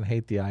Matrix and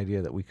hate the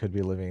idea that we could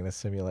be living in a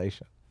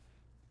simulation?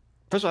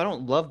 First of all, I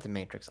don't love the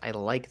Matrix. I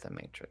like the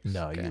Matrix.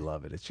 No, okay? You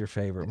love it. It's your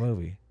favorite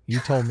movie. You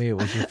told me it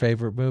was your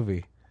favorite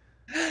movie.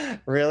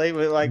 Really?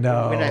 Like,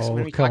 no,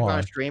 when we talked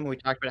on stream, we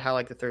talked about how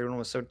like the third one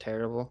was so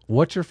terrible.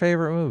 What's your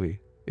favorite movie?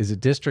 Is it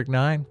District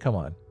 9? Come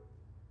on.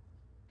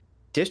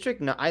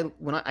 District 9.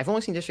 I've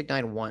only seen District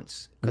 9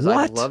 once because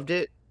I loved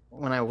it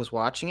when I was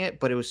watching it,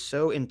 but it was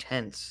so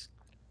intense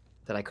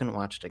that I couldn't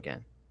watch it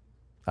again.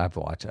 I've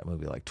watched that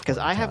movie like 20 times. Because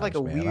I have like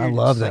a weird I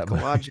love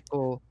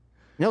psychological.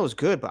 No, it was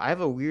good, but I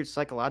have a weird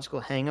psychological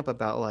hang up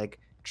about like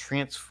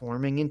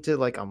transforming into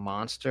like a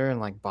monster and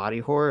like body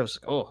horror. It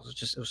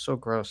was so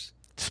gross.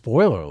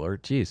 Spoiler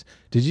alert! Jeez,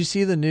 did you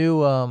see the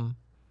new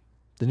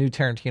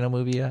Tarantino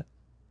movie yet?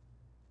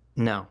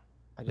 No,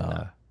 I did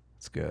not.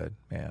 It's good,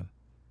 man.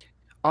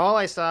 All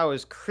I saw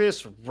was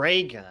Chris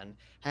Reagan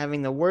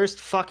having the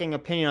worst fucking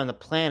opinion on the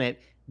planet,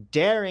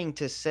 daring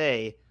to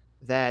say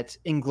that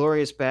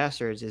Inglourious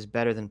Bastards is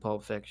better than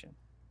Pulp Fiction.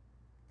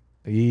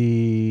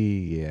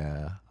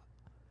 Yeah.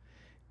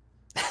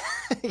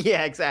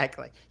 Yeah,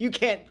 exactly. You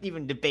can't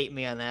even debate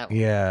me on that one.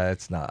 Yeah,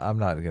 it's not. I'm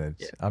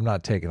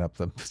not taking up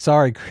the.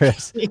 Sorry,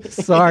 Chris.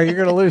 Sorry, you're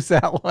gonna lose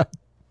that one.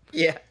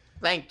 Yeah.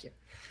 Thank you.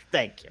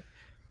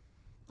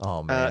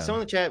 Oh man.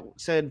 Someone in the chat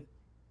said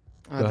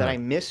that I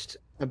missed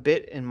a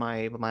bit in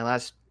my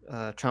last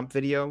Trump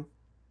video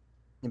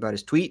about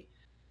his tweet,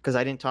 because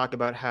I didn't talk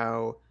about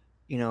how,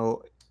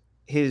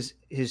 his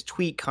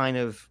tweet kind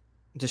of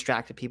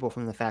distracted people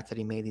from the fact that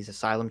he made these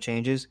asylum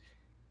changes.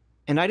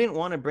 And I didn't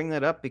want to bring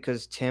that up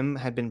because Tim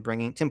Pool had been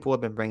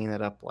bringing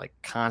that up like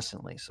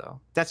constantly. So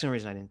that's the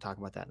reason I didn't talk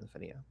about that in the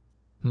video.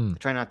 I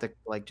try not to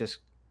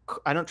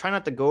try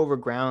not to go over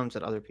grounds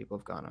that other people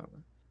have gone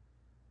over.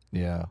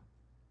 Yeah.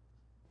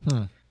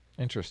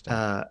 Interesting.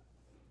 But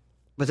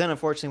then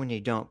unfortunately when you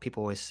don't,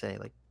 people always say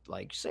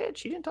like said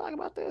she didn't talk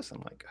about this. I'm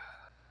like,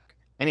 okay.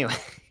 Anyway.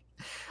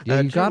 Yeah,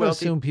 you got to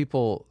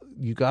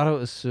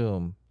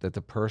assume that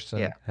the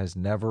person has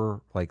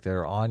never, like,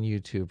 they're on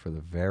YouTube for the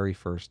very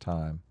first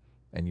time,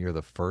 and you're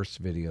the first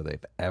video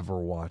they've ever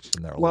watched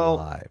in their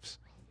lives.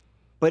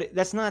 But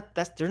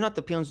they're not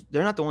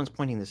the ones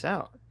pointing this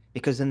out,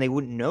 because then they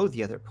wouldn't know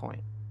the other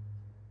point.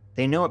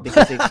 They know it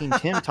because they've seen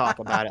Tim talk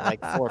about it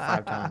like 4 or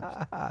 5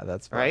 times.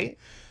 That's funny. Right.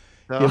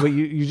 So, yeah, but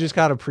you just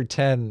got to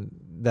pretend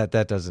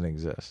that doesn't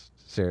exist.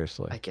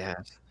 Seriously. I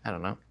guess. I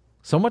don't know.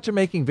 So much of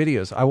making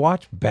videos. I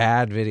watch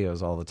bad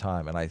videos all the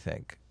time, and I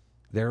think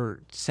they're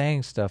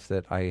saying stuff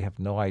that I have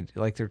no idea.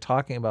 Like, they're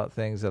talking about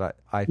things that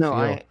I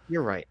feel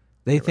you're right.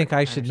 They think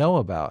I should know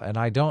about, and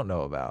I don't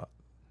know about.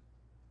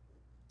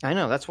 I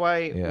know. That's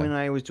why when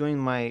I was doing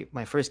my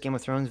first Game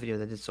of Thrones video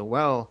that did so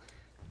well,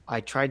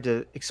 I tried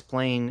to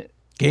explain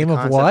Game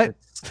of what?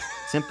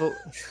 Simple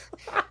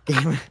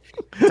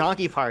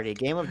Donkey Party.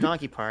 Game of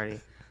Donkey Party.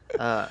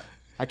 I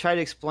try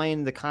to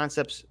explain the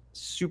concepts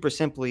super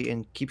simply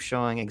and keep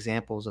showing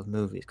examples of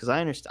movies, because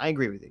I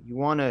agree with you.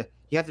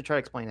 You have to try to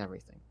explain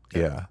everything.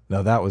 Yeah.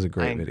 No, that was a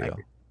great video.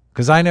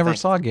 Because I never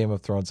saw Game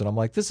of Thrones, and I'm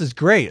like, this is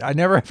great. I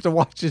never have to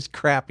watch this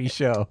crappy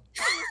show.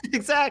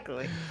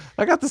 Exactly.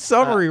 I got the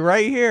summary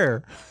right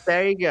here.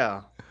 There you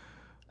go.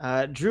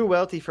 Drew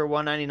Welty for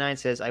 $1.99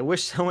 says, I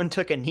wish someone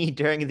took a knee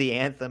during the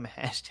anthem.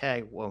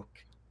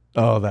 #woke.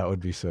 Oh, that would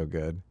be so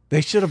good.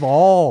 They should have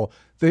all.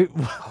 Oh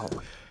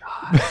my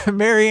God.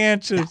 Marianne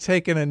should have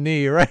taken a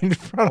knee right in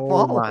front of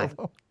all of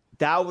them.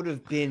 That would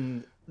have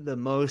been the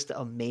most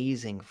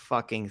amazing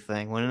fucking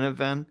thing, wouldn't it have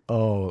been?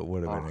 Oh, it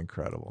would have been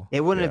incredible.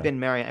 It wouldn't have been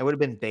Marianne. It would have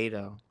been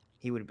Beto.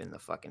 He would have been the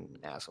fucking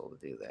asshole to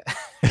do that.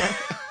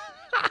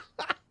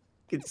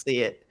 You could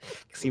see it. You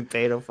could see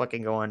Beto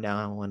fucking going down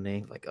on one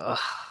knee. Like, ugh,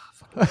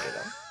 fucking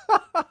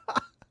Beto.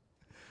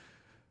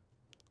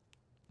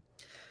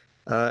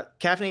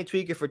 Caffeinated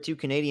Tweaker for 2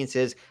 Canadian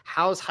says,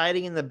 how's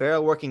hiding in the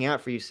barrel working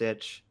out for you,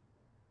 Sitch?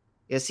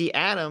 Yeah, see,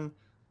 Adam,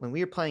 when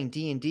we were playing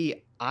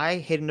D&D, I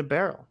hid in a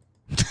barrel.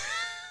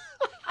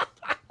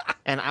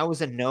 and I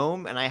was a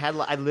gnome, and I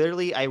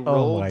Oh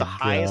rolled my the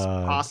highest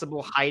God.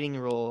 possible hiding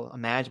roll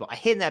imaginable. I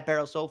hid in that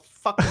barrel so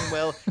fucking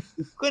well,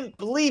 you couldn't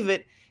believe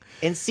it.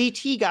 And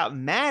CT got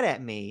mad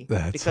at me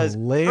That's because her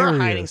hiding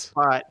hilarious.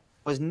 spot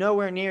was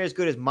nowhere near as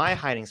good as my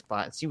hiding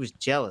spot, and she was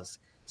jealous.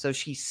 So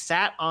she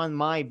sat on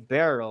my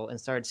barrel and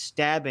started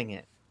stabbing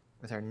it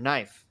with her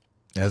knife.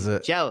 As She's a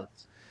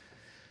jealous.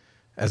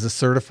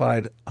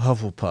 certified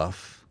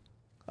Hufflepuff,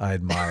 I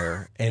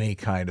admire any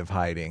kind of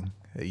hiding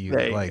that you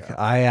There you like. go.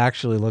 I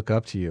actually look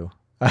up to you.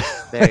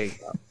 There you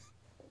go.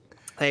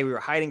 Hey, we were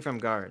hiding from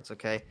guards,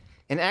 okay?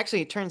 And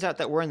actually, it turns out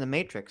that we're in the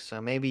Matrix,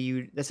 so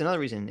maybe that's another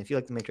reason if you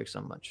like the Matrix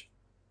so much.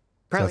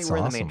 Apparently, That's we're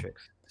in awesome. the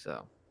Matrix,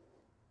 so.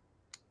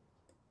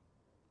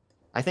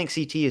 I think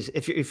CT is,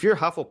 if you're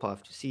Hufflepuff,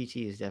 CT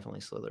is definitely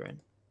Slytherin.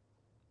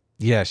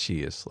 Yeah,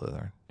 she is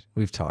Slytherin.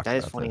 We've talked That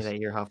is about funny this. that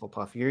you're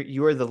Hufflepuff.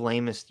 You're the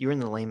lamest, you're in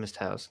the lamest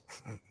house.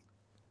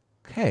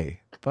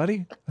 Hey,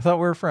 buddy, I thought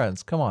we were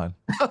friends. Come on,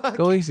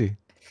 go easy.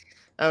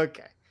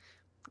 Okay.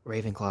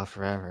 Ravenclaw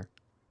forever.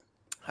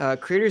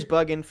 Creators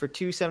Buggin for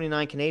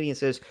 $2.79 Canadian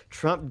says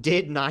Trump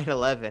did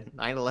 9/11.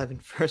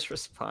 9/11 first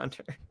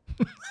responder.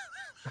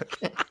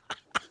 Okay.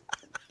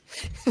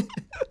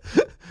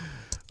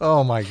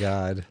 Oh my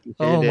God. He sure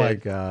Oh my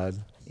did. God.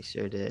 He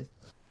sure did.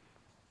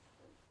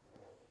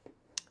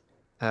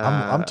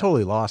 I'm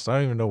totally lost. I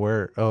don't even know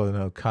where. Oh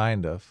no,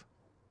 kind of.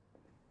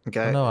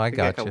 Okay. Oh, no, I we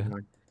got a got couple you.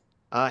 more.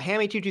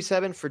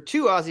 Hammy227 for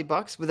 2 Aussie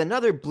bucks with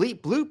another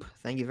bleep bloop.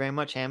 Thank you very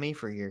much, Hammy,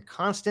 for your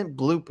constant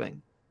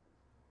blooping.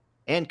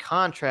 And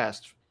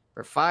Contrast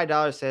for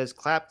 $5 says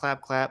clap,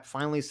 clap, clap.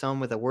 Finally, someone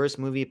with a worse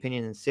movie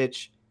opinion than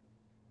Sitch.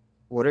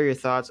 What are your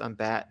thoughts on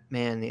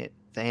Batman, the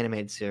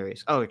animated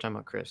series? Oh, you're talking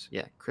about Chris.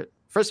 Yeah.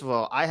 First of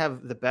all, I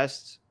have the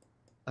best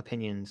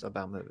opinions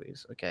about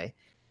movies, okay?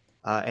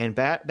 And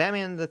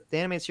Batman, the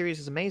animated series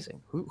is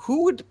amazing.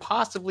 Who would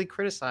possibly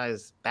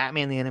criticize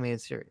Batman, the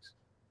animated series?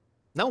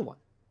 No one.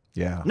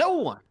 Yeah. No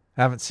one.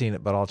 Haven't seen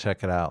it, but I'll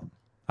check it out.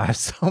 I have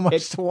so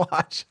much to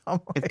watch.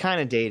 It's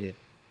kind of dated.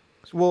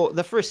 Well,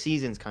 the first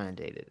season's kind of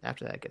dated.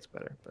 After that, it gets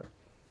better.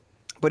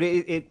 But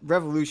it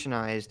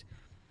revolutionized.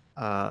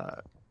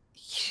 It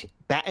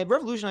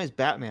revolutionized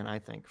Batman, I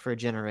think, for a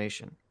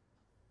generation.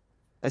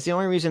 That's the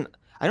only reason.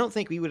 I don't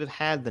think we would have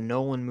had the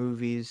Nolan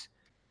movies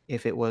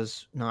if it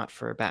was not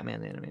for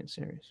Batman the animated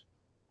series.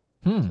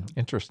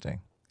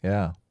 Interesting.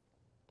 Yeah.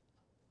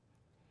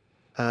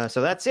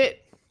 So that's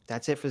it.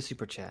 That's it for the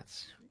super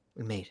chats.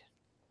 We made it.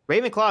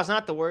 Ravenclaw is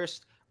not the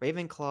worst.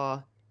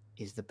 Ravenclaw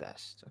is the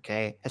best.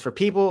 Okay. As for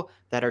people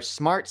that are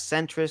smart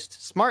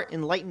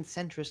enlightened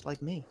centrist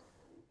like me.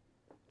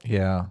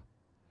 Yeah.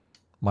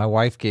 My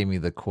wife gave me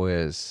the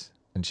quiz,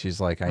 and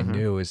she's like, I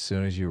knew as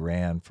soon as you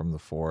ran from the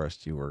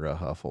forest, you were a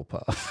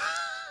Hufflepuff.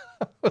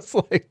 I was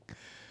like,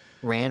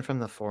 ran from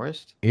the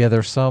forest? Yeah,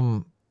 there's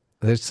some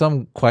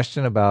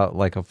question about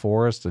like a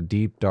forest, a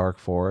deep, dark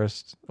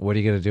forest. What are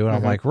you going to do? And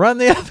I'm like, run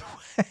the other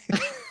way.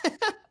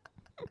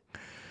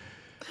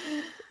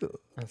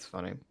 That's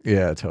funny.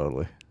 Yeah,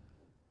 totally.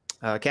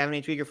 Kevin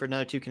H. Tweaker for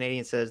another 2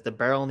 Canadian says the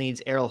barrel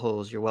needs air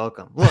holes. You're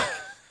welcome. Look,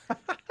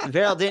 the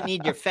barrel didn't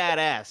need your fat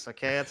ass.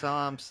 Okay, that's all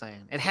I'm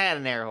saying. It had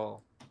an air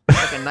hole,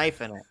 like a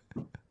knife in it.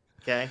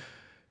 Okay.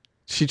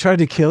 She tried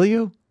to kill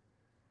you?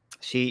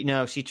 She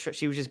was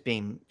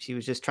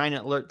just trying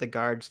to alert the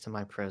guards to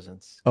my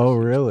presence. Oh,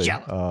 really?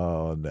 Jealous.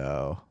 Oh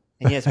no.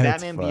 And yes,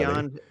 That's Batman funny.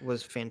 Beyond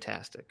was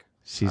fantastic.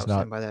 She's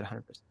not by that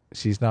 100%.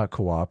 She's not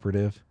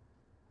cooperative.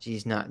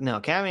 She's not. No,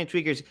 Kevin H.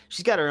 Tweakers.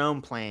 She's got her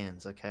own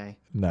plans. Okay.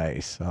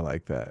 Nice. I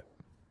like that.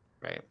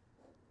 Right.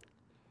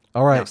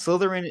 All right. Now,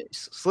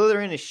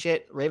 Slytherin is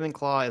shit.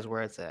 Ravenclaw is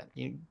where it's at.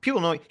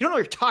 People know you don't know what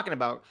you're talking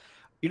about.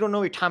 You don't know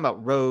what you're talking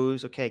about,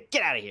 Rose. Okay,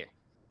 get out of here.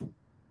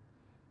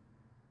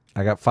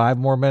 I got 5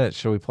 more minutes.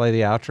 Shall we play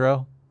the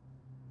outro?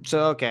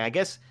 So okay, I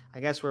guess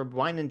we're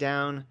winding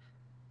down.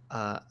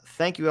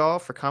 Thank you all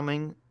for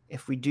coming.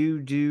 If we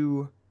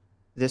do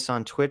this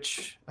on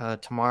Twitch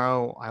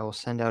tomorrow, I will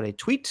send out a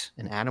tweet,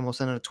 and Adam will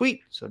send out a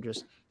tweet. So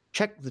just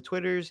check the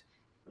Twitters.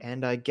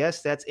 And I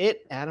guess that's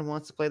it. Adam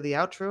wants to play the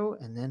outro,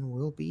 and then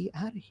we'll be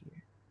out of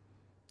here.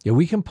 Yeah,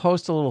 we can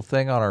post a little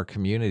thing on our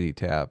community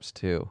tabs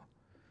too.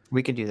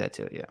 We can do that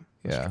too, yeah.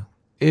 Yeah.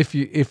 If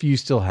you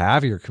still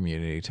have your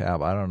community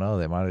tab, I don't know.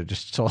 They might have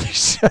just totally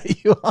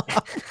shut you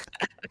off.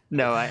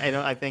 No, I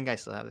don't. I think I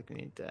still have the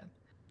community tab.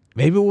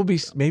 Maybe we'll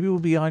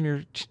be on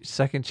your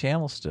second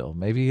channel still.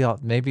 Maybe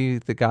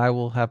the guy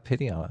will have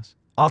pity on us.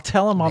 I'll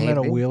tell him I'm in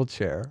a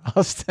wheelchair.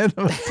 I'll send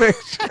him a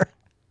picture.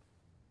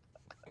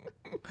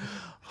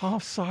 Oh,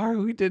 sorry,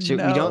 we didn't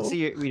know.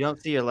 We don't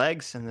see your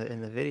legs in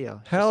the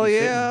video. Hell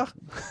yeah!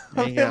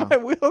 There you I'm in my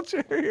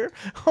wheelchair here.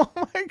 Oh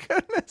my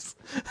goodness.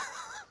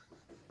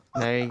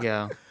 There you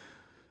go.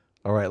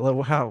 All right, let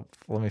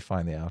me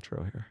find the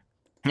outro here.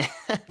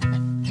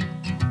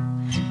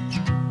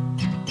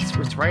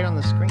 It's right on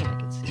the screen. I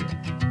can see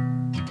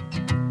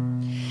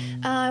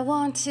I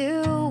want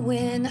to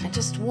win, I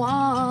just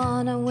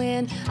wanna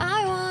win.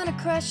 I wanna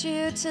crush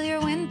you till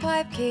your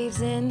windpipe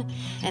caves in.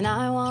 And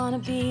I wanna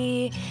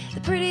be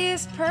the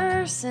prettiest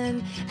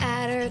person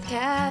at Earth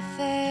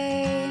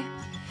Cafe.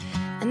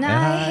 And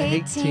I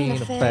hate Tina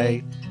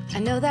Fey. I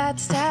know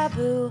that's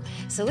taboo,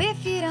 so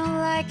if you don't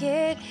like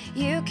it,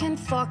 you can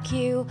fuck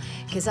you.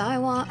 'Cause I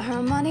want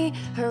her money,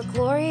 her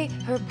glory,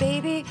 her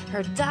baby,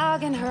 her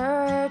dog, and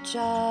her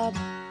job.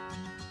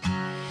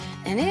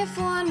 And if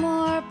one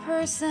more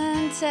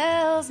person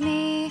tells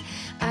me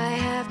I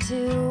have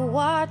to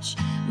watch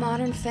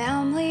Modern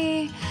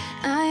Family,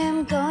 I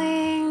am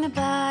going to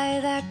buy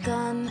that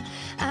gun.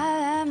 I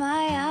have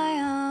my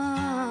eye on.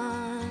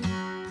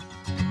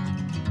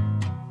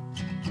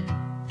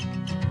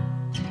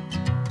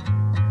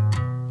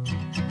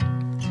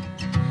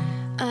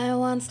 I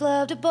once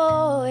loved a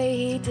boy,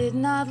 he did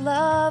not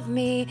love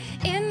me.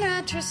 In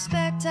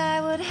retrospect,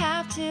 I would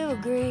have to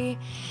agree.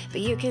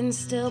 But you can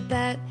still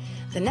bet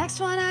the next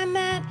one I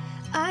met,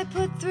 I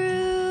put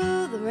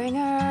through the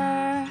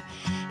ringer.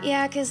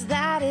 Yeah, 'cause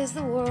that is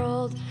the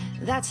world,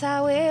 that's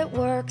how it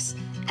works.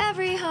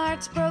 Every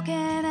heart's broken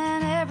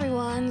and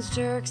everyone's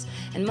jerks.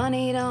 And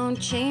money don't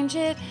change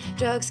it,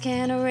 drugs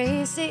can't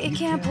erase it, you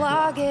can't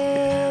blog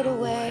it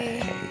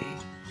away.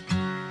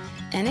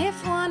 And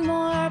if one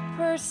more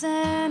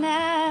person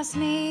asks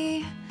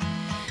me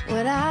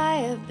what I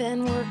have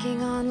been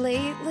working on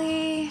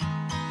lately,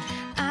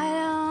 I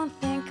don't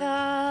think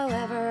I'll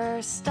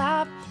ever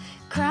stop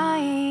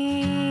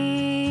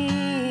crying.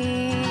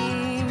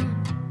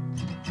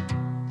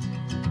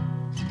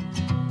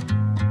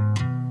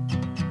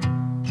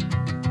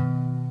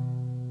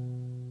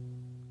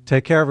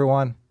 Take care,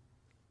 everyone.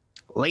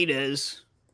 Laters.